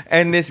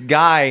 And this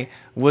guy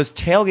was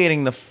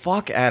tailgating the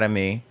fuck out of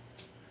me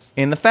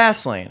in the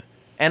fast lane.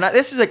 And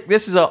this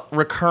is a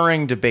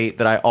recurring debate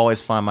that I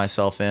always find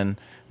myself in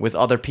with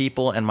other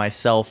people and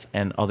myself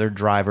and other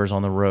drivers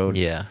on the road.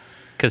 Yeah.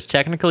 Because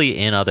technically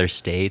in other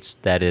states,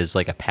 that is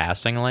like a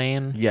passing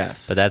lane.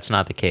 Yes. But that's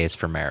not the case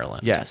for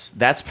Maryland. Yes,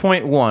 that's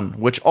point one,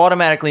 which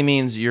automatically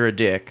means you're a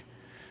dick.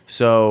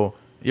 So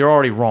you're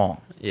already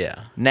wrong.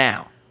 Yeah.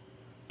 Now,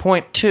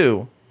 point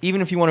two, even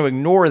if you want to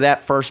ignore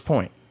that first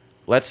point,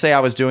 let's say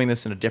I was doing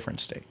this in a different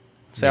state.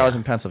 Say I was Yeah.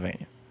 in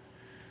Pennsylvania.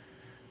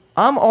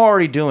 I'm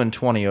already doing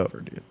 20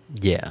 over, dude.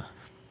 Yeah.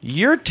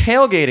 You're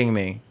tailgating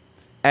me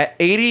at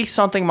 80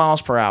 something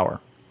miles per hour,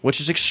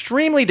 which is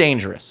extremely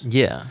dangerous.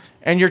 Yeah.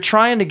 And you're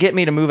trying to get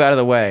me to move out of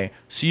the way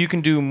so you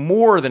can do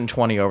more than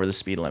 20 over the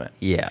speed limit.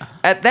 Yeah.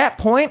 At that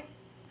point,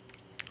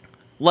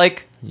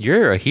 like,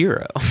 You're a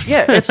hero.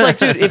 yeah, it's like,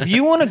 dude, if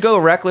you want to go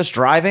reckless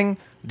driving,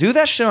 do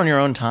that shit on your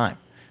own time.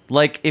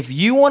 Like, if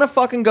you want to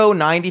fucking go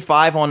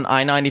 95 on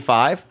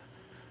I-95,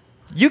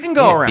 you can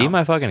go Yeah, around. Be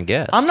my fucking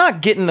guest. I'm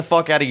not getting the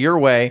fuck out of your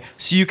way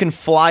so you can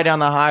fly down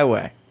the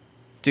highway.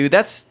 Dude,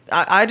 that's,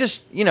 I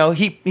just, you know,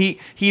 he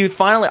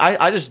finally,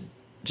 I just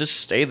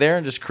stayed there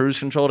and just cruise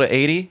control to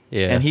 80.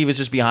 Yeah. And he was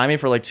just behind me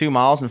for like 2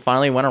 miles and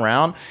finally went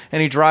around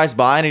and he drives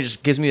by and he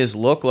just gives me this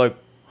look like,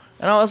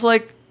 and I was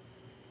like,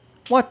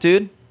 what,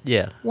 dude?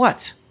 Yeah.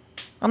 What?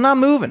 I'm not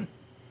moving.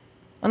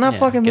 I'm not Yeah,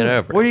 fucking get moving.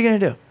 over What are it. you going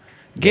to do?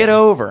 Get Yeah.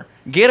 over.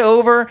 Get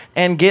over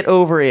and get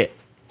over it.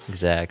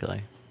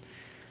 Exactly.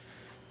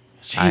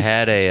 Jesus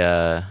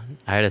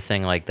I had a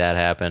thing like that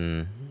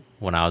happen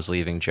when I was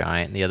leaving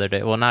Giant the other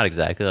day. Well, not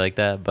exactly like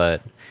that,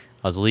 but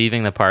I was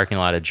leaving the parking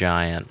lot of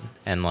Giant,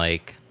 and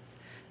like,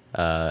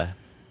 I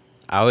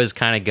was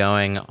kind of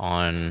going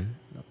on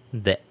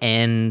the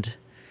end.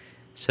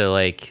 So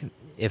like,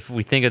 if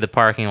we think of the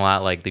parking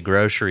lot like the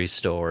grocery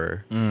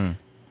store,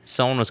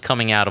 someone was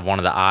coming out of one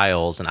of the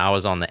aisles, and I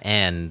was on the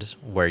end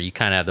where you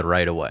kind of have the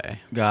right of way.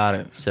 Got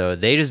it. So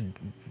they just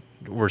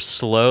were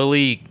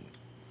slowly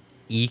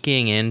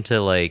eking into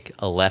like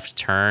a left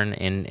turn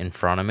in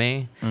front of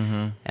me.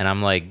 Mm-hmm. And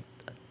I'm like,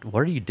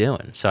 what are you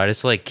doing? So I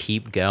just like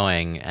keep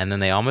going. And then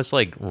they almost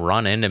like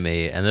run into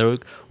me and they're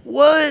like,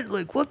 what?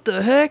 Like, what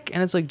the heck?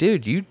 And it's like,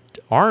 dude, you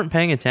aren't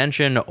paying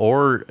attention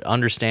or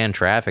understand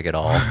traffic at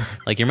all.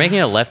 Like, you're making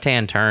a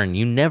left-hand turn.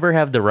 You never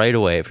have the right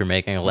of way if you're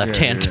making a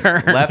left-hand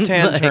turn.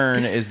 Left-hand Like,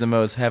 turn is the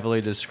most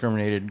heavily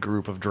discriminated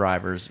group of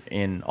drivers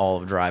in all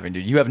of driving,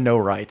 dude. You have no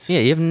rights. Yeah,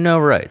 you have no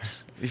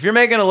rights. If you're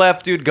making a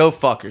left, dude, go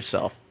fuck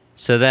yourself.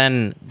 So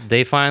then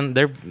they find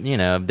they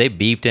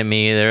beeped at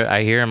me.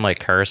 I hear them like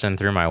cursing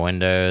through my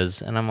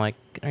windows, and I'm like,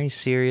 "Are you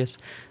serious?"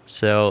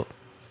 So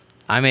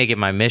I make it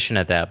my mission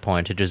at that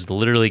point to just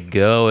literally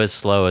go as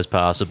slow as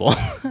possible.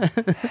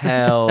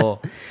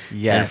 Hell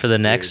yes. And for the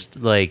dude. next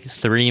like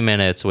 3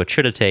 minutes, which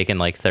should have taken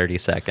like 30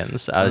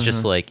 seconds, I was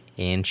just like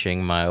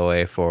inching my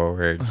way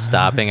forward,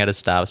 stopping at a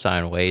stop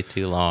sign way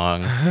too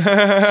long,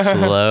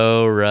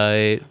 slow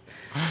right.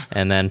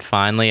 And then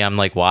finally, I'm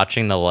like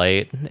watching the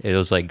light. It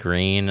was like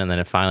green, and then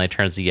it finally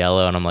turns to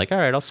yellow. And I'm like, all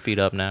right, I'll speed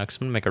up now because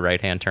I'm gonna make a right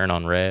hand turn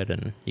on red,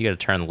 and you got to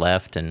turn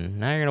left. And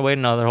now you're gonna wait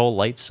another whole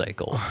light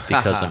cycle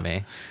because of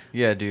me.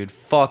 Yeah, dude.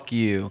 Fuck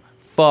you.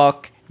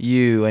 Fuck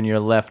you and your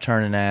left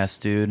turning ass,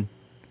 dude.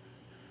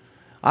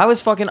 I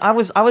was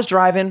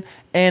driving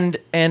and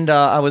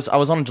I was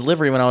on a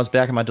delivery when I was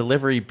back in my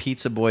delivery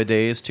pizza boy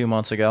days 2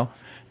 months ago,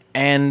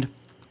 and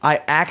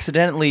I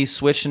accidentally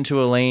switched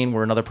into a lane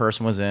where another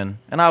person was in,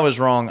 and I was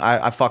wrong.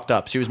 I fucked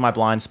up. She was my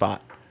blind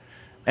spot.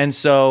 And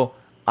so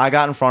I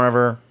got in front of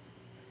her.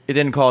 It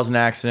didn't cause an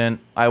accident.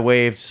 I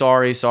waved,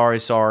 sorry, sorry,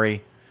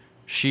 sorry.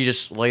 She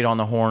just laid on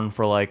the horn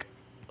for like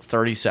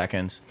 30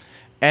 seconds.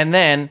 And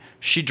then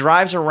she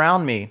drives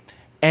around me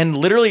and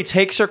literally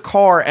takes her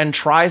car and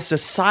tries to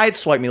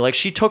sideswipe me. Like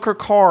she took her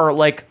car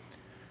like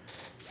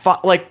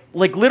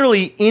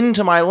literally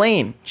into my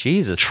lane.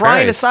 Jesus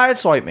trying Christ. to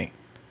sideswipe me.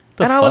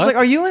 The And I was fuck? like,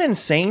 are you an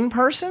insane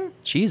person?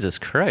 Jesus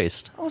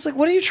Christ. I was like,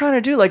 what are you trying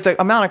to do? Like the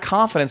amount of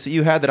confidence that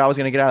you had that I was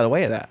going to get out of the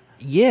way of that.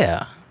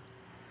 Yeah.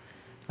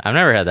 I've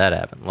never had that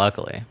happen,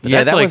 luckily. But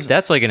Yeah,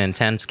 that's like an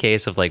intense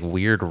case of like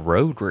weird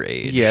road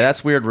rage. Yeah,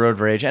 that's weird road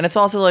rage. And it's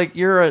also like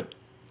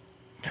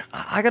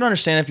I can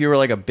understand if you were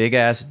like a big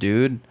ass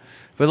dude,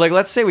 but like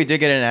let's say we did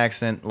get in an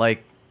accident,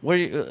 like what are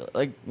you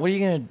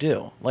gonna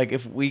do? Like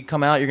if we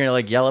come out, you're gonna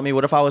like yell at me.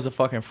 What if I was a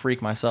fucking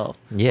freak myself?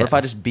 Yeah. What if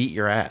I just beat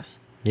your ass?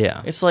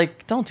 Yeah. It's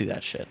like, don't do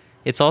that shit.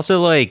 It's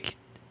also like,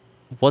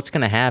 what's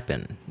going to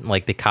happen?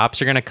 Like, the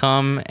cops are going to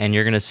come and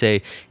you're going to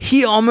say,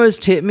 he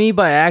almost hit me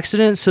by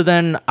accident, so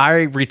then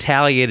I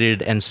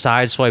retaliated and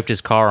sideswiped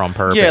his car on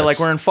purpose. Yeah, like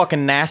we're in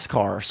fucking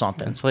NASCAR or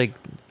something. It's like,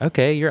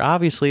 okay, you're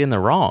obviously in the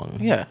wrong.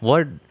 Yeah.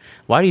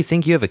 Why do you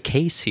think you have a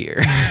case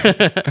here?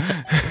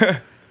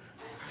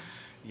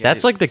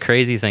 That's like the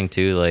crazy thing,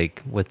 too.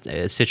 Like, with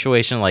a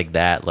situation like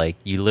that, like,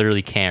 you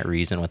literally can't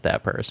reason with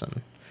that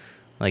person.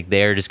 Like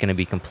they're just going to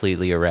be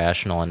completely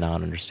irrational and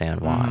not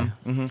understand why.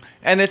 Mm-hmm.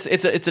 And it's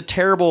a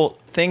terrible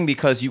thing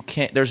because you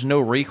can't. There's no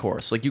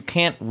recourse. Like you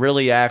can't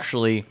really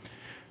actually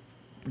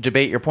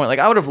debate your point. Like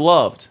I would have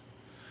loved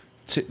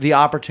the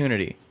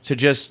opportunity to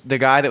just the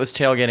guy that was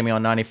tailgating me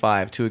on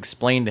 95 to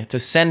explain to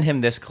send him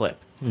this clip.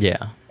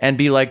 Yeah. And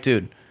be like,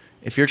 dude,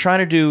 if you're trying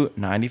to do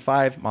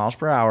 95 miles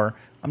per hour,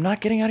 I'm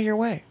not getting out of your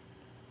way.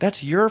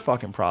 That's your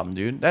fucking problem,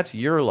 dude. That's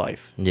your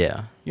life.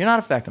 Yeah. You're not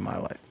affecting my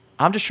life.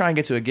 I'm just trying to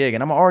get to a gig,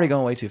 and I'm already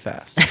going way too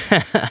fast.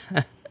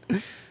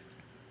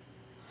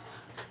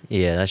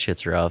 Yeah, that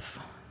shit's rough.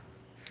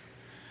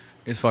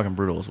 It's fucking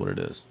brutal is what it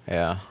is.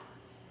 Yeah.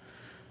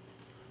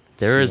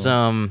 There was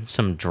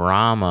some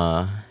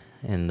drama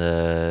in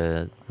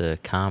the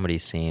comedy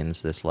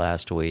scenes this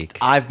last week.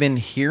 I've been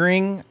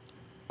hearing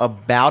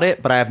about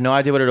it, but I have no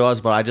idea what it was,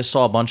 but I just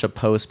saw a bunch of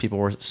posts. People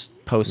were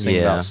posting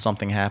Yeah. about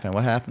something happened.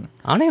 What happened?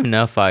 I don't even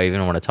know if I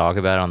even want to talk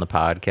about it on the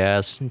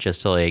podcast,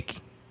 just to like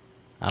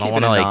I don't Keep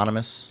want it to like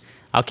anonymous.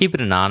 I'll keep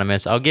it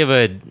anonymous. I'll give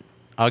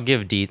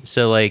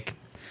so like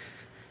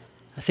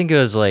I think it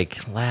was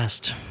like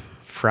last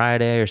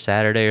Friday or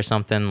Saturday or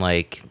something,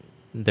 like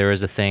there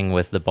was a thing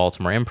with the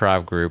Baltimore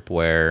Improv Group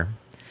where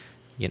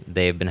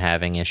they've been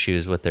having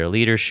issues with their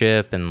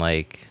leadership and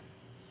like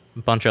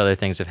a bunch of other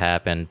things have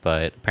happened,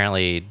 but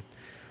apparently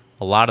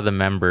a lot of the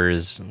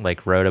members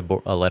like wrote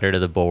a letter to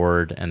the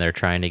board and they're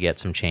trying to get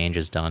some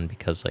changes done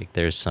because like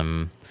there's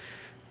some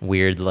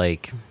weird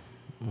like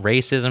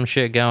racism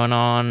shit going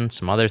on,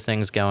 some other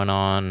things going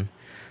on,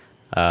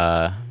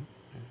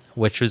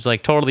 which was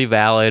like totally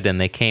valid. And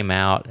they came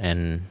out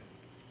and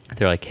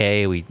they're like,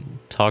 hey, we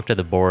talked to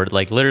the board.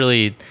 Like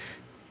literally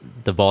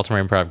the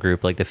Baltimore Improv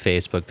Group, like the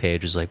Facebook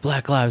page was like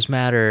Black Lives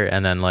Matter.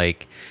 And then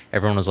like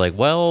everyone was like,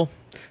 well,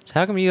 so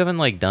how come you haven't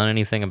like done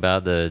anything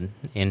about the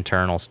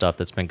internal stuff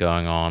that's been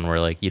going on where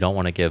like you don't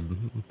want to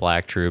give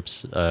black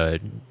troops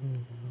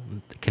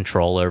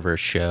control over a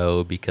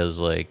show because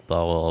like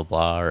blah, blah, blah,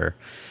 blah, or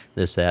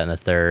this, that, and the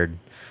third.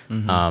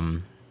 Mm-hmm.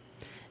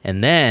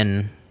 And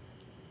then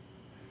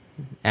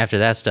after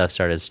that stuff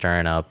started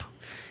stirring up,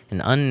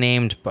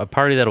 a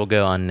party that will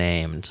go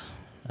unnamed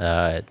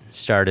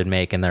started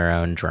making their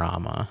own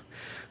drama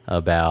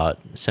about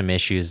some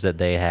issues that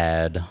they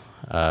had,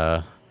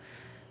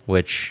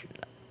 which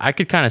I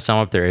could kind of sum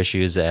up their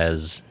issues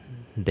as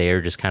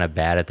they're just kind of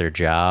bad at their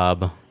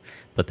job,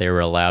 but they were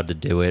allowed to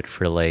do it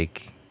for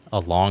like a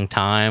long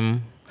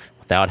time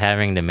without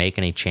having to make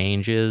any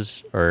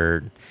changes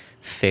or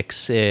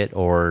fix it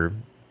or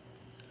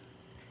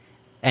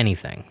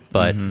anything.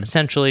 But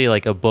essentially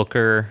like a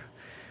booker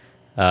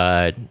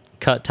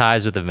cut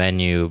ties with the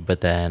venue,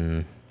 but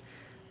then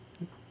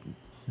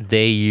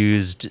they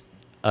used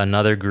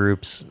another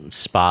group's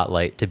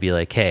spotlight to be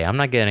like, hey, I'm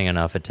not getting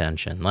enough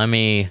attention. Let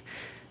me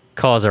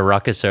cause a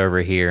ruckus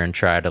over here and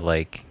try to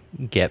like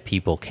get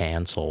people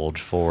canceled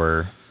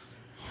for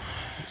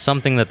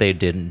something that they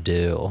didn't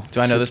do.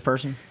 Do I know this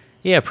person?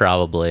 Yeah,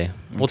 probably.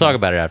 We'll talk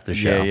about it after the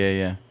show.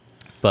 Yeah.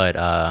 But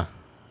I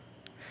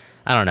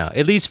don't know.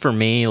 At least for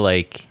me,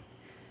 like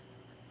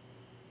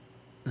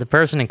the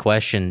person in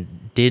question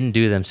didn't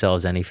do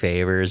themselves any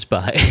favors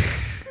by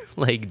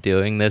like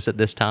doing this at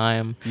this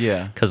time.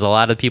 Yeah. Because a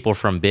lot of people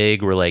from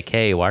Big were like,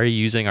 hey, why are you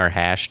using our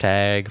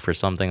hashtag for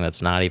something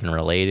that's not even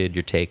related?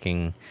 You're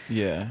taking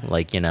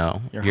like, You're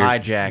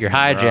hijacking. You're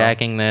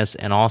hijacking this.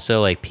 And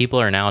also like people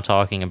are now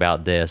talking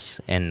about this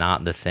and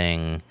not the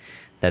thing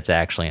that's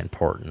actually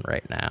important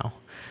right now.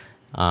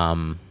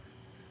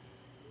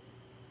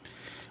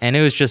 And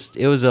it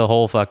was a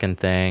whole fucking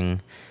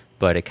thing,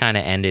 but it kind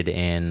of ended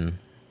in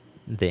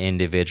the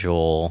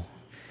individual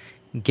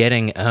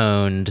getting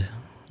owned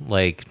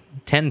like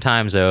 10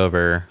 times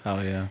over,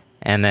 Oh yeah.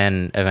 and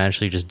then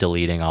eventually just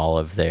deleting all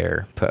of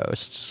their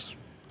posts.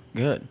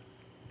 Good.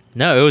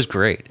 No, it was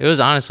great. It was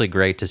honestly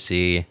great to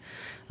see.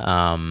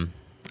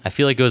 I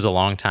feel like it was a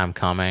long time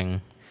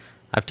coming.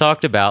 I've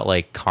talked about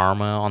like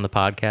karma on the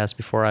podcast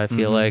before, I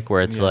feel like,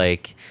 where it's Yeah.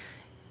 like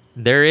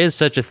there is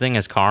such a thing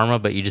as karma,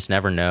 but you just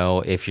never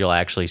know if you'll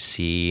actually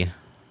see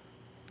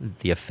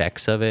the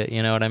effects of it.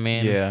 You know what I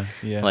mean? Yeah.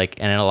 Yeah. Like,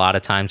 and a lot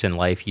of times in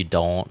life, you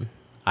don't.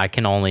 I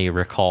can only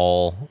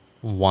recall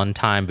one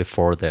time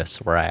before this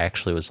where I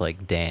actually was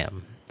like,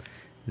 damn,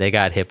 they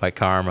got hit by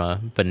karma.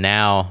 But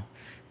now,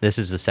 this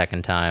is the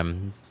second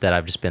time that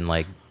I've just been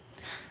like,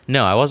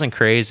 no, I wasn't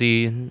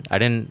crazy. I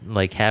didn't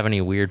like have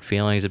any weird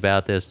feelings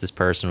about this. This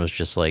person was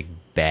just like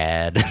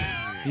bad.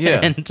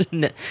 Yeah.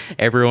 And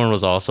everyone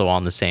was also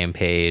on the same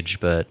page.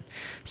 But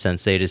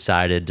since they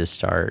decided to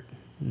start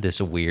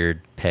this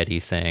weird petty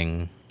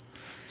thing,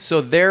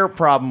 So their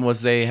problem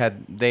was they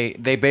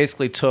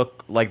basically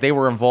took, like, they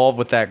were involved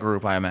with that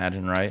group, I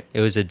imagine, right?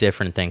 it was a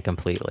different thing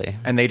completely.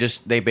 And they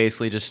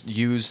basically just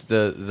used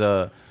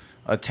the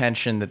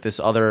attention that this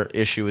other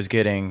issue was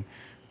getting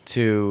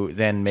to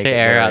then make To it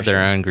air their out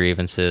their issue. own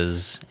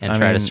grievances and I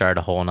try to mean- start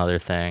a whole nother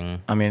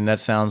thing. I mean, that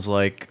sounds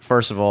like,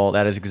 first of all,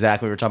 that is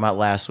exactly what we were talking about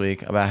last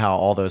week about how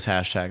all those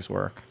hashtags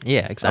work.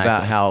 Yeah, exactly.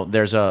 About how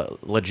there's a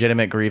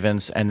legitimate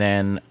grievance and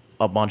then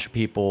a bunch of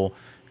people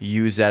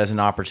use that as an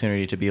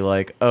opportunity to be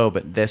like, oh,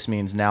 but this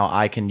means now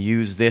I can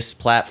use this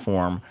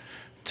platform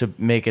to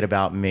make it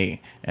about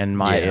me and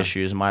my Yeah.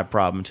 issues and my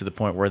problem, to the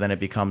point where then it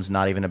becomes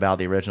not even about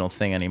the original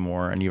thing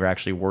anymore, and you're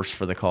actually worse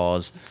for the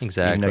cause. Even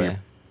Exactly. though you're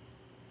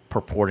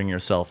purporting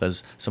yourself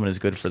as someone who's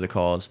good for the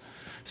cause.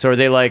 So are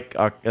they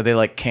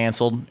like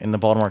canceled in the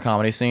Baltimore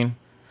comedy scene?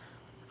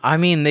 I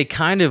mean, they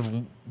kind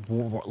of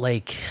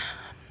like,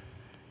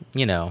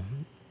 you know,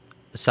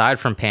 aside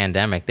from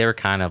pandemic, they were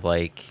kind of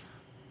like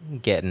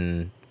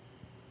getting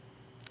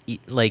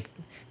like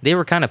they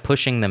were kind of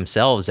pushing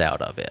themselves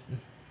out of it.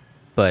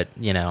 But,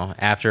 you know,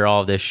 after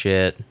all this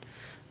shit,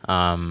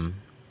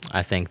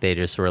 I think they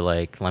just were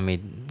like,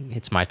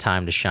 it's my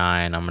time to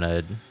shine. I'm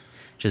going to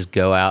just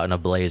go out in a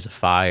blaze of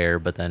fire,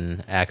 but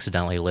then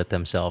accidentally lit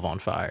themselves on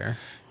fire.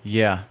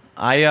 Yeah.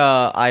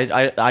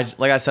 I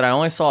like I said, I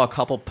only saw a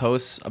couple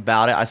posts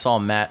about it. I saw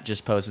Matt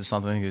just posted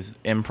something who's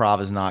improv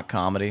is not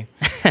comedy.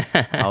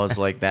 I was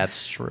like,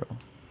 that's true.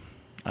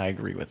 I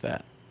agree with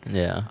that.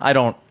 Yeah. I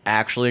don't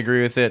actually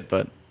agree with it,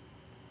 but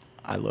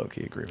I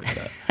low-key agree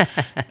with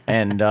that.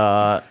 And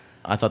I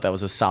thought that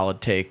was a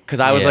solid take, because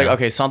I was like, Yeah.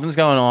 okay, something's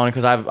going on,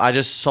 because I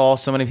just saw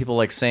so many people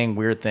like saying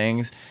weird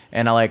things,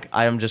 and I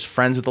am just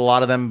friends with a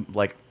lot of them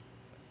like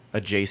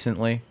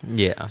adjacently.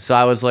 Yeah. So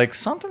I was like,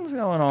 something's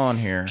going on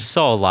here.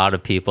 Saw a lot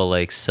of people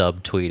like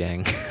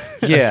subtweeting,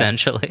 Yeah.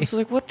 essentially. It's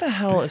like, what the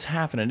hell is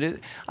happening?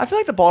 I feel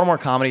like the Baltimore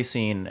comedy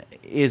scene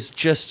is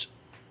just,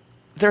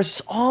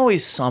 there's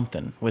always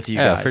something with you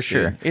Yeah, guys. for dude.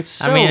 sure. It's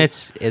so, I mean,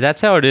 that's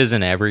how it is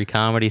in every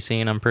comedy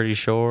scene, I'm pretty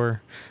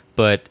sure.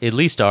 But at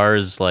least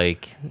ours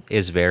like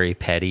is very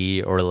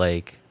petty, or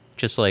like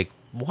just like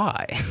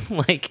why?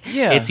 Like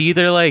Yeah. it's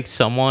either like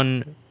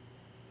someone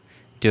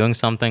doing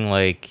something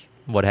like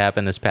what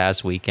happened this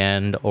past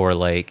weekend, or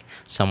like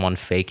someone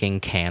faking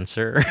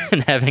cancer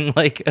and having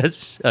like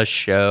a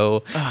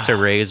show to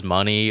raise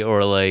money,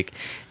 or like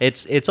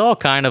it's all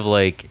kind of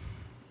like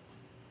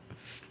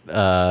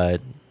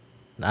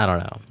I don't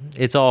know.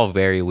 It's all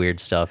very weird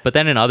stuff. But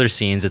then in other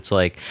scenes, it's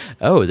like,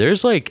 oh,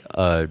 there's like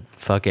a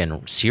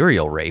fucking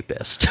serial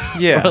rapist.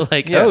 Yeah, Or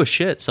like, yeah. oh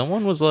shit,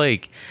 someone was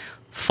like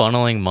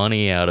funneling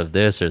money out of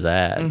this or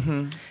that.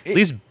 At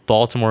least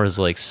Baltimore is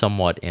like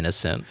somewhat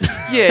innocent.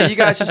 yeah, you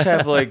guys just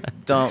have like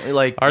dumb,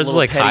 like Ours is little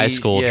like high petty-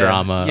 school yeah,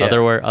 drama. yeah.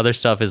 Other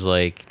stuff is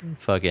like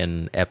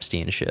fucking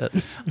Epstein shit.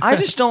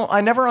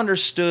 I never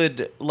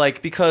understood,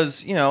 like,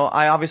 because, you know,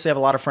 I obviously have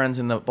a lot of friends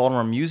in the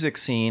Baltimore music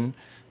scene.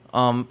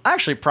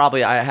 Actually,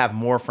 probably I have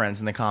more friends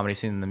in the comedy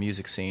scene than the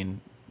music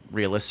scene,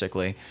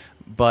 realistically.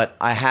 But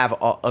I have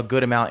a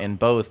good amount in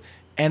both.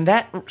 And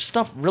that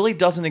stuff really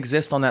doesn't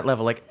exist on that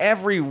level. Like,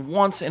 every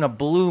once in a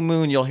blue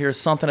moon, you'll hear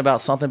something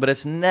about something, but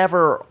it's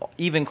never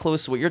even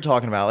close to what you're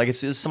talking about. Like,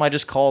 it's somebody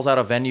just calls out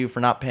a venue for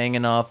not paying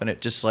enough, and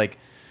it just, like,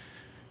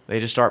 they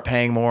just start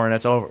paying more, and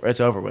it's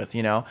over with,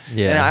 you know?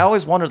 Yeah. And I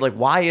always wondered, like,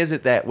 why is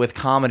it that with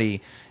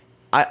comedy,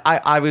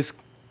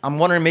 I'm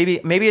wondering,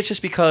 maybe it's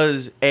just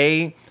because,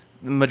 the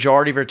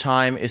majority of your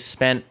time is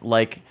spent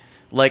like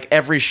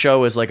every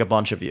show is like a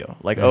bunch of you,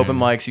 like open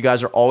mics. You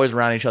guys are always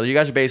around each other. You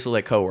guys are basically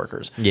like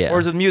coworkers. Yeah.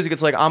 Whereas with music,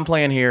 it's like, I'm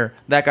playing here,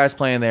 that guy's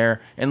playing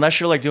there. Unless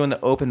you're like doing the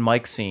open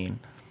mic scene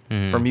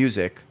for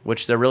music,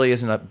 which there really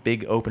isn't a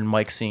big open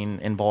mic scene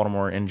in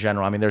Baltimore in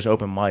general. I mean, there's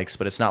open mics,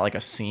 but it's not like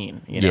a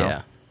scene, you know?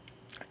 Yeah.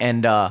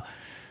 And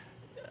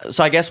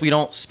so I guess we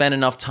don't spend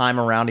enough time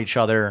around each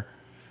other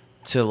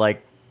to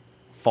like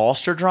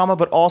foster drama,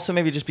 but also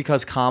maybe just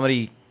because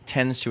comedy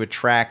tends to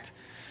attract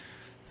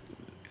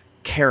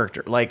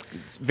character, like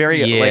it's very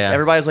like Yeah.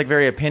 everybody's like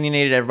very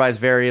opinionated, everybody's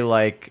very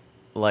like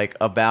like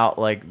about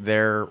like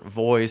their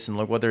voice and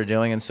look what they're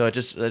doing, and so it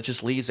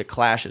just leads to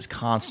clashes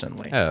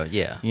constantly. Oh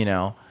yeah. You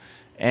know,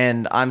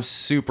 and I'm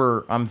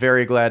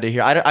very glad to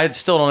hear. I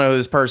still don't know who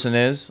this person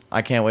is.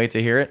 I can't wait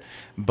to hear it.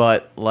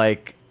 But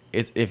like,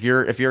 if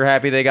you're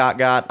happy they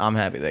got, I'm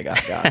happy they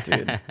got,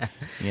 dude.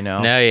 You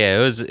know. No, yeah,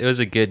 it was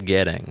a good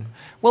getting.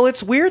 Well,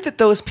 it's weird that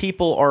those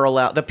people are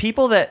allowed. The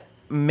people that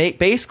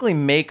basically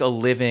make a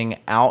living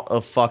out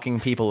of fucking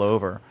people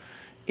over.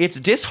 It's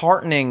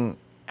disheartening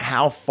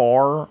how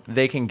far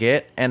they can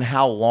get and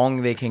how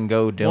long they can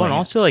go doing. Well, and it.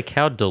 also like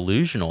how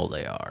delusional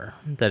they are.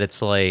 That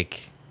it's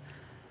like,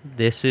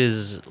 this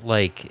is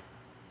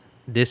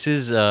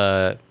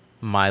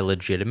my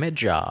legitimate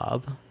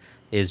job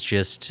is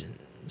just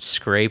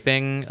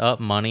scraping up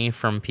money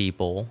from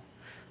people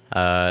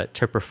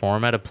to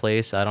perform at a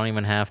place I don't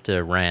even have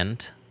to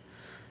rent.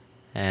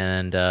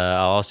 And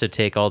I'll also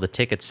take all the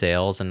ticket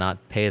sales and not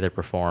pay the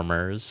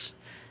performers.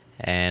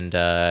 And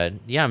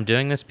yeah, I'm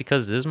doing this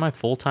because this is my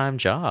full-time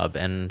job.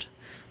 And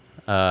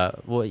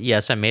well,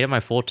 yes, I made it my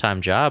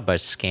full-time job by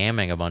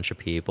scamming a bunch of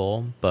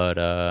people, but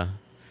I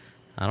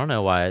don't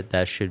know why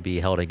that should be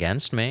held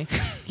against me.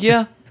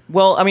 Yeah.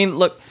 Well, I mean,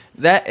 look,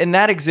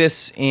 that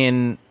exists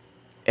in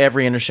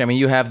every industry. I mean,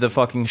 you have the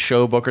fucking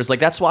show bookers.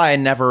 Like, that's why I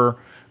never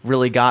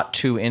really got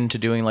too into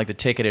doing like the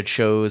ticketed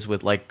shows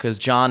with like, because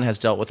John has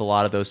dealt with a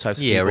lot of those types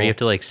of people. Yeah, where you have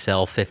to like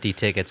sell 50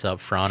 tickets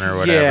up front or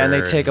whatever. Yeah, and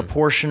they take a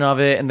portion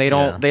of it, and they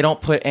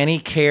don't put any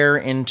care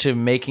into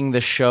making the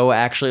show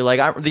actually.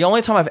 Like, the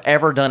only time I've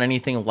ever done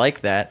anything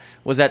like that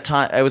was that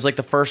time. It was like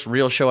the first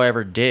real show I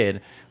ever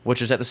did,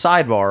 which was at the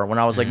Sidebar when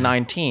I was like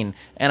 19,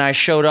 and I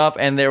showed up,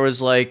 and there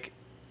was like,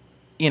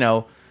 you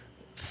know,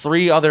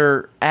 3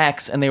 other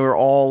acts, and they were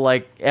all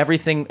like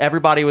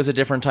everybody was a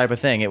different type of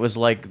thing. It was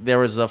like there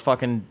was a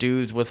fucking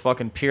dudes with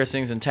fucking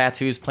piercings and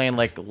tattoos playing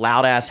like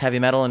loud ass heavy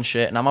metal and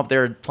shit, and I'm up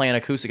there playing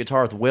acoustic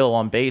guitar with Will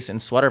on bass in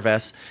sweater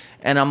vests,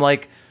 and I'm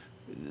like,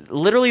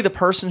 literally the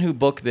person who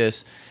booked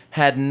this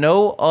had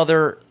no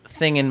other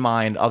thing in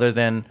mind other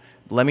than,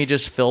 let me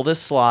just fill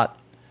this slot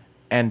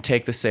and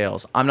take the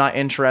sales. I'm not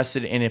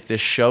interested in if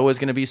this show is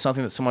going to be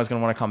something that someone's going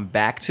to want to come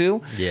back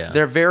to. Yeah.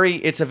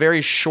 It's a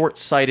very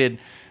short-sighted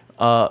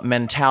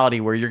mentality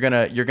where you're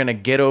gonna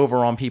get over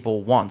on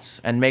people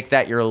once and make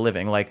that your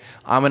living. Like,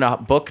 I'm gonna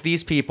book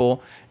these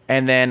people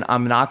and then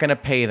I'm not gonna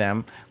pay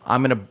them.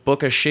 I'm gonna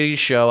book a shitty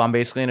show. I'm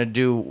just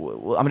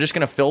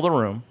gonna fill the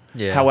room.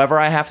 Yeah. However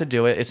I have to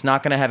do it. It's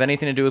not gonna have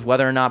anything to do with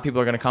whether or not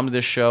people are gonna come to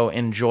this show,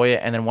 enjoy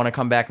it, and then want to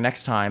come back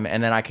next time.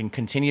 And then I can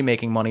continue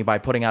making money by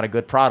putting out a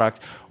good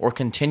product, or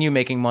continue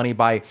making money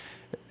by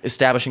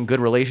establishing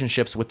good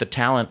relationships with the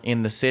talent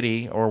in the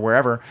city or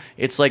wherever.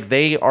 It's like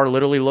they are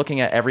literally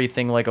looking at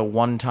everything like a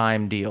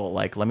one-time deal.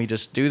 Like, let me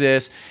just do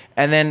this.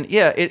 And then,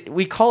 yeah,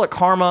 we call it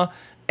karma.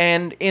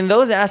 And in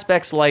those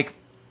aspects, like,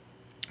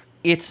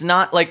 it's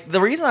not like,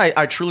 the reason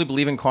I truly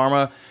believe in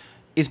karma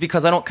is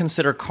because I don't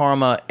consider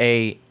karma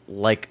a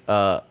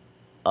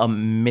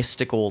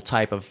mystical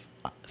type of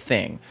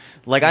thing.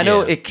 Like, I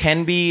know it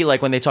can be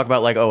like when they talk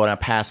about like, oh, in a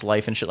past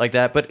life and shit like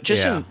that, but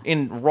just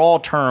in raw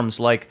terms,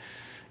 like,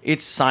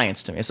 it's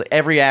science to me. It's like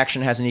every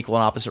action has an equal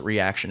and opposite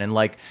reaction. And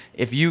like,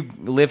 if you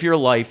live your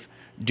life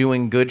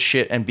doing good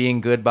shit and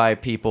being good by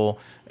people,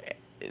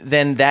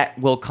 then that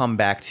will come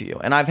back to you.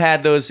 And I've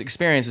had those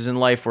experiences in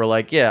life where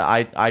like, yeah,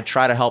 I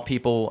try to help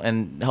people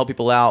and help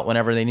people out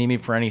whenever they need me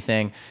for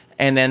anything.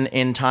 And then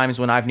in times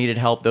when I've needed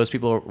help, those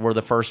people were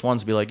the first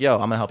ones to be like, yo,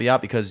 I'm gonna help you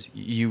out because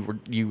you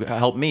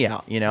helped me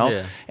out, you know?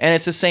 Yeah. And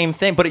it's the same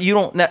thing, but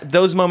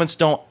those moments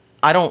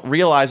I don't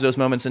realize those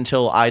moments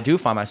until I do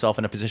find myself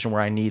in a position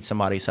where I need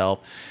somebody's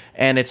help.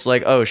 And it's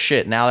like, oh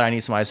shit, now that I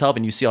need somebody's help,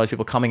 and you see all these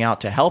people coming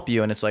out to help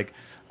you, and it's like,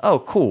 oh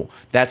cool,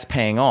 that's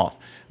paying off.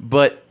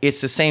 But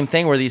it's the same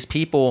thing where these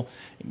people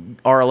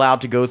are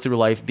allowed to go through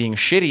life being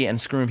shitty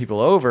and screwing people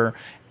over,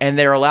 and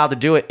they're allowed to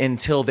do it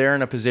until they're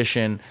in a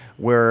position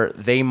where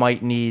they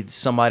might need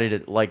somebody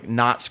to like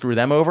not screw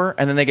them over,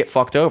 and then they get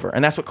fucked over.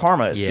 And that's what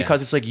karma is,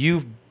 because it's like,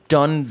 you've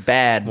done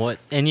bad.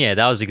 And yeah,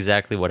 that was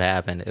exactly what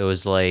happened. It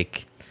was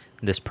like,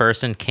 this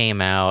person came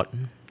out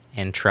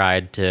and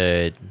tried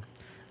to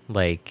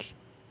like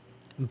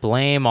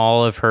blame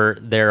all of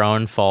their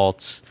own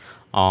faults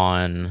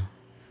on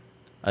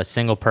a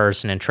single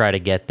person and try to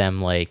get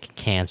them like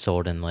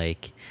canceled, and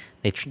like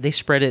they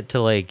spread it to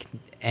like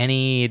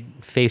any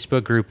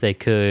Facebook group they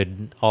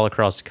could all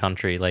across the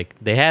country. Like,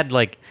 they had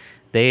like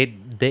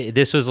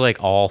this was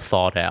like all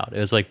thought out. It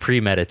was like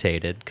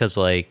premeditated, because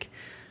like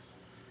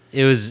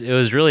it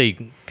was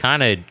really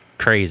kind of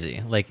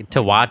crazy, like,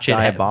 to watch it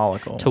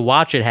diabolical. To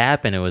watch it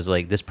happen, it was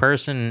like, this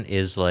person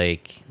is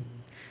like,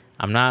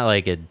 I'm not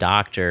like a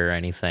doctor or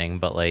anything,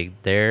 but like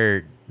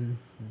they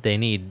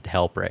need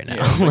help right now.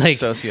 Yeah, it's like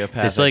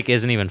sociopathic. This like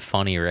isn't even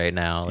funny right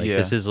now. Like,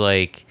 this is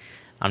like,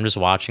 I'm just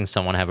watching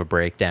someone have a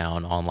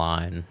breakdown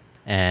online,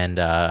 and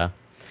the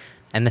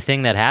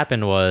thing that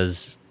happened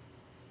was,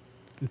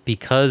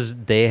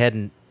 because they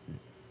had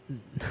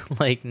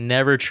like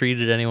never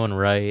treated anyone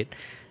right,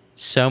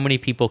 so many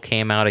people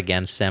came out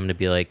against them to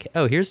be like,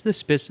 oh, here's this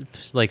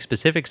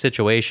specific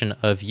situation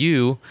of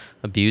you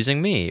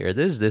abusing me, or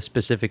this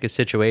specific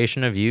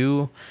situation of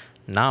you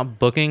not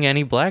booking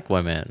any black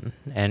women,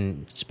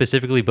 and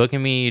specifically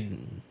booking me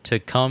to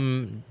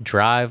come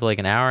drive like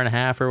an hour and a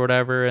half or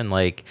whatever, and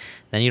like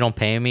then you don't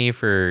pay me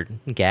for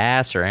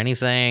gas or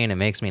anything, and it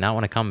makes me not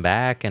want to come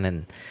back. And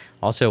then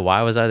also,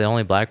 why was I the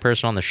only black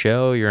person on the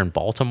show? You're in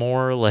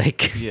Baltimore,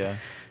 like Yeah.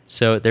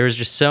 So there was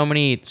just so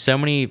many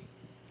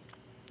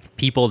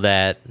people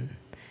that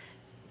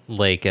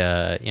like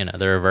the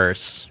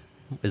reverse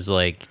is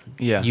like,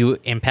 Yeah. you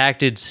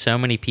impacted so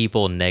many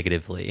people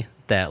negatively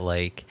that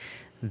like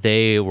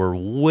they were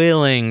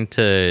willing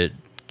to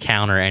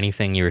counter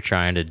anything you were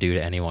trying to do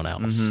to anyone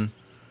else. Mm-hmm.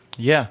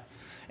 Yeah.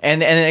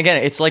 And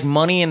again, it's like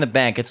money in the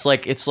bank. It's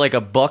like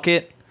a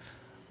bucket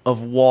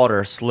of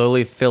water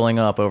slowly filling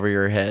up over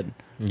your head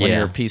when Yeah.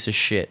 you're a piece of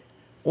shit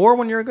or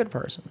when you're a good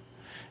person.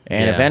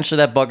 And Yeah. eventually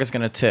that bucket's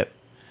going to tip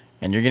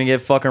and you're going to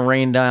get fucking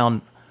rained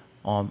down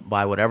on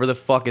by whatever the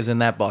fuck is in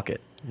that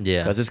bucket.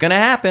 Yeah. Because it's going to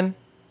happen.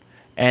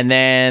 And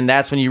then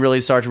that's when you really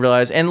start to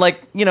realize, and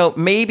like,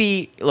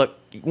 maybe, look,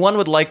 one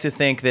would like to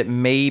think that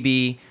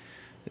maybe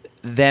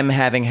them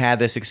having had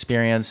this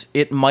experience,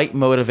 it might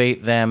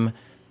motivate them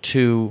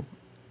to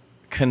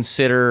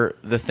consider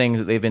the things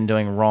that they've been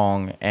doing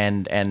wrong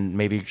and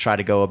maybe try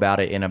to go about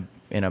it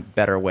in a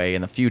better way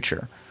in the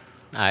future.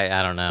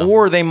 I don't know.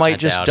 Or they I might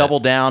just doubt double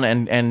it. down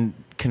and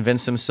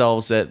convince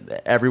themselves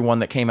that everyone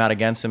that came out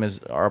against them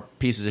are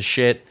pieces of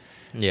shit.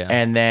 Yeah.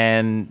 And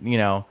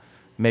then,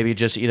 maybe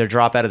just either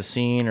drop out of the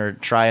scene or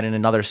try it in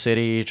another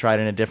city, try it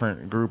in a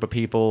different group of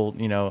people.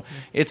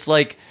 It's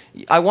like,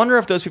 I wonder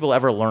if those people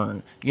ever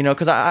learn,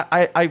 because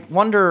I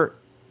wonder,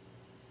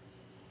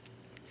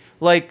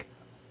 like,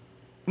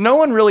 no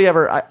one really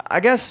ever, I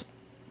guess,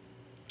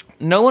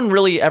 no one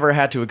really ever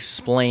had to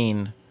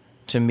explain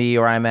to me,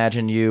 or I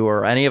imagine you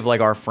or any of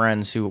like our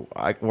friends who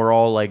we're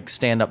all like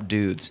stand-up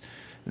dudes,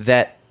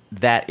 that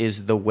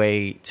is the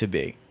way to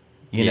be,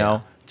 you Yeah.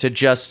 know, to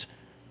just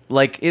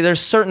like, there's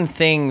certain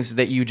things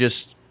that you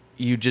just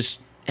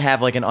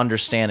have like an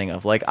understanding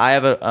of. Like I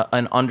have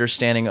an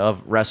understanding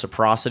of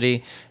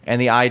reciprocity and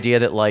the idea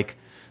that like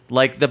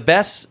the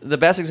best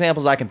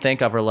examples I can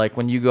think of are like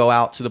when you go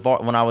out to the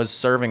bar. When I was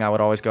serving, I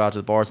would always go out to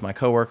the bars with my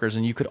coworkers,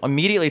 and you could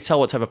immediately tell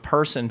what type of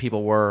person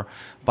people were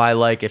by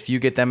like if you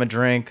get them a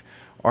drink,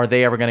 are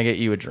they ever going to get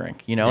you a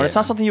drink? And it's Yeah.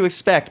 not something you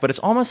expect, but it's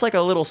almost like a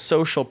little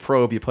social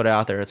probe you put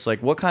out there. It's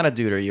like, what kind of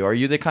dude are you? Are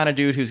you the kind of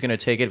dude who's going to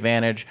take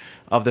advantage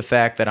of the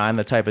fact that I'm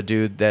the type of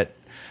dude that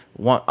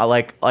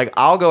like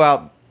I'll go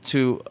out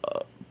to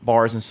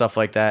bars and stuff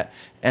like that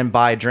and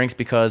buy drinks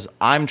because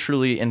I'm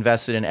truly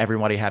invested in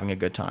everybody having a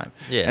good time.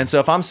 Yeah. And so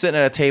if I'm sitting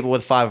at a table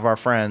with 5 of our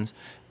what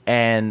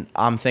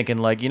I'm thinking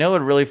like, what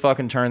would really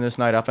fucking turn this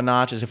night up a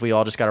notch is if we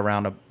all just got a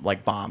round of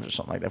like bombs or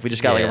something like that. If we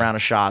just got like a Yeah. round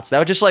of shots, that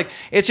would just like,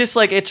 it's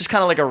just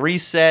kind of like a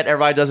reset.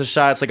 Everybody does a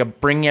shot. It's like a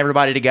bringing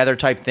everybody together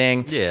type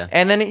thing. Yeah.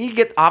 And then you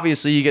get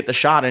the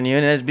shot in you,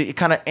 and it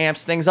kind of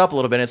amps things up a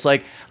little bit. It's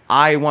like,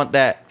 I want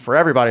that for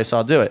everybody, so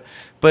I'll do it.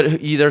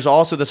 But there's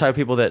also the type of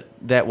people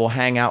that will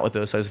hang out with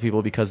those types of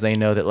people because they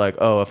know that like,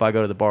 oh, if I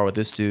go to the bar with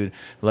this dude,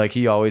 like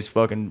he always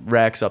fucking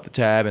racks up the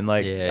tab, and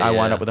like Yeah, I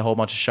wind yeah. up with a whole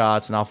bunch of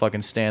shots, and I'll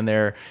fucking stand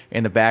there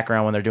in the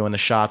background when they're doing the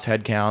shots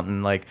head count,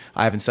 and like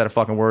I haven't said a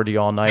fucking word to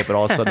you all night, but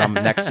all of a sudden I'm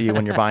next to you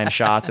when you're buying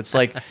shots. It's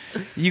like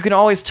you can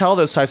always tell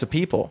those types of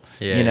people,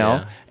 Yeah, you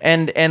know,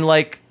 yeah. and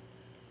like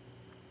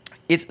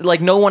it's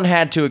like no one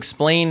had to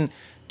explain.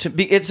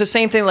 It's the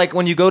same thing like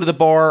when you go to the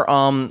bar.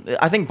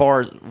 I think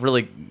bar is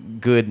really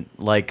good,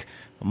 like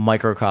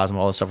microcosm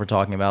of all the stuff we're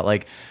talking about.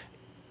 Like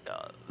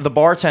the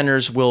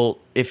bartenders will,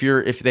 if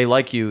they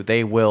like you,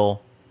 they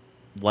will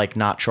like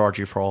not charge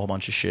you for a whole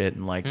bunch of shit,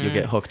 and like you'll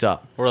get hooked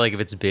up. Or like if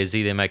it's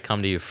busy, they might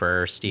come to you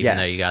first, even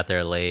though Yes. you got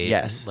there late.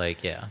 Yes.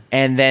 Like, yeah.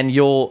 And then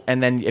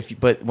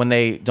but when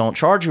they don't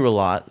charge you a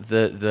lot,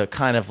 the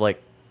kind of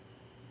like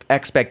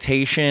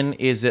expectation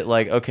is that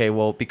like, okay,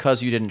 well,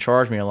 because you didn't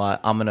charge me a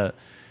lot, I'm gonna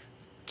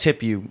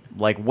tip you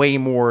like way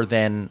more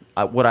than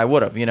what I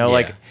would have.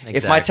 Like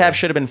if my tab exactly.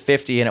 should have been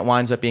 50 and it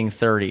winds up being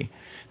 30,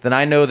 then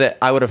I know that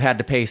I would have had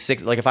to pay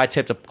 6. Like if I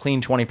tipped a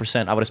clean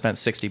 20%, I would have spent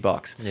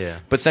 $60. Yeah.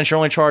 But since you're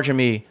only charging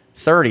me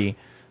 30,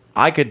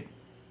 I could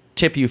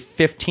tip you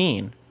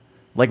 15,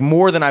 like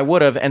more than I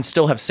would have, and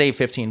still have saved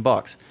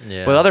 $15.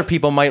 Yeah. But other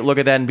people might look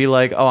at that and be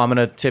like, oh, I'm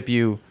gonna tip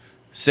you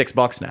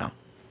 $6 now.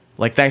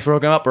 Like, thanks for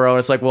hooking up, bro.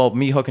 It's like, well,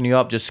 me hooking you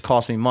up just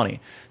cost me money.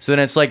 So then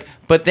it's like,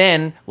 but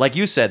then, like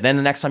you said, then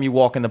the next time you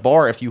walk in the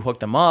bar, if you hook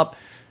them up,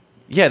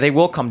 yeah, they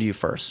will come to you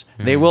first.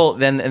 They will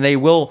then, and they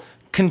will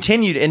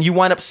continue, and you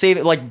wind up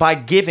saving. Like by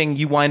giving,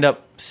 you wind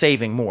up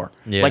saving more.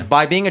 Yeah. Like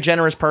by being a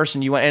generous person,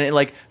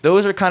 like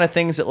those are kind of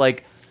things that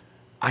like,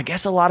 I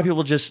guess a lot of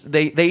people just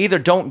they either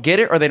don't get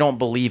it or they don't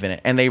believe in it,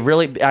 and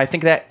I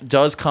think that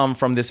does come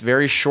from this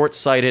very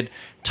short-sighted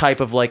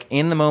type of like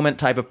in the moment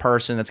type of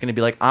person that's going to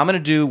be like, I'm going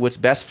to do what's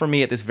best for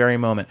me at this very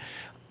moment.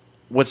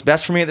 What's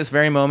best for me at this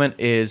very moment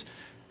is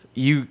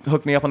you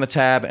hook me up on the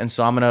tab, and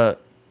so I'm going to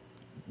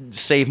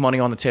save money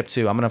on the tip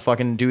too. I'm gonna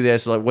fucking do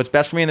this. Like, what's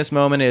best for me in this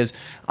moment is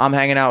I'm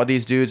hanging out with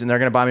these dudes and they're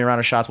gonna buy me a round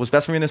of shots. What's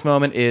best for me in this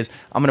moment is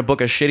I'm gonna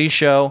book a shitty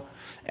show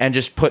and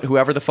just put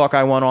whoever the fuck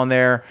I want on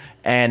there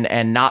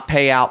and not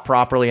pay out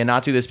properly and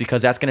not do this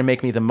because that's going to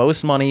make me the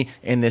most money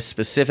in this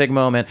specific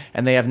moment.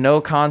 And they have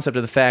no concept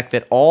of the fact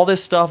that all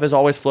this stuff is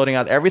always floating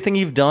out. Everything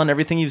you've done,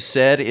 everything you've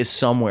said is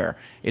somewhere.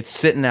 It's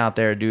sitting out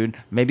there, dude.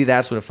 Maybe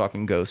that's what a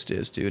fucking ghost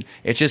is, dude.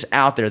 It's just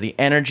out there, the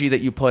energy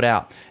that you put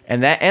out.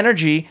 And that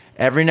energy,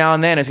 every now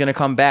and then, is going to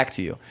come back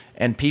to you.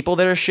 And people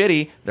that are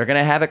shitty, they're going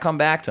to have it come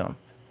back to them.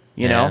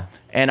 You know?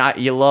 And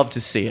you love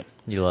to see it.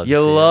 You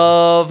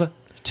love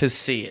to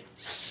see it.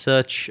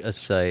 Such a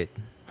sight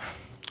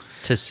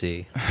to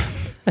see.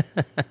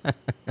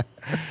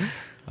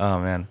 Oh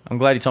man, I'm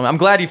glad you told me. I'm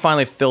glad you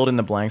finally filled in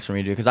the blanks for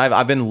me, dude. Because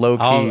I've been low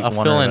key. I'll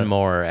fill in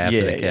more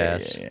after the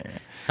cast.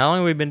 How long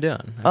have we been doing?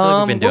 I feel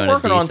like we've been doing we're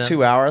working on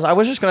 2 hours. I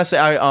was just gonna say,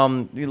 a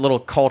little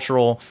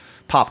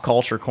pop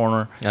culture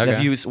corner. Okay.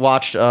 Have you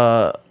watched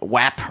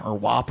WAP or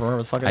WAP or whatever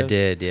the fuck it is? I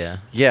did, yeah.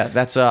 Yeah,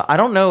 that's I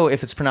don't know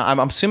if it's pronounced. I'm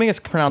assuming it's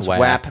pronounced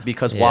WAP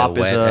because WAP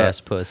is wet a ass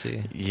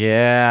pussy.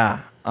 Yeah.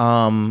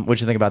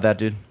 What'd you think about that,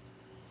 dude?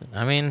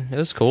 I mean, it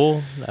was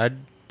cool.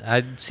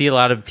 I'd see a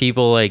lot of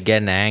people like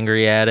getting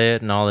angry at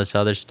it and all this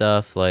other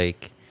stuff.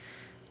 Like,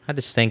 I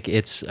just think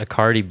it's a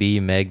Cardi B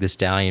Meg Thee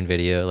Stallion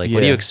video. Like,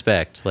 what do you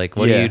expect? Like,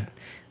 what do you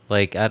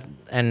like?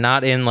 And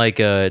not in like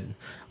a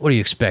what do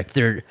you expect?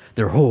 They're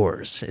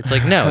whores. It's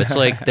like no. It's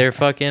like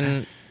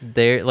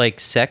they're like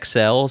sex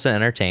sells and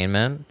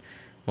entertainment.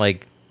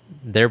 Like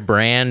their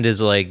brand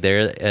is like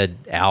they're an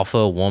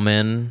alpha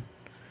woman,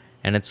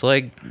 and it's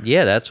like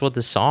yeah, that's what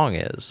the song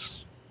is.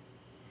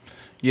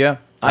 Yeah.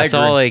 I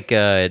saw agree.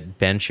 like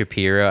Ben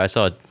Shapiro. I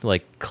saw a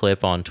like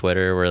clip on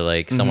Twitter where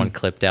like someone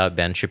clipped out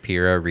Ben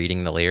Shapiro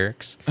reading the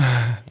lyrics,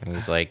 and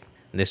he's like,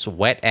 "This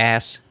wet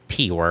ass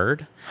P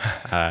word,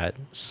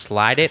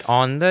 slide it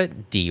on the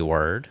D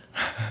word,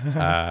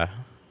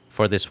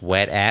 for this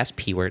wet ass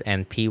P word,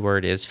 and P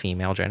word is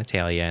female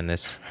genitalia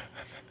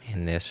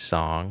in this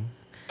song."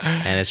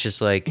 And it's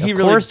just like, of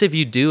course, if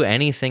you do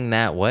anything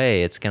that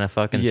way, it's gonna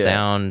fucking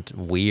sound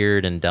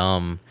weird and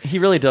dumb. He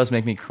really does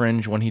make me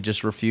cringe when he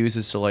just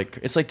refuses to like.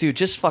 It's like, dude,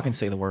 just fucking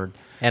say the word.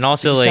 And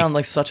also, you like, sound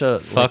like such a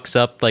fucks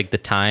up like the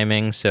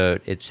timing, so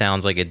it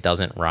sounds like it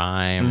doesn't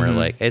rhyme or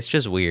like it's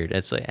just weird.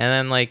 It's like, and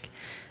then like,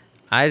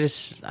 I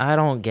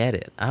don't get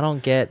it.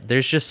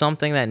 There's just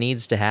something that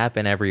needs to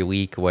happen every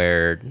week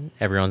where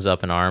everyone's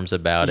up in arms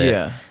about it.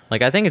 Yeah.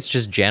 Like I think it's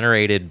just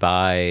generated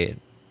by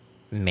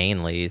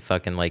mainly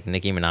fucking like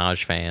Nicki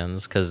Minaj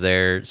fans because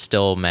they're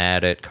still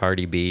mad at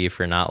Cardi B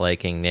for not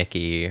liking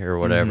Nicki or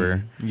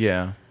whatever.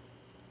 Yeah.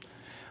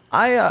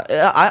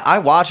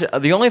 I watch it.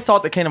 The only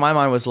thought that came to my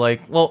mind was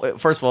like, well,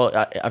 first of all,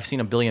 I've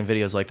seen a billion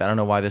videos like that. I don't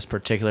know why this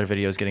particular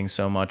video is getting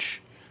so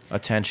much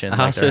attention.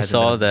 I also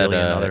saw that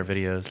other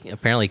videos.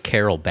 Apparently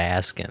Carol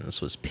Baskins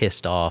was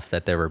pissed off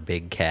that there were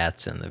big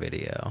cats in the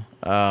video.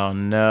 Oh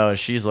no,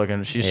 she's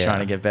trying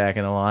to get back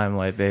in the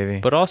limelight, baby.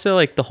 But also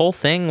like the whole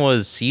thing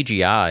was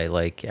CGI.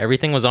 Like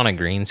everything was on a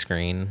green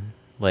screen.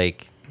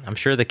 Like I'm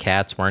sure the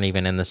cats weren't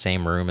even in the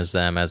same room as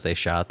them as they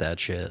shot that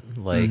shit.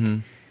 Like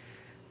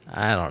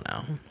I don't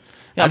know.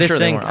 Yeah, I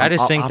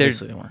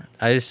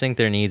just think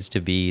there needs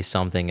to be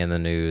something in the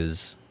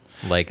news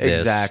like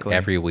this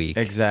every week.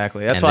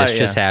 Exactly. That's and why this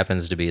just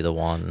happens to be the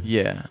one.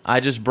 Yeah, I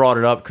just brought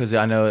it up because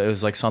I know it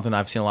was like something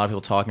I've seen a lot of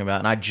people talking about,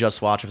 and I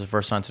just watched it for the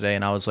first time today,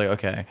 and I was like,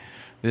 okay,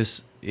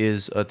 this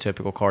is a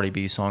typical Cardi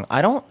B song.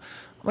 I'm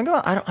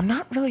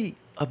not really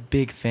a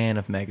big fan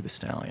of Meg Thee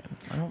Stallion.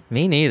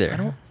 Me neither. I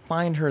don't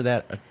find her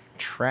that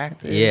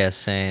attractive. Yeah,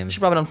 same. She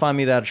probably don't find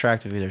me that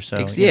attractive either. So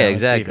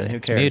exactly. Who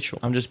It's cares? mutual.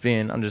 I'm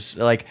just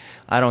like,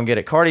 I don't get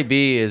it. Cardi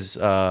B is.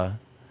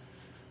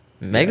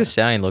 Meg Thee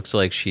Stallion looks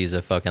like she's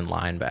a fucking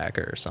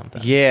linebacker or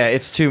something. Yeah,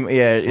 it's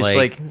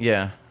like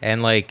yeah.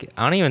 And like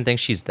I don't even think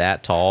she's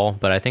that tall,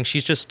 but I think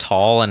she's just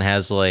tall and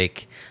has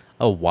like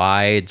a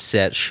wide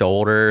set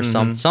shoulder or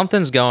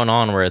something's going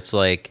on where it's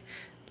like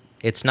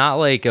it's not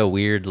like a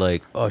weird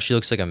like, oh, she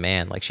looks like a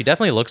man. Like she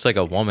definitely looks like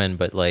a woman,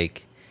 but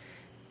like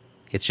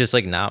it's just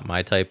like not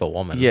my type of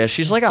woman. Yeah,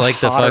 she's like the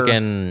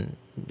fucking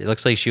it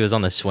looks like she was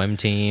on the swim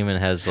team and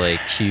has like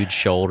huge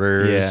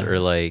shoulders or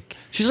like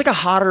she's like a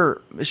hotter.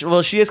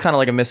 Well, she is kind of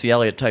like a Missy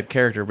Elliott type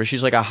character, but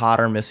she's like a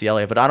hotter Missy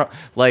Elliott. But I don't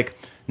like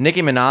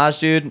Nicki Minaj,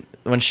 dude.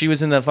 When she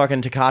was in the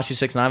fucking Tekashi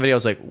 6ix9ine video, I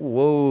was like,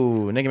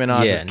 whoa, Nicki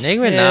Minaj. Yeah, was Nicki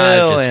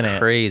Minaj is it.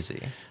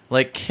 crazy.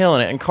 Like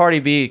killing it, and Cardi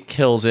B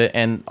kills it.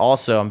 And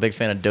also, I'm a big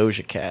fan of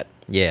Doja Cat.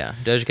 Yeah,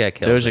 Doja Cat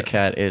kills it. Doja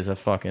Cat is a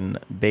fucking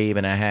babe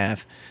and a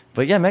half.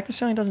 But yeah, Meg Thee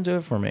Stallion doesn't do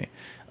it for me.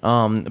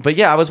 But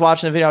yeah, I was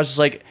watching the video. I was just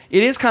like,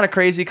 it is kind of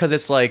crazy because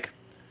it's like,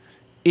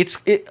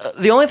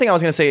 the only thing I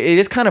was gonna say, it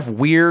is kind of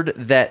weird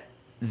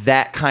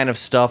that kind of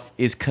stuff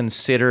is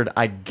considered,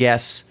 I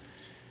guess,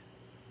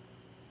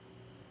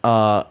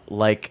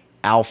 like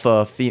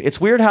alpha.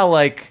 It's weird how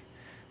like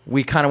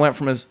we kind of went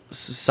from a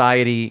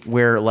society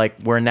where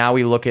now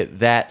we look at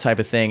that type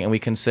of thing and we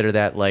consider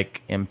that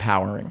like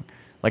empowering.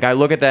 Like I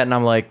look at that and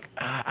I'm like,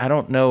 I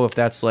don't know if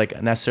that's like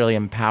a necessarily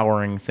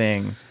empowering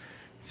thing.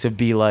 to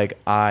be like,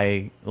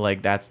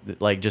 that's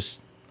like, just,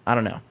 I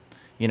don't know.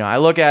 You know, I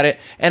look at it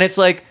and it's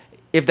like,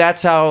 if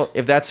that's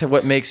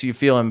what makes you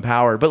feel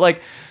empowered. But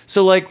like,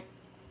 so like,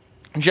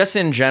 just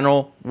in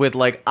general with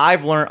like, I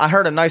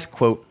heard a nice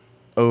quote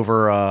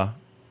over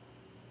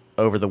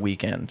the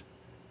weekend,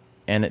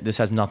 and this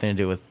has nothing to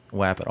do with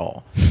WAP at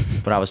all.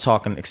 But I was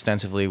talking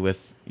extensively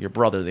with your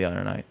brother the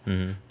other night.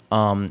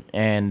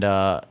 And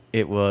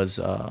it was,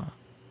 I'm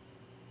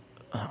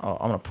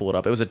going to pull it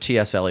up. It was a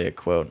T.S. Eliot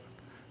quote.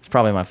 It's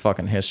probably my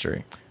fucking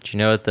history. Do you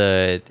know what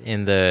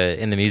in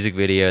the music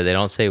video they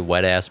don't say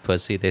wet ass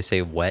pussy, they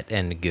say wet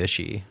and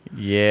gushy.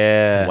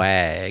 Yeah.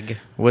 Wag.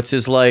 What's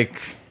his like?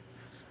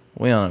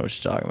 We don't know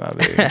what you're talking about,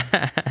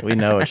 baby. We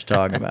know what you're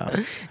talking about.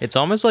 It's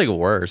almost like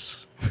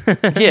worse.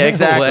 Yeah,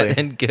 exactly. Wet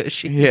and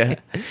gushy. Yeah.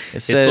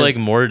 It's like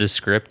more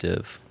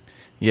descriptive.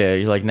 Yeah,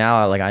 you're like,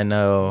 now I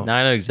know. Now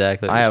I know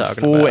exactly what I you're have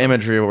talking full about.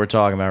 imagery of what we're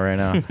talking about right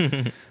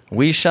now.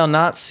 We shall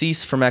not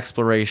cease from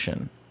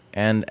exploration,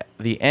 and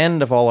the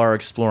end of all our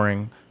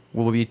exploring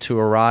will be to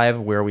arrive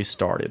where we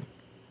started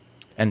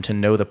and to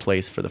know the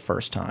place for the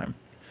first time.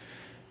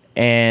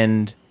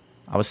 And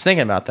I was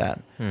thinking about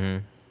that.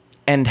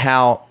 And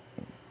how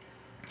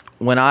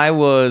when I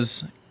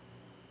was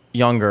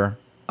younger,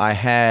 I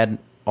had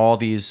all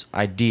these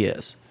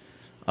ideas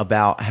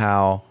about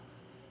how,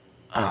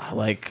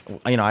 like,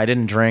 you know, I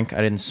didn't drink,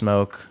 I didn't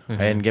smoke, I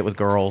didn't get with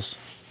girls.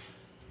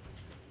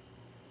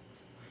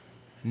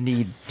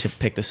 Need to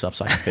pick this up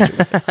so I can fidget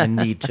with it. I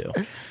need to.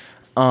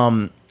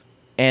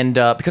 And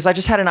because I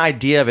just had an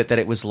idea of it that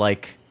it was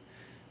like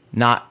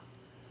not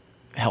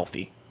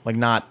healthy, like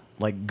not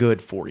like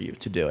good for you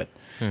to do it.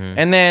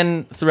 And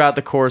then throughout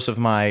the course of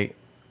my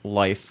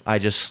life, I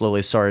just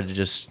slowly started to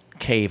just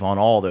cave on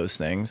all those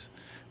things.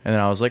 And then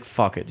I was like,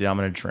 fuck it, dude, I'm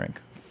going to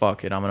drink.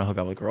 Fuck it, I'm going to hook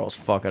up with girls.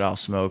 Fuck it, I'll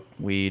smoke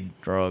weed,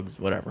 drugs,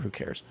 whatever, who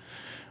cares?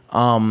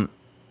 But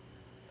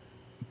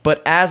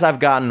as I've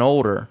gotten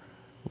older,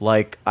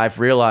 like, I've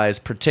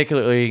realized,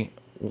 particularly,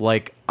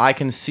 like, I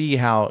can see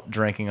how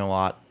drinking a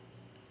lot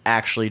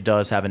actually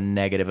does have a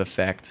negative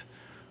effect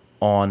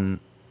on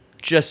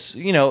just,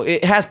 you know,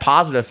 it has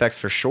positive effects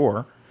for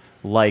sure,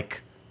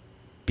 like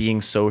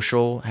being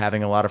social,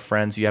 having a lot of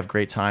friends you have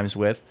great times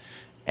with,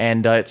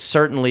 and it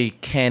certainly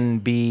can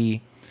be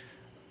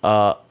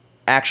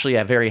actually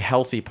a very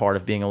healthy part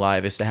of being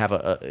alive is to have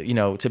you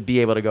know, to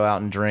be able to go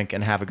out and drink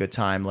and have a good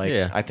time. Like,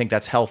 Yeah. I think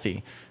that's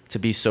healthy, to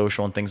be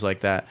social and things like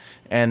that,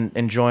 and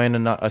enjoying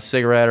a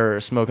cigarette or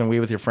smoking weed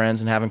with your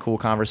friends and having cool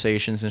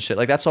conversations and shit.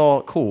 Like, that's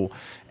all cool.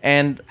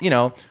 And, you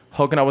know,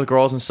 hooking up with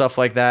girls and stuff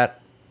like that,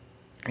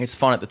 it's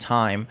fun at the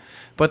time.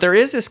 But there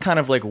is this kind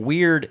of like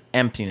weird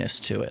emptiness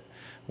to it,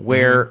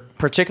 where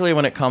particularly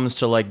when it comes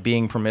to like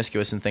being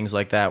promiscuous and things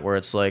like that, where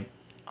it's like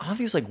all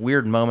these like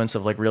weird moments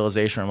of like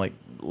realization. I'm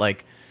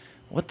like,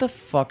 what the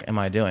fuck am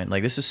I doing?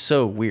 Like, this is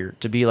so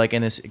weird to be like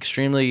in this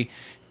extremely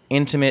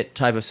intimate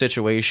type of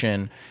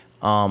situation,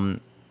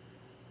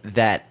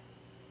 that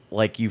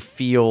like you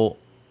feel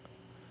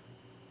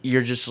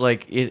you're just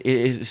like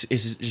it's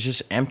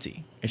just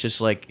empty. It's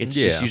just like it's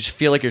just, you just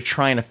feel like you're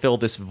trying to fill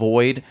this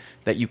void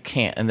that you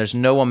can't, and there's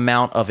no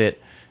amount of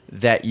it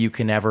that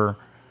you'll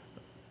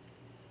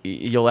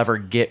ever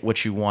get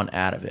what you want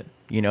out of it,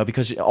 you know,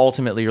 because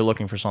ultimately you're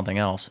looking for something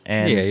else.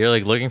 And yeah, you're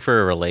like looking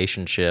for a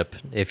relationship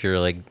if you're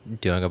like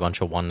doing a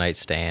bunch of one night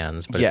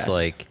stands, but Yes. it's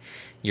like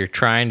you're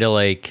trying to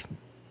like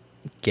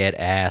get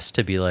ass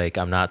to be like,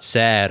 I'm not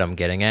sad, I'm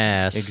getting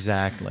ass.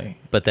 Exactly.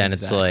 But then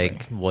Exactly. it's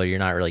like, well, you're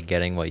not really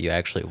getting what you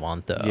actually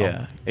want though.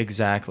 Yeah,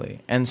 exactly.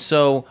 And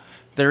so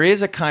there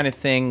is a kind of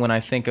thing when I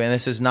think, and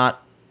this is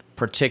not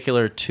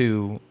particular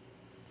to,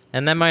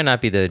 And that might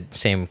not be the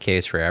same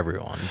case for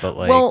everyone, but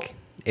like Well-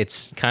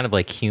 it's kind of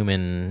like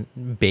human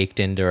baked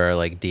into our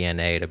like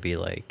DNA to be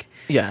like,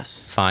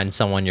 yes, find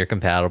someone you're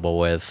compatible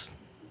with,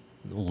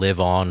 live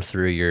on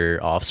through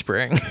your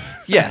offspring.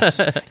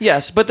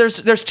 yes, but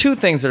there's two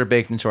things that are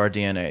baked into our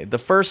DNA. The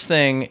first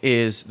thing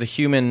is the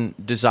human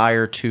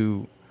desire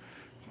to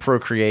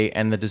procreate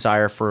and the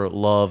desire for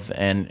love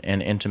and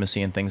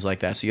intimacy and things like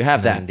that. So you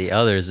have that. And the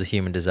other is the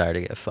human desire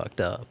to get fucked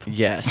up.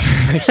 Yes,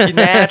 the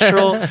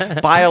natural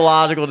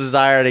biological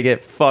desire to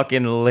get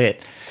fucking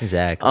lit.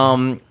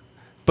 Exactly.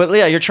 But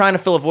yeah, you're trying to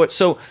fill a void.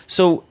 So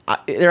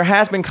there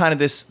has been kind of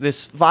this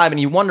vibe, and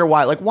you wonder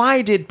why. Like,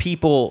 why did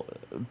people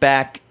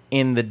back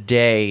in the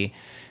day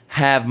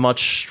have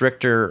much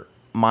stricter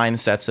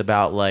mindsets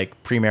about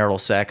like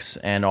premarital sex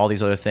and all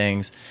these other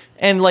things?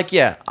 And like,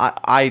 yeah,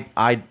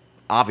 I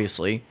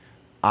obviously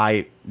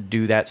I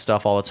do that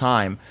stuff all the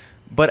time.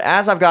 But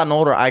as I've gotten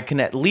older, I can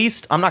at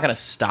least, I'm not going to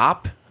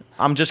stop.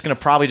 I'm just going to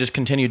probably just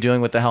continue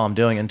doing what the hell I'm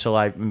doing until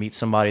I meet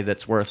somebody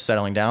that's worth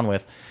settling down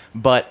with.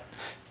 But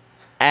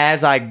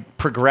as I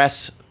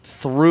progress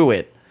through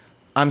it,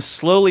 I'm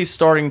slowly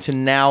starting to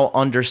now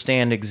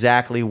understand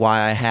exactly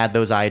why I had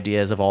those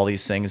ideas of all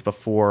these things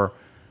before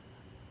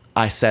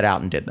I set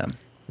out and did them.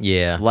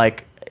 yeah.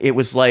 Like, it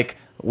was like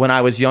when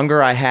I was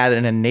younger, I had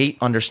an innate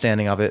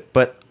understanding of it,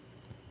 but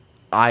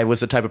I was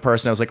the type of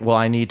person I was like, well,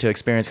 I need to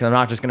experience because I'm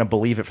not just going to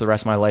believe it for the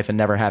rest of my life and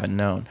never have it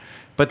known.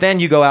 But then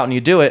you go out and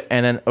you do it,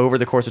 and then over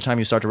the course of time,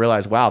 you start to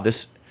realize, wow,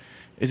 this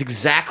is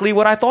exactly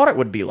what I thought it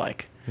would be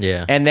like.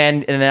 Yeah. And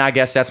then I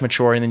guess that's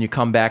mature, and then you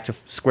come back to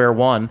square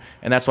one,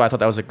 and that's why I thought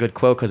that was a good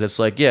quote, because it's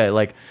like, yeah,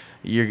 like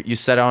you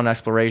set out on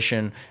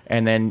exploration,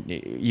 and then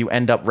you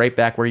end up right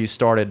back where you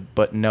started,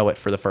 but know it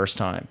for the first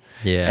time.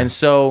 Yeah. And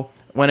so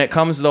when it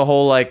comes to the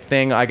whole like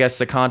thing, I guess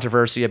the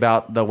controversy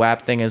about the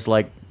WAP thing is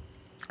like,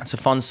 it's a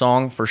fun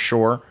song for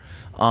sure.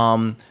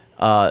 And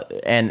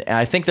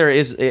I think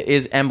it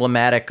is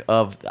emblematic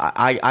of,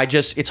 I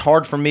just, it's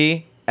hard for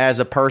me as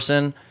a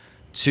person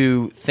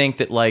to think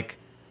that like,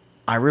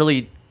 I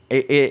really,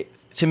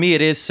 to me,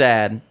 it is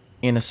sad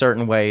in a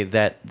certain way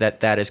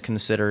that is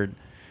considered,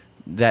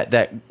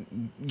 that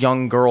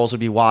young girls would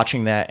be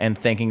watching that and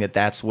thinking that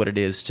that's what it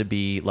is to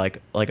be like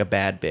a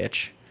bad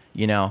bitch,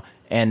 you know?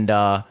 And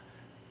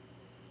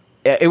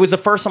it was the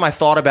first time I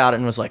thought about it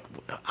and was like,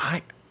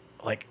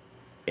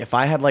 if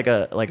I had like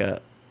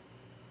a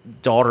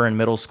daughter in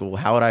middle school,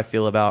 how would I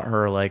feel about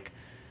her like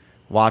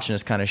watching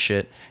this kind of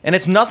shit? And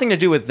it's nothing to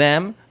do with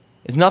them.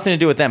 It's nothing to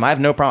do with them. I have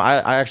no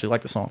problem. I actually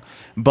like the song,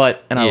 I love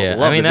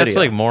I mean, the that's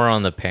video. like more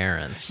on the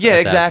parents. Yeah, at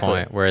exactly.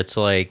 That point, where it's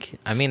like,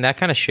 I mean, that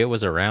kind of shit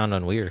was around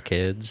when we were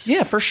kids.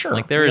 Yeah, for sure.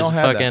 Like there We was all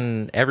had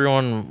fucking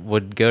everyone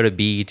would go to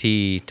BET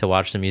to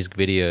watch the music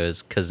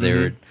videos because they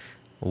were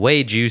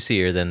way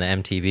juicier than the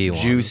MTV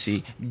ones.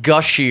 Juicy,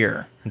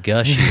 gushier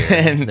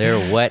Gushier.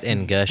 They're wet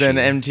and gushy. than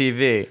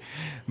MTV.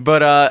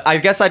 But I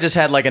guess I just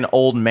had like an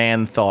old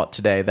man thought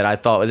today that I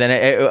thought was, and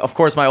of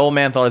course my old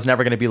man thought is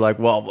never going to be like,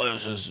 well,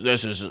 this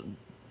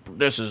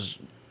is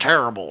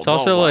terrible. It's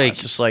also like,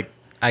 it's just like,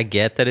 I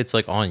get that it's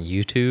like on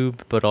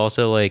YouTube, but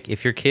also like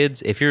if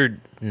you're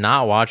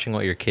not watching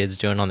what your kid's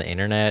doing on the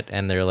internet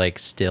and they're like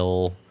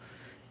still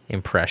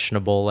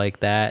impressionable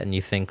like that, and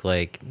you think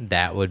like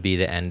that would be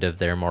the end of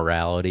their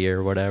morality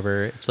or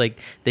whatever, it's like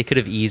they could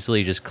have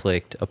easily just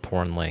clicked a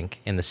porn link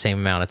in the same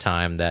amount of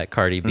time that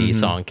Cardi B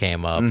song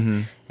came up,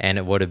 and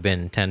it would have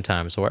been 10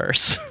 times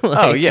worse. Like,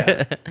 oh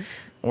yeah,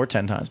 or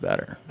 10 times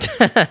better,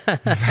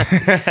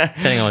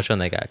 depending on which one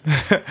they got.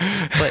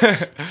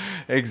 But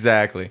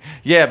exactly.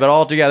 Yeah, but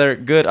altogether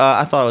good.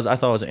 I thought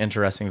it was an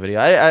interesting video.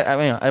 I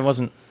mean, I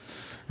wasn't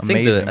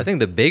amazing. I think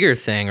the bigger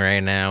thing right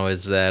now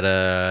is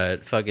that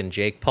fucking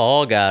Jake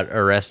Paul got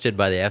arrested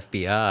by the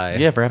FBI.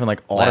 Yeah, for having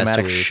like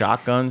automatic week.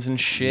 shotguns and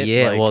shit.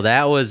 Yeah, like, well,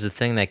 that was the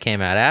thing that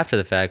came out after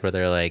the fact, where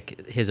they're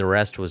like, his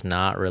arrest was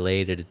not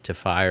related to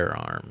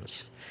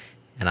firearms.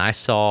 And I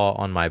saw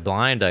on my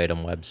blind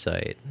item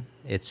website,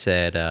 it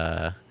said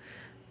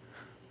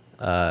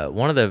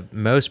one of the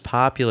most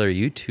popular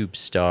YouTube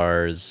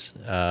stars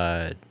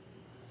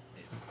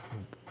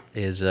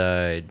is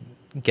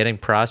getting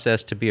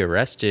processed to be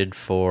arrested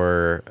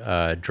for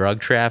drug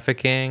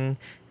trafficking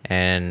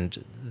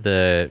and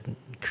the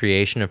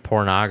creation of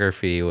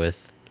pornography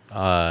with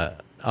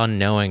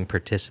unknowing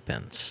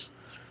participants.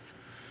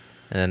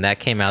 And then that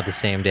came out the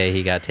same day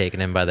he got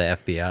taken in by the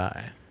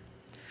FBI.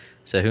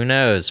 So who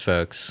knows,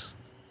 folks?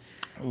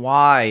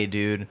 why,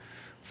 dude?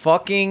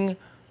 Fucking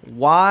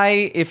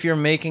why, if you're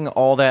making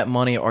all that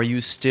money, are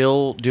you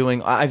still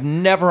doing? I've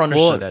never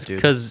understood that, dude.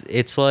 Because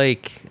it's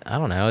like, I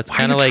don't know. It's Why are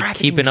kind of you like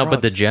trafficking keeping up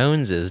with the drugs?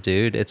 Joneses,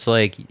 dude. It's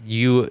like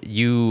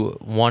you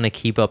want to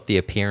keep up the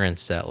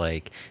appearance that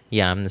like,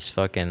 yeah, I'm this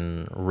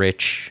fucking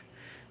rich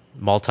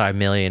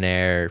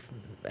multimillionaire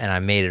and I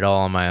made it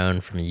all on my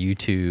own from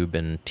YouTube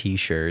and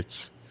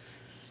T-shirts.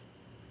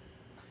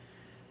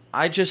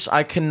 I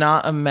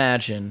cannot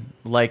imagine,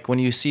 like, when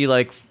you see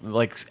like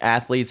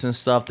athletes and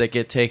stuff that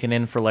get taken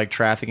in for like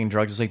trafficking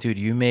drugs. It's like, dude,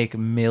 you make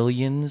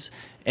millions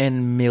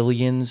and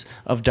millions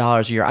of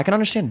dollars a year. I can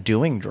understand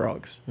doing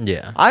drugs.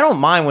 Yeah. I don't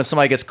mind when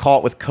somebody gets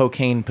caught with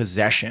cocaine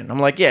possession. I'm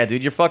like, yeah,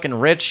 dude, you're fucking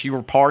rich. You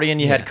were partying.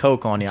 You had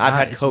coke on you. I've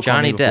had It's coke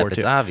Johnny on me before Depp. too.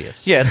 It's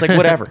obvious. Yeah, it's like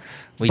whatever.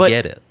 We But-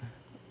 get it.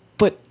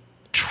 But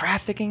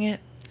trafficking it?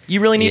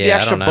 You really need the Yeah, I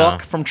extra don't know.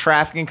 buck from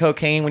trafficking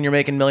cocaine when you're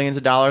making millions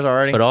of dollars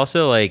already? But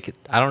also, like,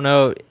 I don't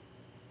know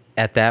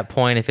at that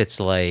point if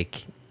it's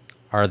like,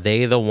 are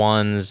they the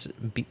ones,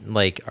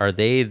 are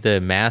they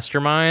the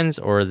masterminds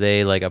or are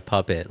they like a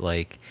puppet?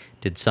 Like,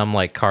 did some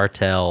like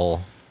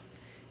cartel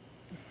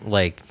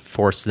like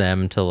force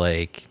them to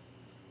like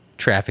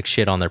traffic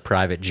shit on their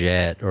private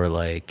jet, or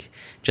like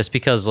just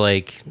because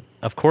like,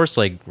 of course,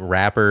 like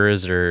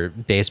rappers or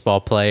baseball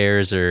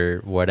players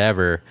or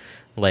whatever,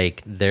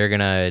 like they're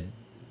gonna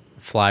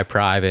fly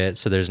private,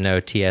 so there's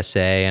no TSA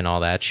and all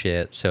that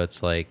shit. So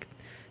it's like,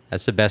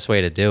 that's the best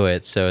way to do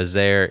it. So is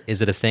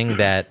it a thing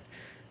that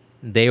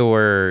they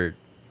were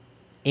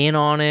in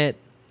on it,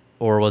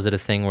 or was it a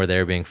thing where they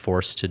were being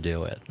forced to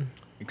do it?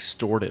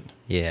 Extorted.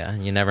 Yeah,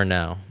 you never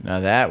know. Now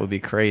that would be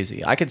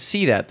crazy. I could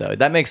see that though.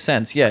 That makes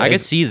sense. Yeah. I could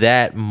it's- see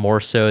that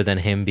more so than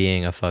him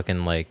being a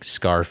fucking like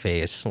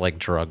Scarface, like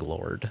drug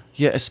lord.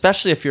 Yeah,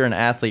 especially if you're an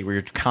athlete where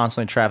you're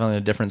constantly traveling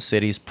to different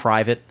cities,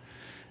 private,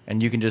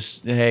 and you can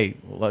just, hey,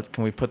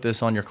 can we put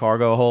this on your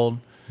cargo hold?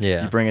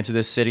 Yeah. You bring it to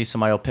this city,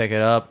 somebody will pick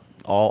it up.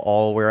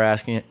 All we're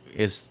asking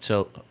is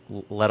to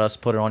let us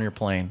put it on your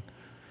plane.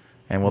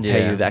 and we'll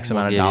pay you the X we'll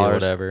amount of give you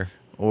dollars. whatever.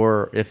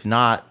 Or if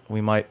not, we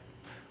might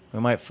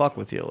fuck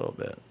with you a little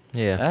bit.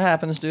 Yeah. That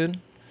happens, dude.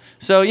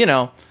 So, you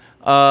know,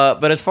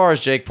 but as far as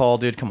Jake Paul,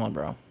 dude, come on,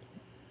 bro.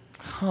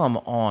 Come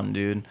on,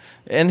 dude.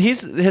 And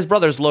his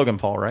brother's Logan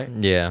Paul, right?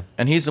 Yeah.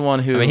 And he's the one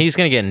who I mean, he's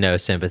gonna get no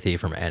sympathy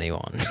from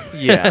anyone.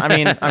 yeah,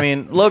 I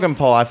mean, Logan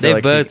Paul, I feel They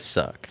like both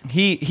suck.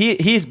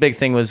 his big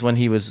thing was when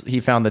he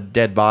found the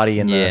dead body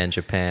in Yeah, in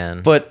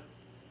Japan. But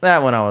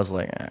that one I was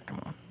like, come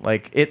on.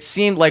 Like it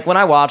seemed like when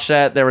I watched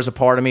that, there was a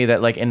part of me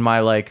that like in my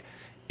like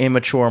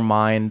immature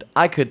mind,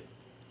 I could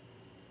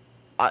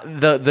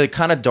the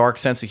kind of dark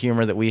sense of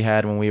humor that we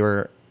had when we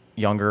were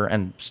younger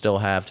and still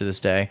have to this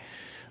day,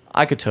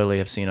 I could totally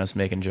have seen us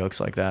making jokes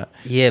like that.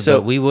 Yeah, So-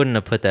 but we wouldn't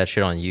have put that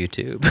shit on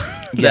YouTube.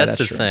 Yeah, that's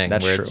the true. thing.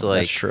 That's where true. it's like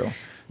That's true.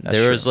 That's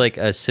there true. was like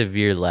a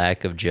severe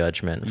lack of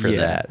judgment for Yeah.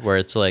 that. Where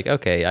it's like,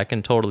 okay, I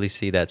can totally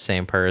see that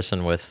same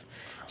person with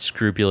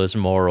scrupulous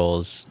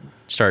morals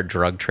start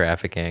drug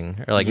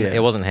trafficking. Or like Yeah.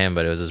 it wasn't him,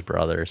 but it was his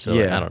brother. So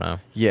like, I don't know.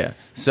 Yeah.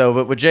 So,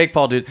 but with Jake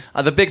Paul, dude,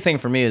 the big thing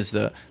for me is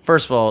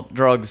first of all,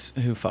 drugs.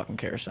 Who fucking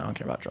cares? I don't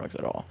care about drugs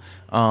at all.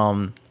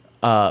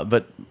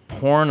 But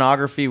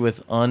pornography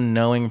with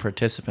unknowing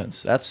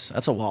participants.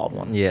 That's a wild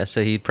one. Yeah,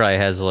 so he probably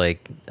has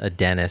like a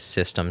dentist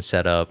system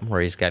set up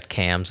where he's got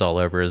cams all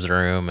over his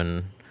room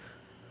and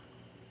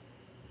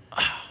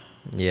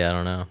yeah, I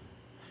don't know.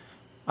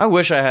 I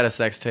wish I had a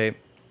sex tape.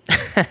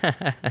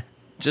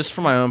 Just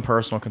for my own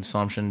personal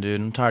consumption, dude.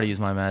 I'm tired of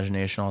using my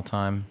imagination all the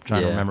time,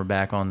 trying to Yeah. remember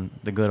back on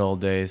the good old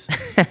days.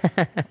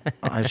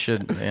 I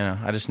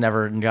just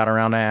never got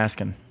around to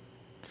asking.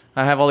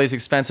 I have all these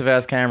expensive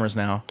ass cameras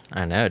now.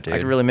 I know, dude. I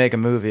could really make a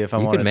movie if I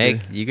wanted to.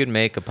 You could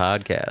make a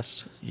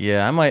podcast.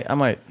 Yeah, I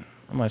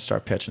might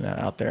start pitching that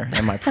out there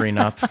in my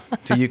prenup.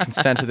 Do you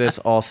consent to this?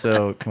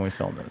 Also, can we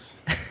film this?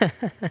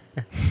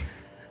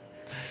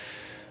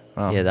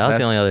 Well, Yeah, that was the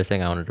that's- only other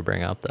thing I wanted to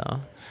bring up though.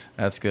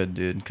 That's good,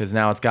 dude. Because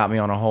now it's got me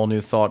on a whole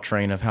new thought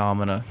train of how I'm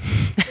gonna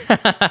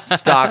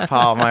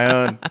stockpile my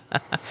own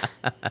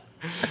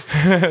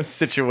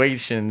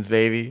situations,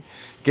 baby.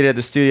 Get it at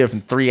the studio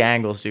from 3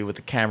 angles, dude, with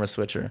the camera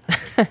switcher.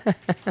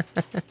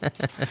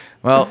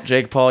 Well,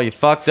 Jake Paul, you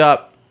fucked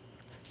up.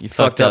 You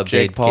fucked up,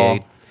 Jake big Paul.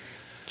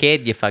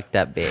 Kid, you fucked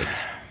up big.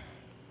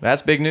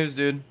 That's big news,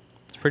 dude.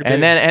 It's pretty big.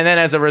 And then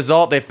as a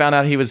result, they found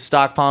out he was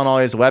stockpiling all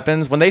his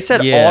weapons. When they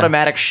said Yeah.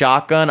 automatic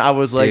shotgun, I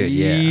was like, Dude,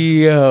 yeah.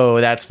 yo,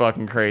 that's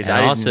fucking crazy. And I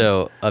didn't-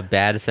 also a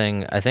bad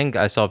thing, I think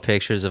I saw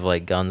pictures of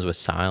like guns with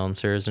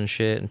silencers and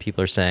shit, and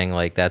people are saying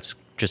like that's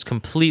just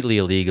completely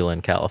illegal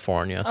in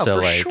California. oh, so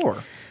for like,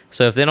 sure.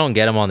 so if they don't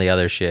get him on the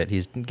other shit,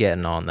 he's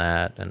getting on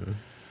that and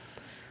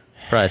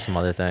probably some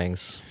other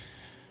things.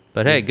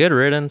 But hey, good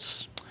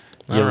riddance.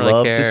 I You don't really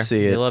love to care.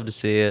 see it. You love to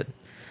see it.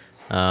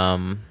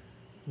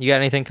 You got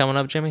anything coming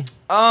up, Jimmy?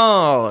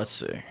 Oh, let's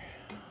see.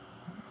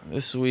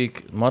 This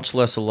week, much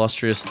less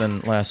illustrious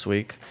than last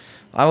week,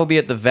 I will be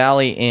at the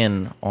Valley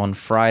Inn on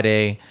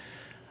Friday,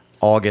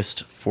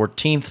 August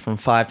 14th from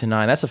 5 to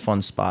 9. That's a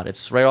fun spot.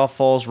 It's right off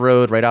Falls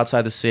Road, right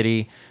outside the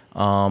city.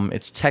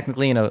 It's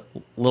technically in a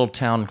little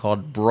town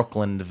called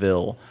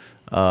Brooklynville,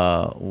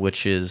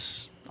 which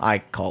is, I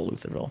call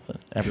Lutherville, but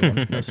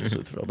everyone knows it's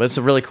Lutherville. But it's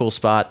a really cool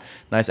spot.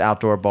 Nice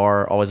outdoor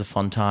bar, always a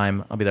fun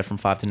time. I'll be there from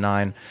 5 to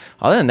 9.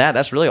 Other than that,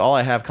 that's really all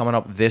I have coming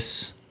up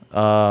this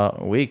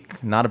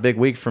week. Not a big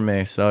week for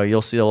me. So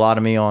you'll see a lot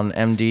of me on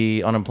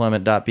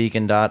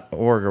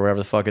mdunemployment.beacon.org or wherever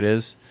the fuck it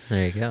is,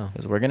 There you go.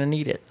 because we're going to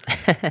need it.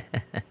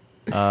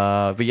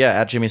 But yeah,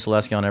 at Jimmy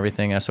Selesky on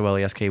everything,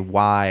 SOLESKY.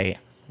 Why?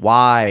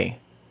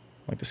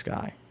 Like the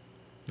sky.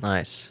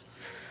 Nice.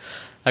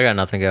 I got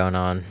nothing going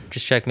on.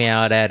 Just check me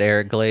out at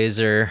Eric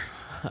Glazer.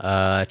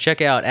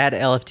 Check out at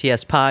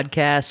LFTS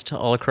Podcast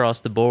all across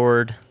the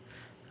board.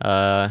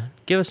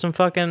 Give us some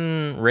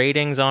fucking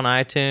ratings on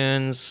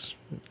iTunes.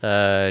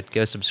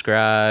 Go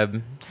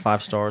subscribe.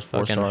 5 stars,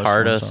 4 Fucking stars.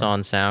 heart 1 us star. on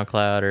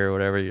SoundCloud or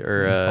whatever,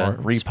 or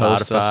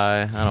Repost us.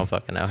 Spotify. I don't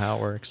fucking know how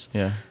it works.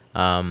 Yeah.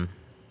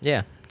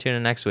 Yeah. Tune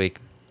in next week.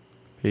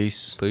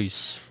 Peace.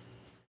 Peace.